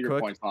 Sorry, your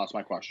points. I'll ask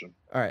my question.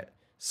 All right.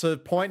 So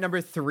point number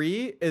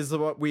 3 is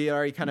what we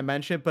already kind of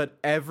mentioned, but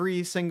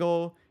every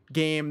single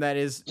game that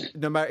is,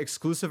 no matter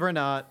exclusive or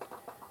not,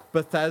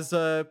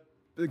 Bethesda,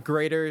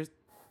 greater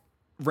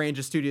range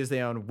of studios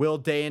they own, will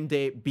day and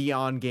date be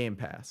on Game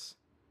Pass.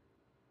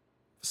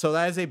 So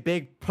that is a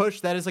big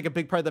push. That is a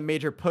big part of the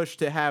major push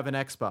to have an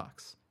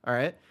Xbox. All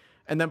right.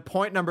 And then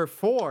point number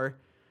 4,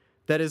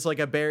 that is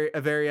a very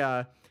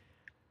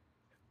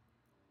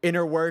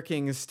inner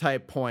workings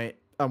type point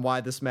on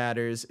why this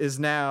matters, is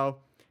now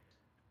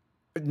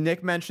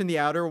Nick mentioned the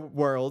Outer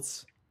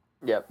Worlds.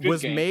 Yep.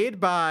 Was made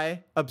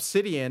by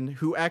Obsidian,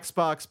 who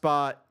Xbox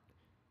bought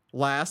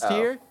last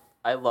year.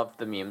 I loved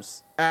the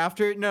memes.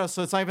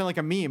 So it's not even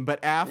a meme,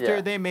 but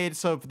after they made,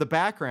 so the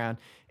background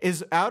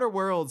is Outer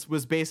Worlds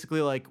was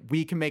basically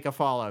we can make a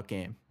Fallout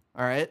game,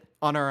 all right,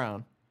 on our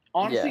own.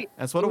 Honestly,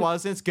 that's what it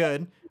was. And it's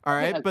good. All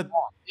right. But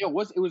it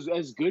was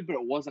as good, but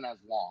it wasn't as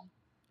long.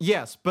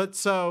 Yes. But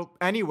so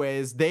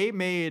anyways,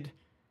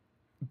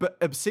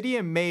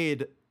 Obsidian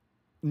made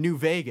New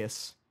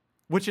Vegas,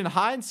 which in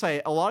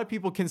hindsight, a lot of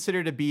people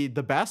consider to be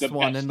the best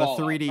one in the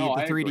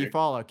Fallout. 3D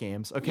Fallout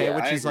games. Okay. Yeah,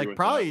 which is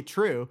probably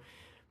true.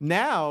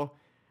 Now,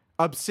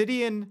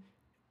 Obsidian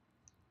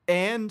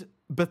and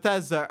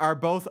Bethesda are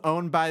both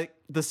owned by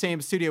the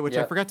same studio, which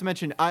I forgot to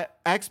mention.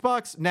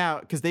 Xbox now,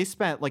 because they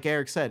spent, like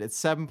Eric said, it's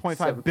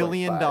 $7.5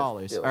 billion.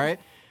 All right,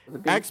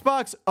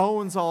 Xbox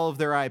owns all of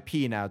their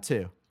IP now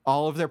too.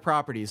 All of their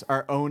properties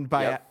are owned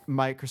by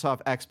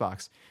Microsoft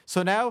Xbox.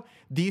 So now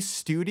the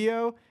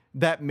studio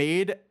that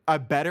made a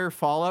better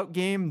Fallout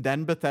game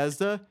than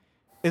Bethesda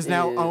is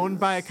now owned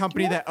by a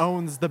company that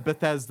owns the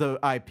Bethesda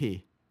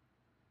IP.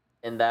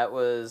 And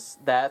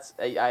that's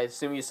I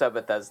assume you saw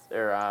Bethesda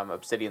or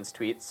Obsidian's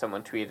tweet.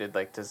 Someone tweeted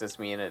does this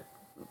mean it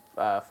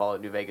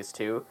Fallout New Vegas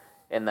 2?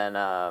 And then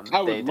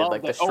they did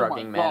the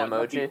shrugging man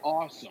emoji. That'd be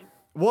awesome.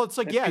 Well, it's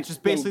it's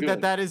just basically so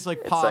that is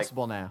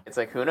possible now. It's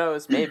who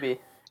knows,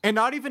 maybe. And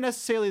not even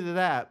necessarily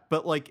that,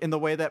 but in the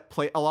way that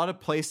a lot of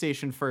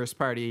PlayStation first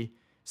party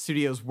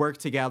studios work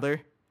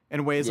together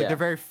in ways they're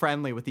very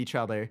friendly with each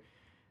other.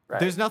 Right.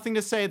 There's nothing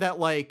to say that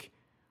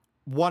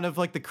one of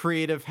the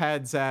creative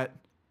heads at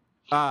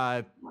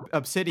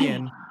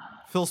Obsidian,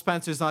 Phil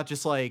Spencer's not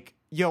just like,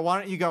 yo, why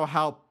don't you go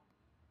help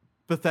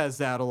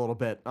Bethesda out a little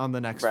bit on the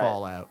next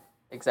Fallout?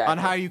 Exactly. On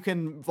how you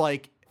can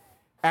like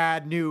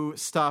add new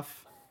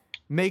stuff,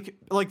 make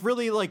like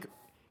really like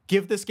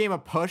give this game a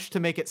push to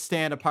make it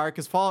stand apart.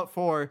 Because Fallout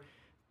 4,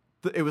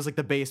 it was like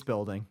the base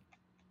building,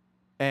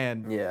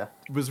 and it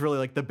was really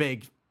like the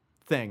big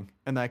thing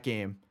in that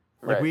game.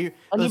 Like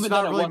it's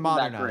not really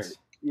modernized.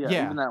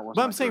 Yeah.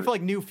 But I'm saying for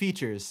like new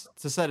features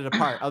to set it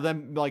apart, other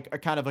than like a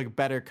kind of like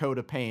better coat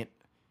of paint.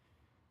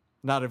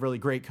 Not a really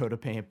great coat of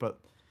paint,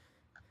 but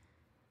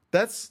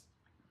that's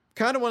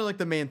kind of one of like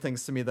the main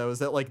things to me though, is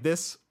that like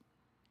this,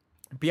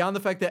 beyond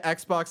the fact that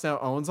Xbox now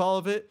owns all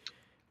of it,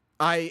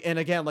 and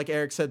again, like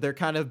Eric said, they're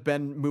kind of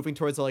been moving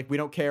towards like, we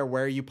don't care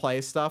where you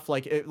play stuff.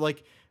 Like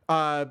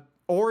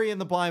Ori and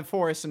the Blind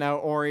Forest, and now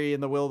Ori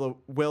and the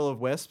Will of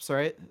Wisps,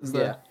 right?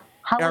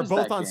 Are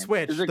both on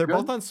Switch. They're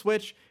both on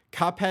Switch.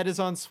 Cuphead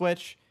is on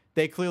Switch.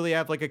 They clearly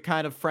have like a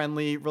kind of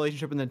friendly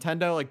relationship with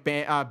Nintendo. Like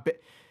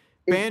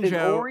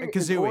Banjo and Kazooie.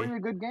 Is Ori a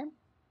good game?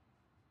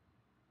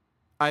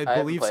 I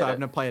believe so. I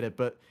haven't played it,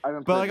 but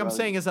like I'm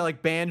saying is that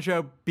like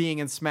Banjo being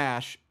in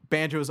Smash,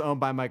 Banjo is owned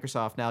by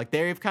Microsoft now. Like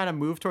they've kind of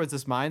moved towards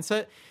this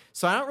mindset.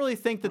 So I don't really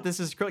think that this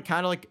is kind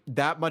of like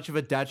that much of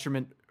a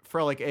detriment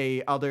for like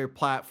a other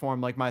platform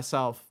like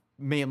myself,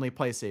 mainly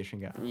PlayStation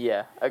guy.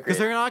 Yeah, agree. Because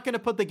they're not going to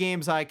put the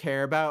games I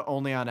care about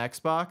only on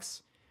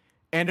Xbox,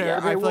 and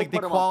I feel like the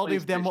quality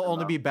of them will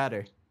only be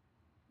better.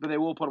 But they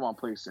will put them on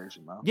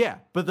PlayStation, though. Yeah,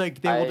 but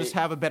like they will just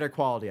have a better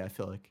quality, I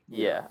feel like.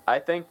 Yeah, I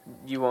think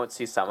you won't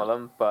see some of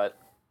them, but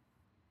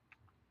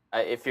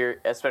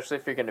especially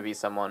if you're going to be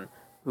someone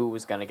who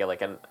is going to get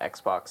like an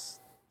Xbox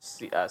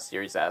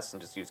Series S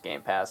and just use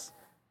Game Pass,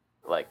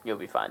 like you'll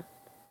be fine.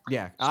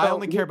 Yeah, so, I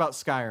only care about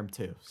Skyrim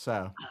too.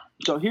 So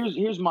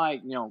here's my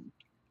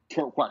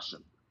question.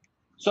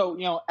 So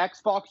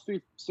Xbox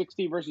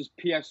 360 versus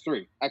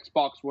PS3,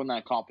 Xbox won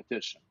that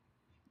competition.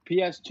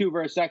 PS2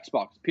 versus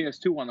Xbox,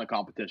 PS2 won the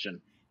competition.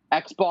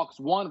 Xbox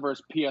One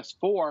versus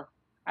PS4,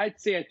 I'd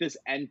say at this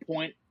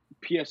endpoint,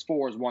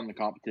 PS4 has won the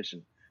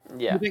competition.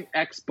 Yeah. Do you think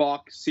Xbox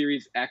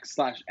Series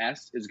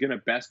X/S is going to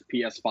best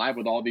PS5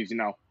 with all these,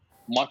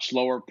 much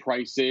lower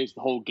prices,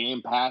 the whole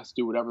Game Pass,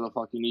 do whatever the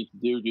fuck you need to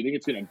do? Do you think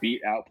it's going to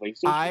beat out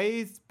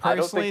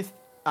PlayStation?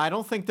 I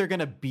don't think they're going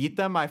to beat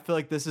them. I feel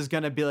like this is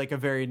going to be like a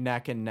very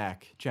neck and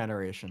neck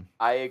generation.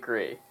 I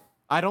agree.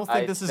 I don't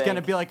think this is going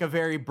to be like a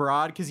very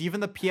broad, because even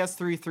the PS3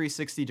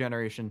 360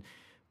 generation,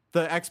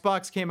 the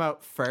Xbox came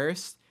out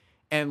first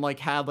and like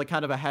had like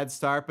kind of a head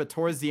start, but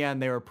towards the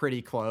end they were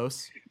pretty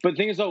close. But the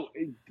thing is though,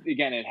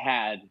 again, it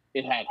had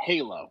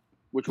Halo,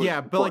 which was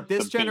but like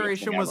this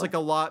generation was like a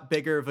lot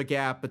bigger of a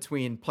gap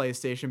between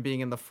PlayStation being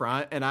in the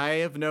front, and I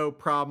have no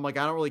problem. Like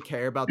I don't really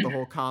care about the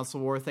whole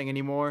console war thing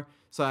anymore,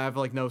 so I have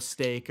like no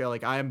stake.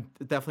 Like I am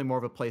definitely more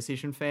of a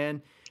PlayStation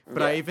fan.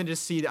 But I even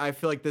just I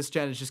feel like this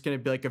gen is just going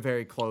to be like a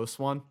very close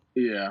one.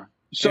 Yeah.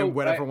 So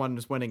whatever one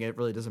is winning, it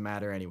really doesn't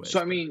matter anyway. So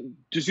I mean,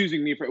 just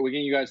using me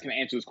again, you guys can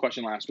answer this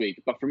question last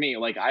week, but for me,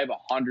 like I have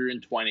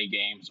 120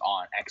 games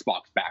on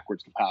Xbox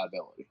backwards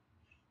compatibility,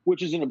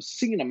 which is an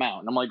obscene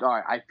amount. And I'm like, all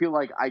right, I feel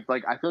like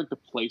the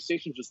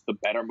PlayStation is just the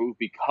better move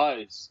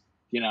because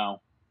the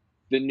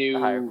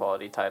higher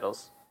quality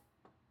titles,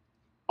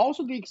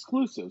 also the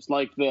exclusives,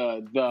 like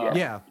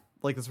the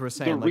like as we're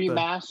saying, the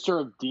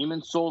remaster of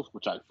Demon's Souls,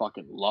 which I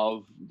fucking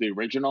love, the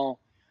original,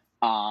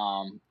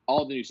 all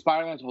the new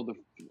Spider-Mans, all the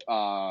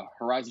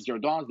Horizon Zero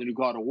Dawn, the new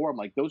God of War. I'm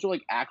like, those are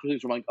like actual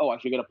things where I'm like, oh, I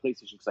should get a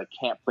PlayStation because I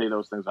can't play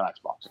those things on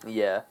Xbox.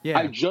 Yeah.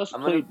 I just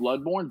played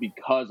Bloodborne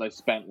because I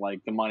spent like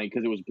the money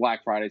because it was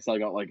Black Friday, so I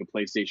got like a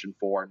PlayStation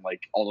 4 and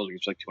like all those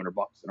games for like $200,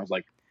 and I was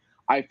like,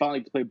 I finally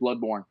get to play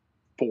Bloodborne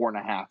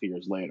 4.5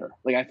 years later.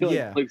 Like I feel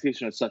like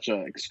PlayStation is such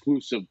an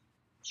exclusive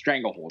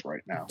stranglehold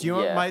right now. Do you know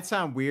what might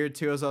sound weird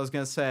too, as I was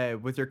gonna say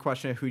with your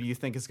question of who do you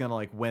think is gonna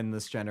like win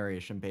this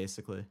generation,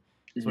 basically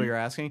is what you're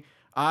asking.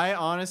 I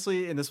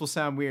honestly, and this will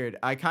sound weird,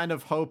 I kind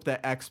of hope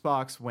that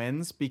Xbox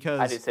wins,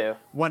 because I do too.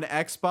 When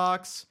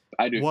Xbox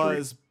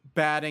was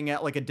batting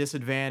at like a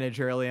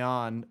disadvantage early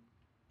on,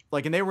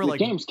 like, and they were like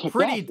they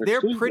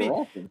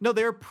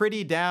were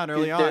pretty down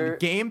early on.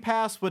 Game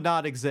Pass would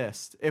not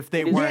exist if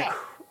they weren't.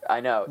 I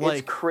know, like,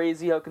 it's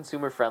crazy how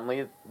consumer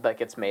friendly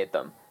like it's made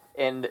them.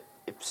 And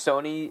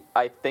Sony,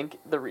 I think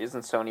the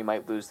reason Sony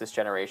might lose this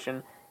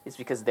generation is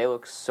because they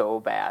look so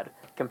bad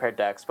compared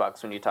to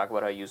Xbox when you talk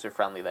about how user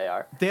friendly they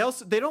are. They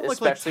don't look like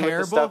terrible. Especially with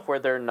the stuff where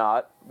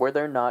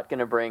they're not going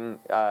to bring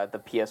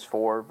the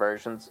PS4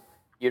 versions.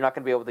 You're not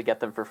going to be able to get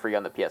them for free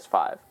on the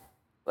PS5,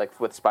 like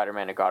with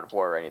Spider-Man and God of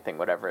War or anything,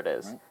 whatever it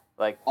is.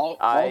 Like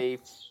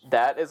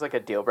that is like a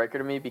deal breaker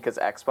to me, because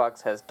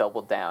Xbox has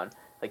doubled down.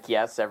 Like,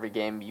 yes, every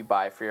game you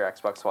buy for your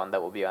Xbox One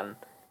that will be on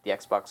the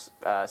Xbox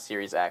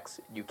Series X,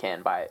 you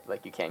can buy it.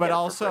 Like, you can. But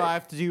also, I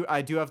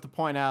do have to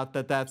point out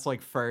that that's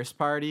like first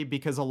party,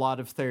 because a lot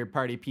of third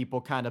party people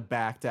kind of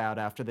backed out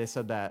after they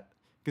said that,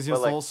 because the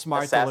whole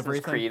smart delivery thing.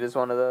 Assassin's Creed is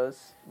one of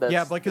those.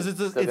 Because it's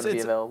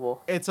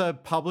available. It's a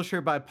publisher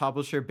by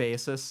publisher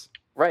basis.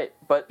 Right,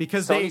 but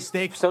because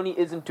Sony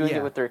isn't doing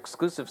it with their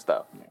exclusives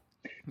though.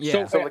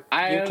 Yeah. So like,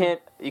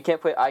 you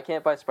can't play. I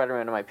can't buy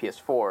Spider-Man on my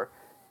PS4.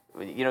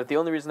 You know, the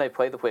only reason I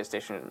play the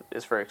PlayStation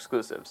is for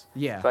exclusives.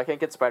 Yeah. So I can't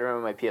get Spider-Man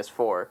on my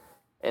PS4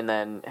 and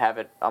then have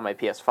it on my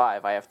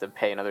PS5. I have to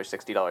pay another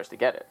 $60 to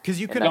get it. Because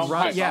you And can that's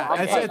run, just- yeah. I'm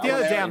At the end of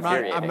the day, I'm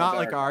infuriating. not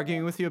like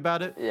arguing with you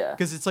about it. Yeah.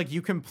 Because it's like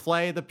you can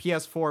play the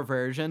PS4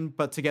 version,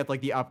 but to get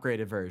like the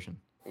upgraded version.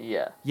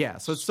 Yeah. Yeah.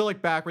 So it's still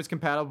like backwards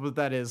compatible, but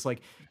that is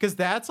like, because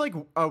that's like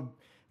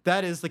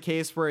that is the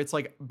case where it's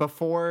like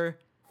before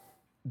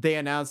they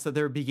announced that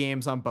there would be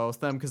games on both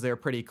of them because they were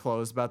pretty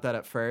closed about that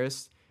at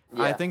first.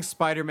 Yeah. I think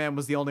Spider-Man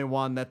was the only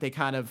one that they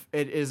kind of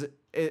it is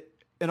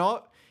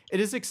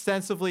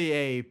extensively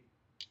a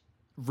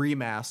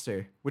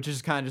remaster, which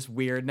is kind of just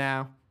weird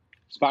now.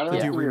 Spider-Man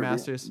To do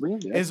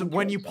remasters is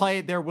when you play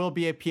it, there will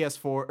be a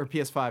PS4 or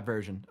PS5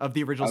 version of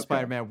the original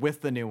Spider-Man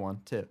with the new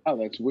one too. Oh,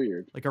 that's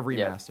weird. Like a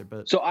remaster,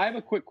 but So I have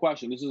a quick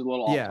question. This is a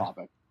little off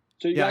topic.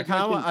 So you I guys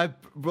kind mentioned-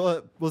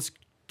 of let's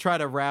try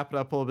to wrap it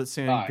up a little bit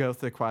soon and go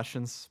through the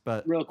questions.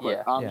 But real quick.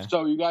 Yeah.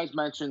 So you guys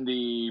mentioned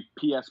the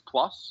PS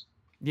Plus,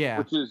 yeah,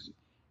 which is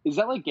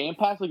that like Game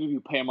Pass? Like if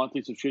you pay a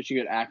monthly subscription,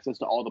 you get access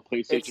to all the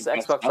PlayStation.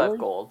 It's Xbox Live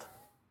Gold.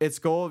 it's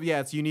gold. Yeah,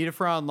 it's you need it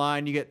for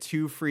online. You get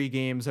 2 free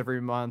games every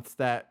month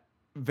that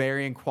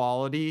vary in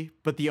quality.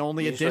 But the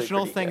only Usually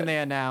additional pretty thing good. they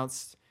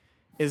announced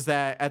is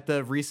that at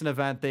the recent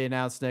event they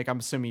announced, Nick, I'm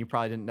assuming you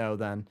probably didn't know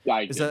then, Yeah,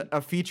 I is did.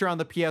 a feature on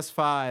the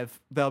PS5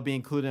 that'll be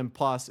included in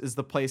Plus is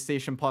the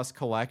PlayStation Plus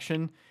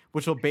collection,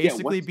 which will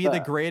basically what's be the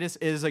that?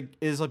 greatest like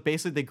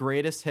basically the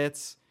greatest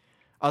hits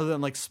other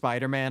than like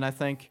Spider-Man, I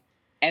think.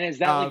 And is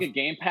that like a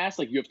Game Pass?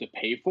 Like you have to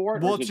pay for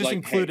it? Well, or it's is it just like,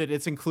 included. Hey,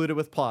 It's included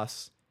with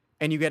Plus,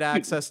 and you get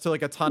access to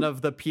like a ton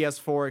of the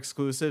PS4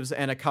 exclusives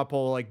and a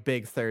couple like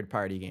big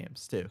third-party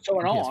games too. so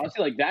in on all PS4.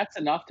 honesty, like that's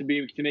enough to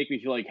make me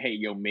feel like, hey,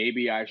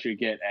 maybe I should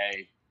get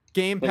a.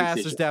 Game Pass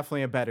is PlayStation.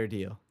 definitely a better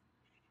deal.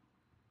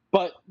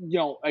 But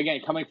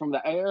again, coming from the,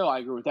 I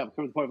agree with that. But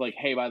coming to the point of like,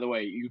 hey, by the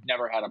way, you've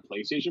never had a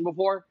PlayStation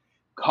before.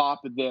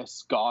 Cop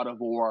this God of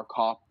War.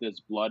 Cop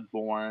this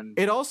Bloodborne.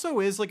 It also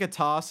is like a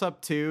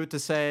toss-up too to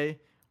say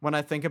when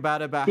I think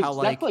about it about how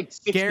That's like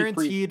 60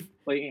 guaranteed.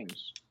 free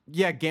games.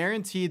 Yeah,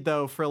 guaranteed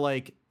though for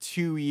like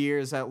 2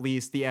 years at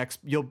least.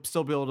 You'll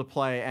still be able to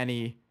play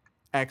any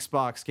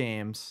Xbox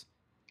games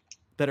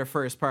that are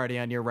first party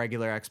on your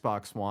regular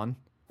Xbox One.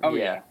 Oh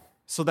yeah.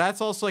 So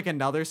that's also like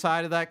another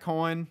side of that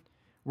coin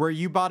where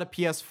you bought a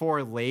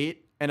PS4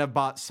 late and have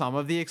bought some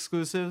of the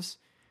exclusives.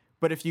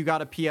 But if you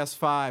got a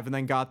PS5 and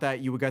then got that,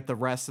 you would get the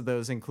rest of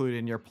those included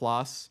in your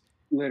Plus.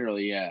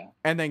 Literally, yeah.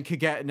 And then could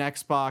get an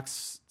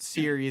Xbox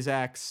Series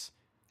X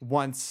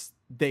once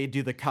they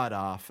do the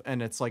cutoff.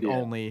 And it's like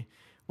only,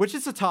 which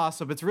is a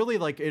toss up. It's really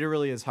like, it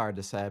really is hard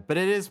to say. But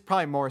it is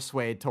probably more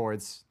swayed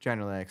towards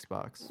generally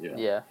Xbox.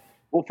 Yeah.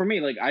 Well, for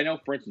me, like I know,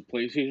 for instance,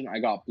 PlayStation, I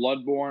got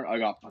Bloodborne, I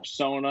got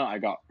Persona, I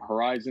got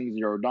Horizon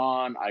Zero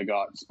Dawn, I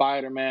got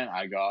Spider-Man,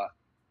 I got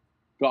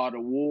God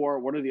of War.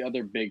 What are the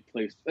other big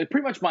places? Like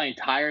pretty much my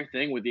entire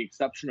thing, with the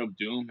exception of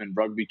Doom and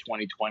Rugby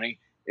 2020,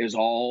 is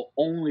all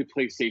only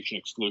PlayStation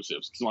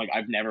exclusives. Because like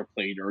I've never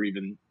played or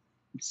even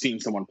seen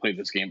someone play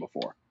this game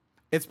before.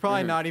 It's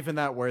probably not even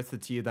that worth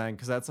it to you then,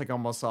 because that's like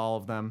almost all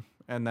of them.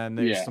 And then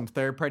there's some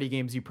third-party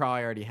games you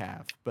probably already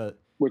have, but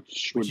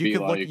Which would you be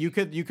could like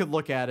look. You could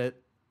look at it.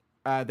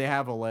 They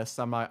have a list.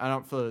 I don't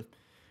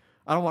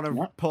want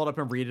to pull it up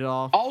and read it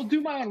all. I'll do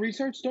my own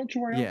research. Don't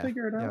you worry, I'll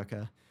figure it out.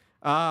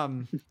 Yeah,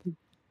 okay.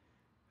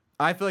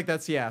 I feel like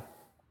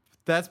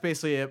that's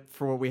basically it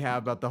for what we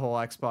have about the whole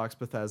Xbox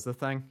Bethesda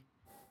thing.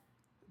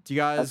 Do you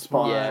guys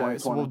want? Yeah.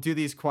 So we'll do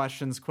these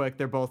questions quick.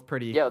 They're both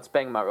pretty. Yeah, let's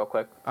bang them out real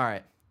quick. All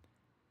right.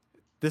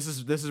 This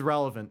is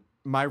relevant.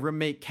 My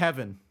roommate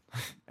Kevin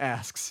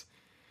asks.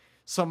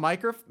 So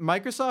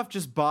Microsoft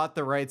just bought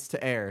the rights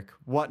to Eric.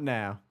 What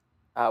now?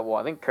 Well,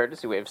 I think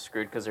Courtesy Wave's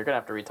screwed because they're gonna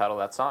have to retitle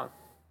that song.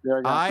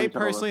 I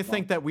personally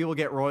think that we will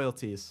get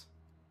royalties.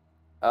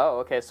 Oh,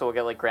 okay. So we'll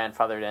get like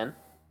grandfathered in.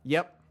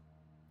 Yep.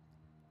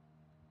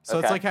 So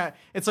Okay.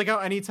 it's like how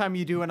anytime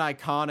you do an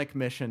iconic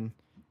mission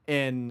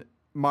in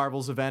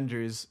Marvel's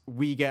Avengers,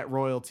 we get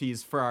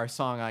royalties for our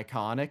song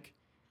Iconic.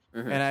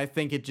 Mm-hmm. And I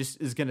think it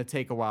just is going to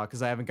take a while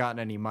because I haven't gotten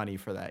any money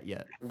for that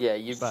yet. Yeah,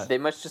 they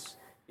must just,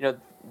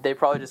 they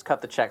probably just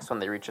cut the checks when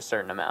they reach a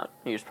certain amount.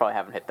 You just probably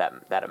haven't hit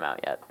that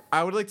amount yet.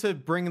 I would like to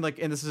bring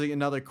and this is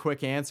another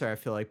quick answer, I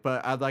feel like,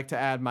 but I'd like to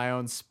add my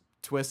own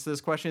twist to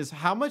this question is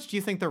how much do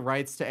you think the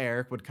rights to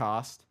Eric would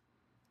cost?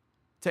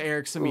 To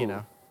Eric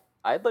Semino? Ooh.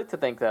 I'd like to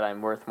think that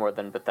I'm worth more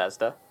than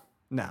Bethesda.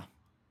 No.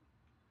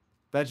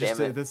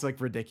 That's like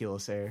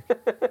ridiculous, Eric.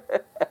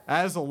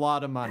 That is a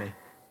lot of money.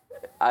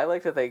 I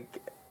like to think,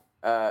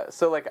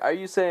 so like, are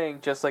you saying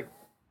just like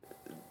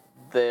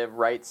the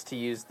rights to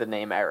use the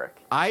name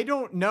Eric? I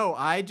don't know.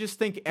 I just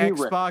think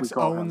Xbox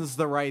owns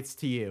the rights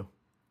to you.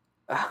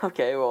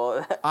 Okay,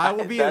 well... I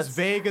will be as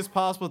vague as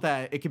possible with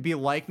that. It could be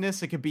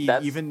likeness. It could be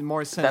even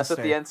more sinister.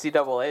 That's what the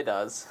NCAA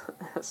does.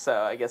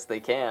 So I guess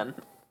they can.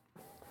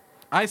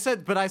 I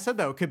said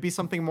though, it could be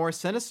something more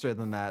sinister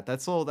than that.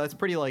 That's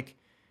pretty like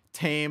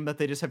tame that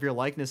they just have your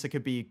likeness. It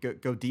could be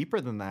go deeper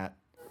than that.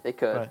 They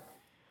could.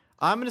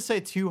 I'm gonna say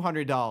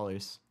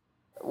 $200.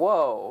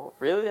 Whoa,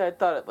 really? I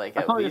thought it like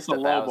at least it's a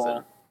low 1,000.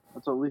 ball.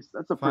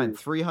 That's a Fine,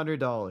 pretty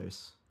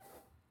 $300.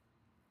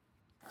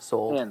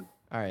 Sold. in.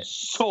 All right.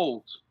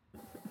 Sold.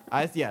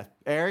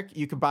 Eric,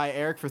 you can buy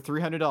Eric for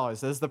 $300.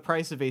 That's the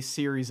price of a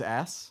Series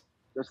S.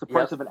 That's the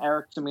price of an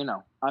Eric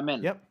Semino. I'm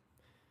in. Yep.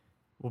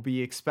 We'll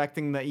be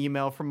expecting the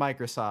email from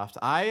Microsoft.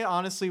 I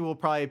honestly will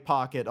probably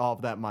pocket all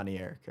of that money,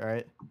 Eric. All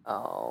right.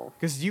 Oh.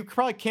 Because you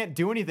probably can't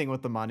do anything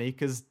with the money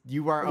because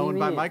you are What do you owned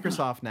by mean?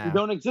 Microsoft now. You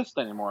don't exist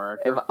anymore, Eric.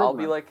 You're a I'll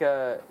be figment.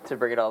 like to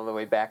bring it all the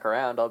way back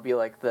around. I'll be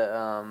like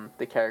the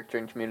character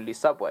in Community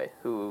Subway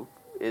who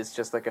is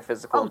just like a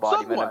physical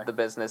embodiment Subway. of the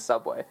business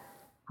Subway.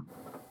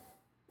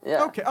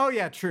 Yeah. Okay. Oh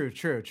yeah. True.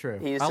 He's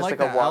I just like like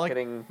that. a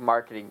walking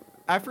marketing.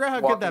 I forgot how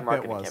walking good that bit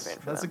marketing was. campaign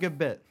for That's a them. good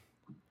bit.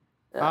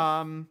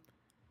 Yeah.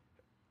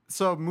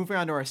 So moving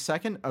on to our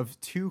second of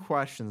 2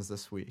 questions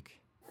this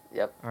week.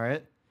 Yep. All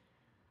right.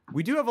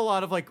 We do have a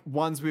lot of like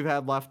ones we've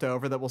had left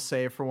over that we'll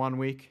save for 1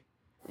 week.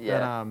 Yeah.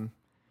 That,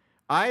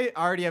 I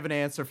already have an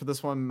answer for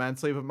this one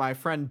mentally, but my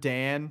friend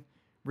Dan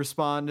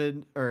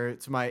responded to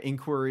my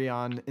inquiry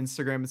on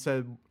Instagram and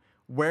said,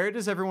 "Where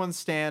does everyone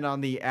stand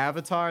on the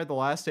Avatar: The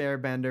Last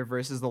Airbender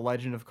versus The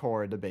Legend of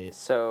Korra debate?"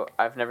 So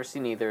I've never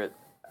seen either.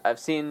 I've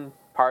seen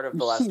part of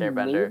The Last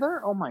Airbender.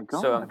 Neither? Oh my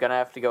god. So I'm gonna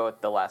have to go with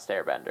The Last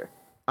Airbender.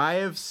 I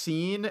have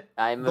seen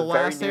I'm The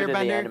very Last new to the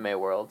Airbender. anime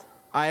world.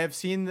 I have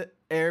seen the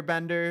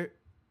Airbender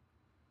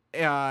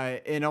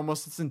in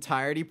almost its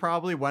entirety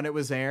probably when it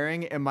was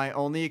airing, and my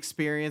only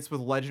experience with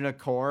Legend of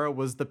Korra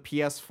was the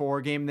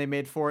PS4 game they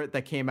made for it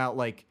that came out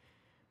like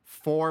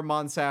 4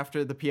 months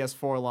after the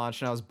PS4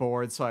 launch, and I was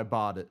bored, so I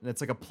bought it. And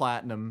it's like a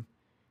platinum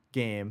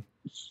game.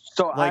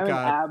 So like, I'm an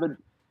avid.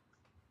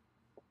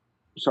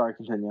 Sorry,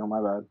 continue.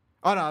 My bad.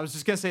 Oh no, I was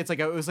just gonna say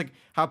it was like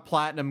how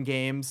Platinum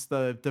Games,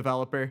 the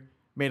developer,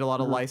 made a lot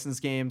of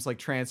licensed games like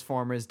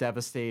Transformers,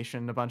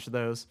 Devastation, a bunch of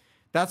those.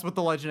 That's what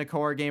the Legend of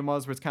Korra game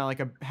was, where it's kind of like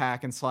a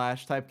hack and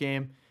slash type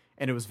game,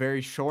 and it was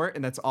very short,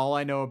 and that's all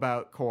I know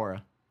about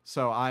Korra.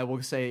 So I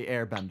will say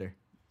Airbender.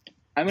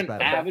 I'm an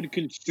better. avid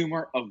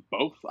consumer of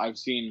both. I've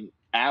seen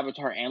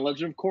Avatar and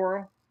Legend of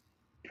Korra.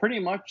 Pretty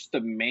much the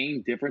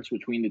main difference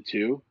between the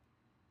two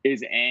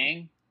is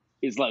Aang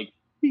is like,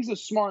 he's a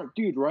smart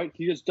dude, right?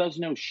 He just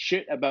doesn't know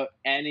shit about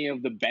any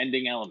of the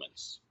bending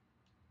elements.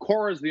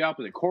 Korra is the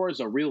opposite. Korra is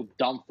a real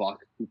dumb fuck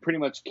who pretty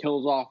much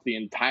kills off the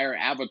entire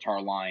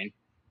Avatar line,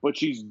 but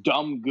she's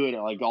dumb good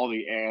at like all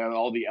the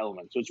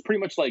elements. So it's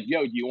pretty much like,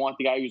 yo, do you want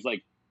the guy who's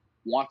like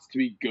wants to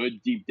be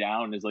good deep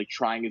down and is like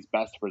trying his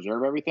best to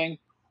preserve everything?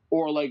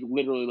 Or like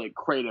literally like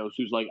Kratos,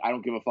 who's like, I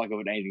don't give a fuck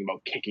about anything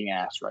about kicking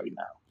ass right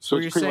now. So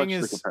what it's you're pretty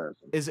saying much the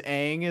comparison. is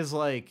Aang is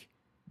like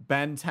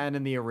Ben 10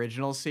 in the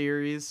original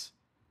series,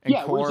 and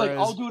Yeah, where it's like, Korra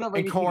I'll do whatever I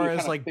and need to do to Korra kind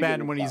is of like figure Ben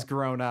this when he's out.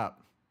 grown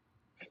up.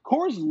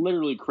 Korra's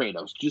literally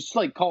Kratos. Just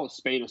like call a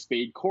spade a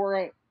spade.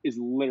 Korra is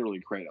literally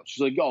Kratos.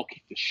 She's like, yo, I'll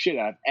kick the shit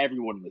out of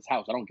everyone in this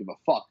house. I don't give a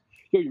fuck.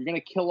 Yo, you're going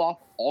to kill off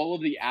all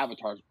of the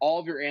avatars, all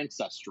of your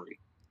ancestry.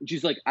 And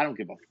she's like, I don't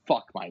give a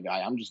fuck, my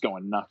guy. I'm just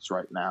going nuts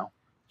right now.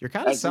 You're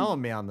kind of As in-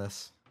 selling me on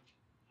this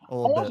a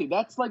little Honestly, bit.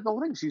 that's like the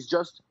thing.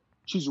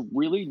 She's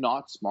really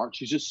not smart.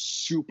 She's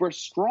just super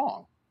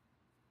strong.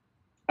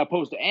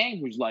 Opposed to Aang,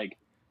 who's like,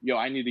 yo,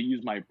 I need to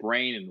use my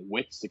brain and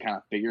wits to kind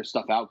of figure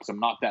stuff out because I'm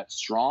not that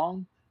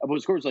strong.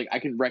 Opposed to Korra's like, I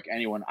can wreck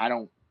anyone.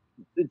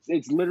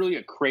 It's literally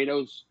a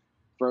Kratos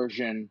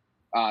version.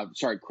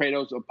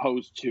 Kratos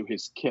opposed to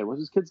his kid. What's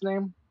his kid's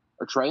name?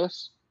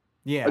 Atreus?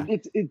 Yeah.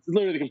 Like, it's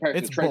literally the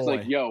comparison. It's Atreus boy.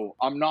 like, yo,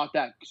 I'm not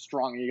that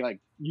strong. And you like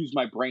use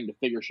my brain to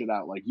figure shit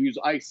out. Like use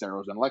ice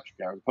arrows and electric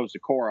arrows. Opposed to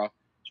Korra,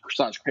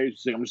 Kratos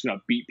Kratos like, I'm just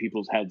gonna beat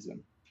people's heads in.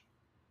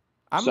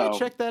 I'm So- going to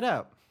check that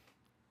out.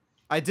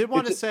 I did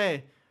want to It's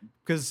say,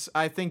 because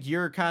I think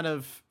you're kind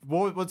of...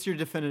 What's your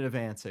definitive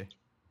answer?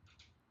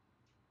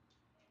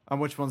 On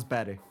which one's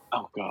better?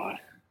 Oh god.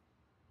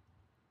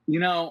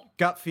 You know,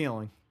 Gut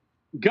feeling.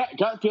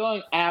 gut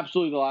feeling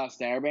absolutely the last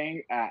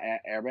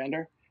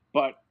Airbender,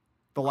 but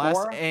The last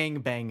Korra?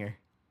 Aang banger.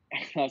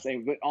 I was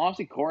saying, but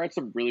honestly, Korra had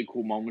some really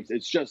cool moments.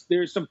 It's just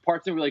there's some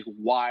parts of it like,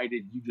 why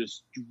did you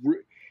just?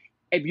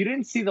 If you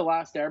didn't see the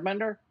last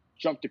Airbender,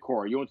 jump to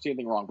Korra. You won't see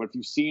anything wrong. But if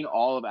you've seen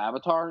all of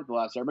Avatar, the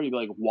last Airbender, you'd be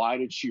like, why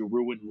did she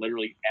ruin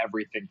literally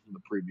everything from the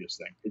previous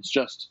thing? It's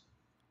just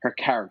her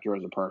character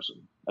as a person.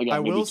 Again, I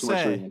maybe will too much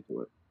say- reading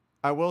into it.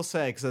 I will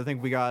say, because I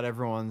think we got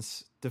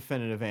everyone's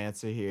definitive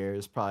answer here,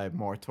 is probably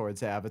more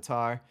towards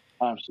Avatar.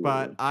 Absolutely.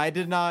 But I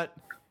did not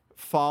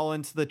fall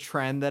into the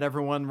trend that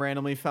everyone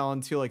randomly fell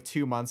into like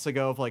 2 months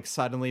ago of like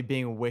suddenly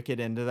being wicked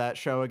into that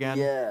show again.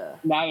 Yeah.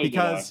 Neither did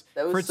I. Because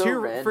That was for so two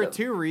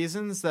random.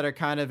 reasons that are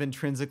kind of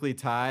intrinsically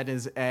tied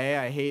is A,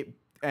 I hate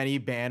any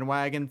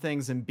bandwagon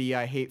things, and B,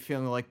 I hate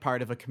feeling like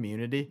part of a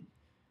community.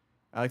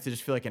 I like to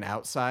just feel like an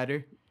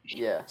outsider.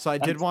 Yeah. So I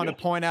did That's want to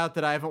good. point out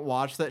that I haven't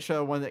watched that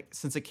show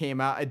since it came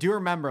out. I do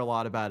remember a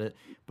lot about it,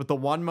 but the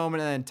one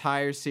moment in the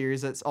entire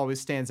series that always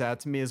stands out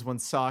to me is when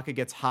Sokka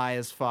gets high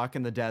as fuck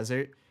in the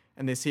desert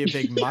and they see a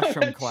big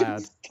mushroom That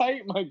cloud. shit's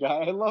tight, my guy.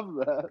 I love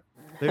that.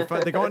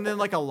 They're going in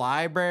like a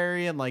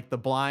library, and like the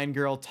blind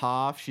girl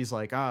Toph, she's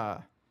like,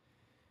 I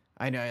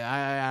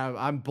know,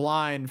 I'm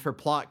blind for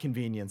plot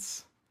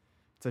convenience,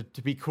 to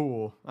be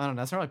cool. I don't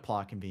know. That's not really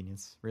plot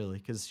convenience, really,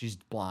 because she's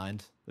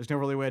blind. There's no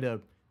really way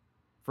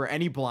for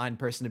any blind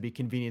person to be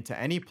convenient to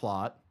any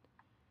plot.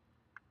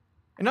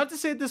 And not to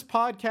say that this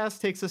podcast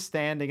takes a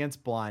stand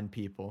against blind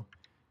people.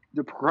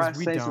 The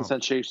procrastination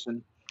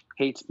sensation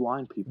hates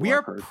blind people. We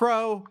are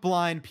pro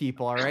blind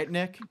people, all right,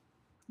 Nick?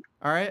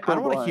 All right? I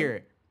don't want to hear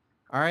it.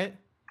 All right?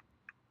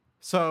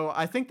 So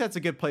I think that's a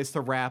good place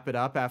to wrap it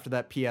up after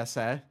that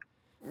PSA.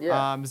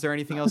 Yeah. Is there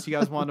anything else you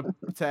guys want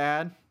to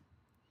add?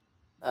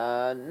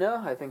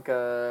 No, I think,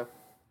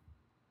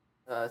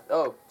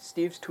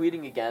 Steve's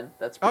tweeting again.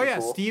 That's pretty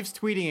cool. Steve's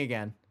tweeting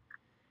again.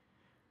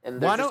 And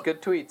they're just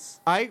good tweets.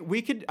 I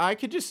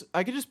could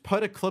just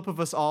put a clip of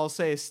us all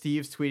say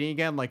Steve's tweeting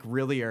again, like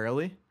really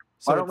early.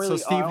 So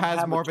Steve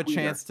has more of a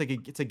chance to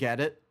get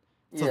it,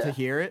 to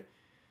hear it.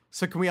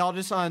 So can we all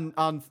just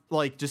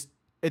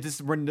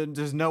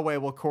there's no way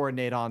we'll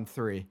coordinate on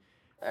 3.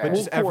 But right.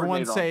 just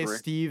everyone say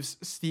Steve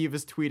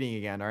is tweeting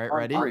again. All right,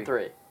 ready? On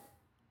 3.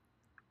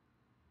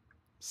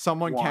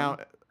 Someone 1,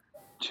 count.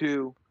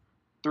 2,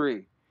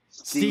 3.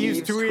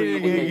 Steve's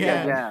tweeting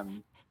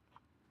again.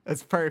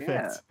 That's perfect.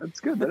 Yeah, that's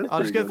good. That is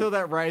I'm just going to good. throw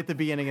that right at the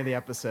beginning of the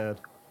episode.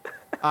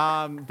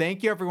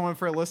 Thank you, everyone,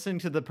 for listening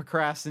to the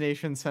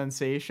Procrastination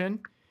Sensation.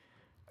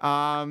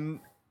 It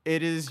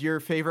is your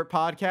favorite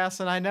podcast,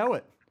 and I know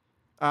it.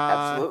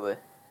 Absolutely.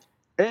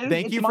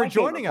 Thank you for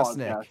joining us,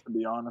 Nick. To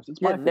be honest,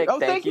 it's my Nick,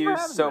 thank you for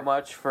so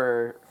much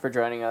for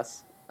joining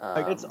us.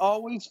 It's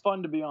always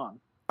fun to be on.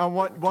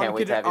 One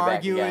could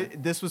argue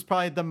this was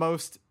probably the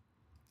most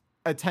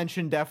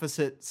attention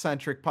deficit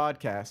centric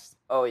podcast.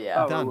 Oh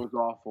yeah, it was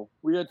awful.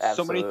 We had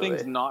so many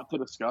things not to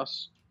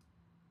discuss.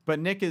 But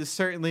Nick is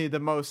certainly the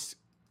most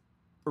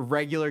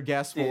regular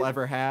guest we'll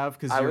ever have,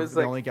 because you're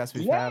the only guest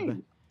we've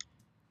had.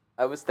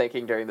 I was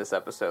thinking during this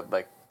episode,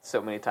 like,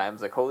 so many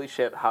times, like, holy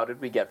shit, how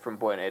did we get from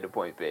point A to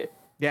point B?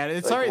 Yeah,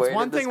 it's like, it's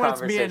one thing when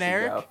it's me and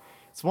Eric. Go?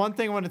 It's one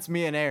thing when it's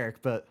me and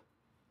Eric, but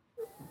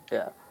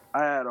yeah,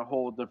 I had a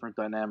whole different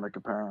dynamic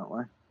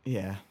apparently.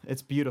 Yeah,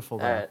 it's beautiful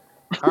though. All right.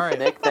 All right,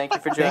 Nick, thank you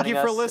for joining us. Thank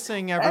you for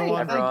listening,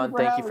 everyone.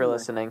 Thank you for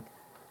listening.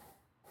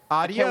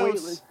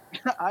 Adios.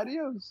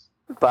 Adios.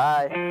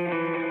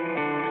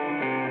 Bye.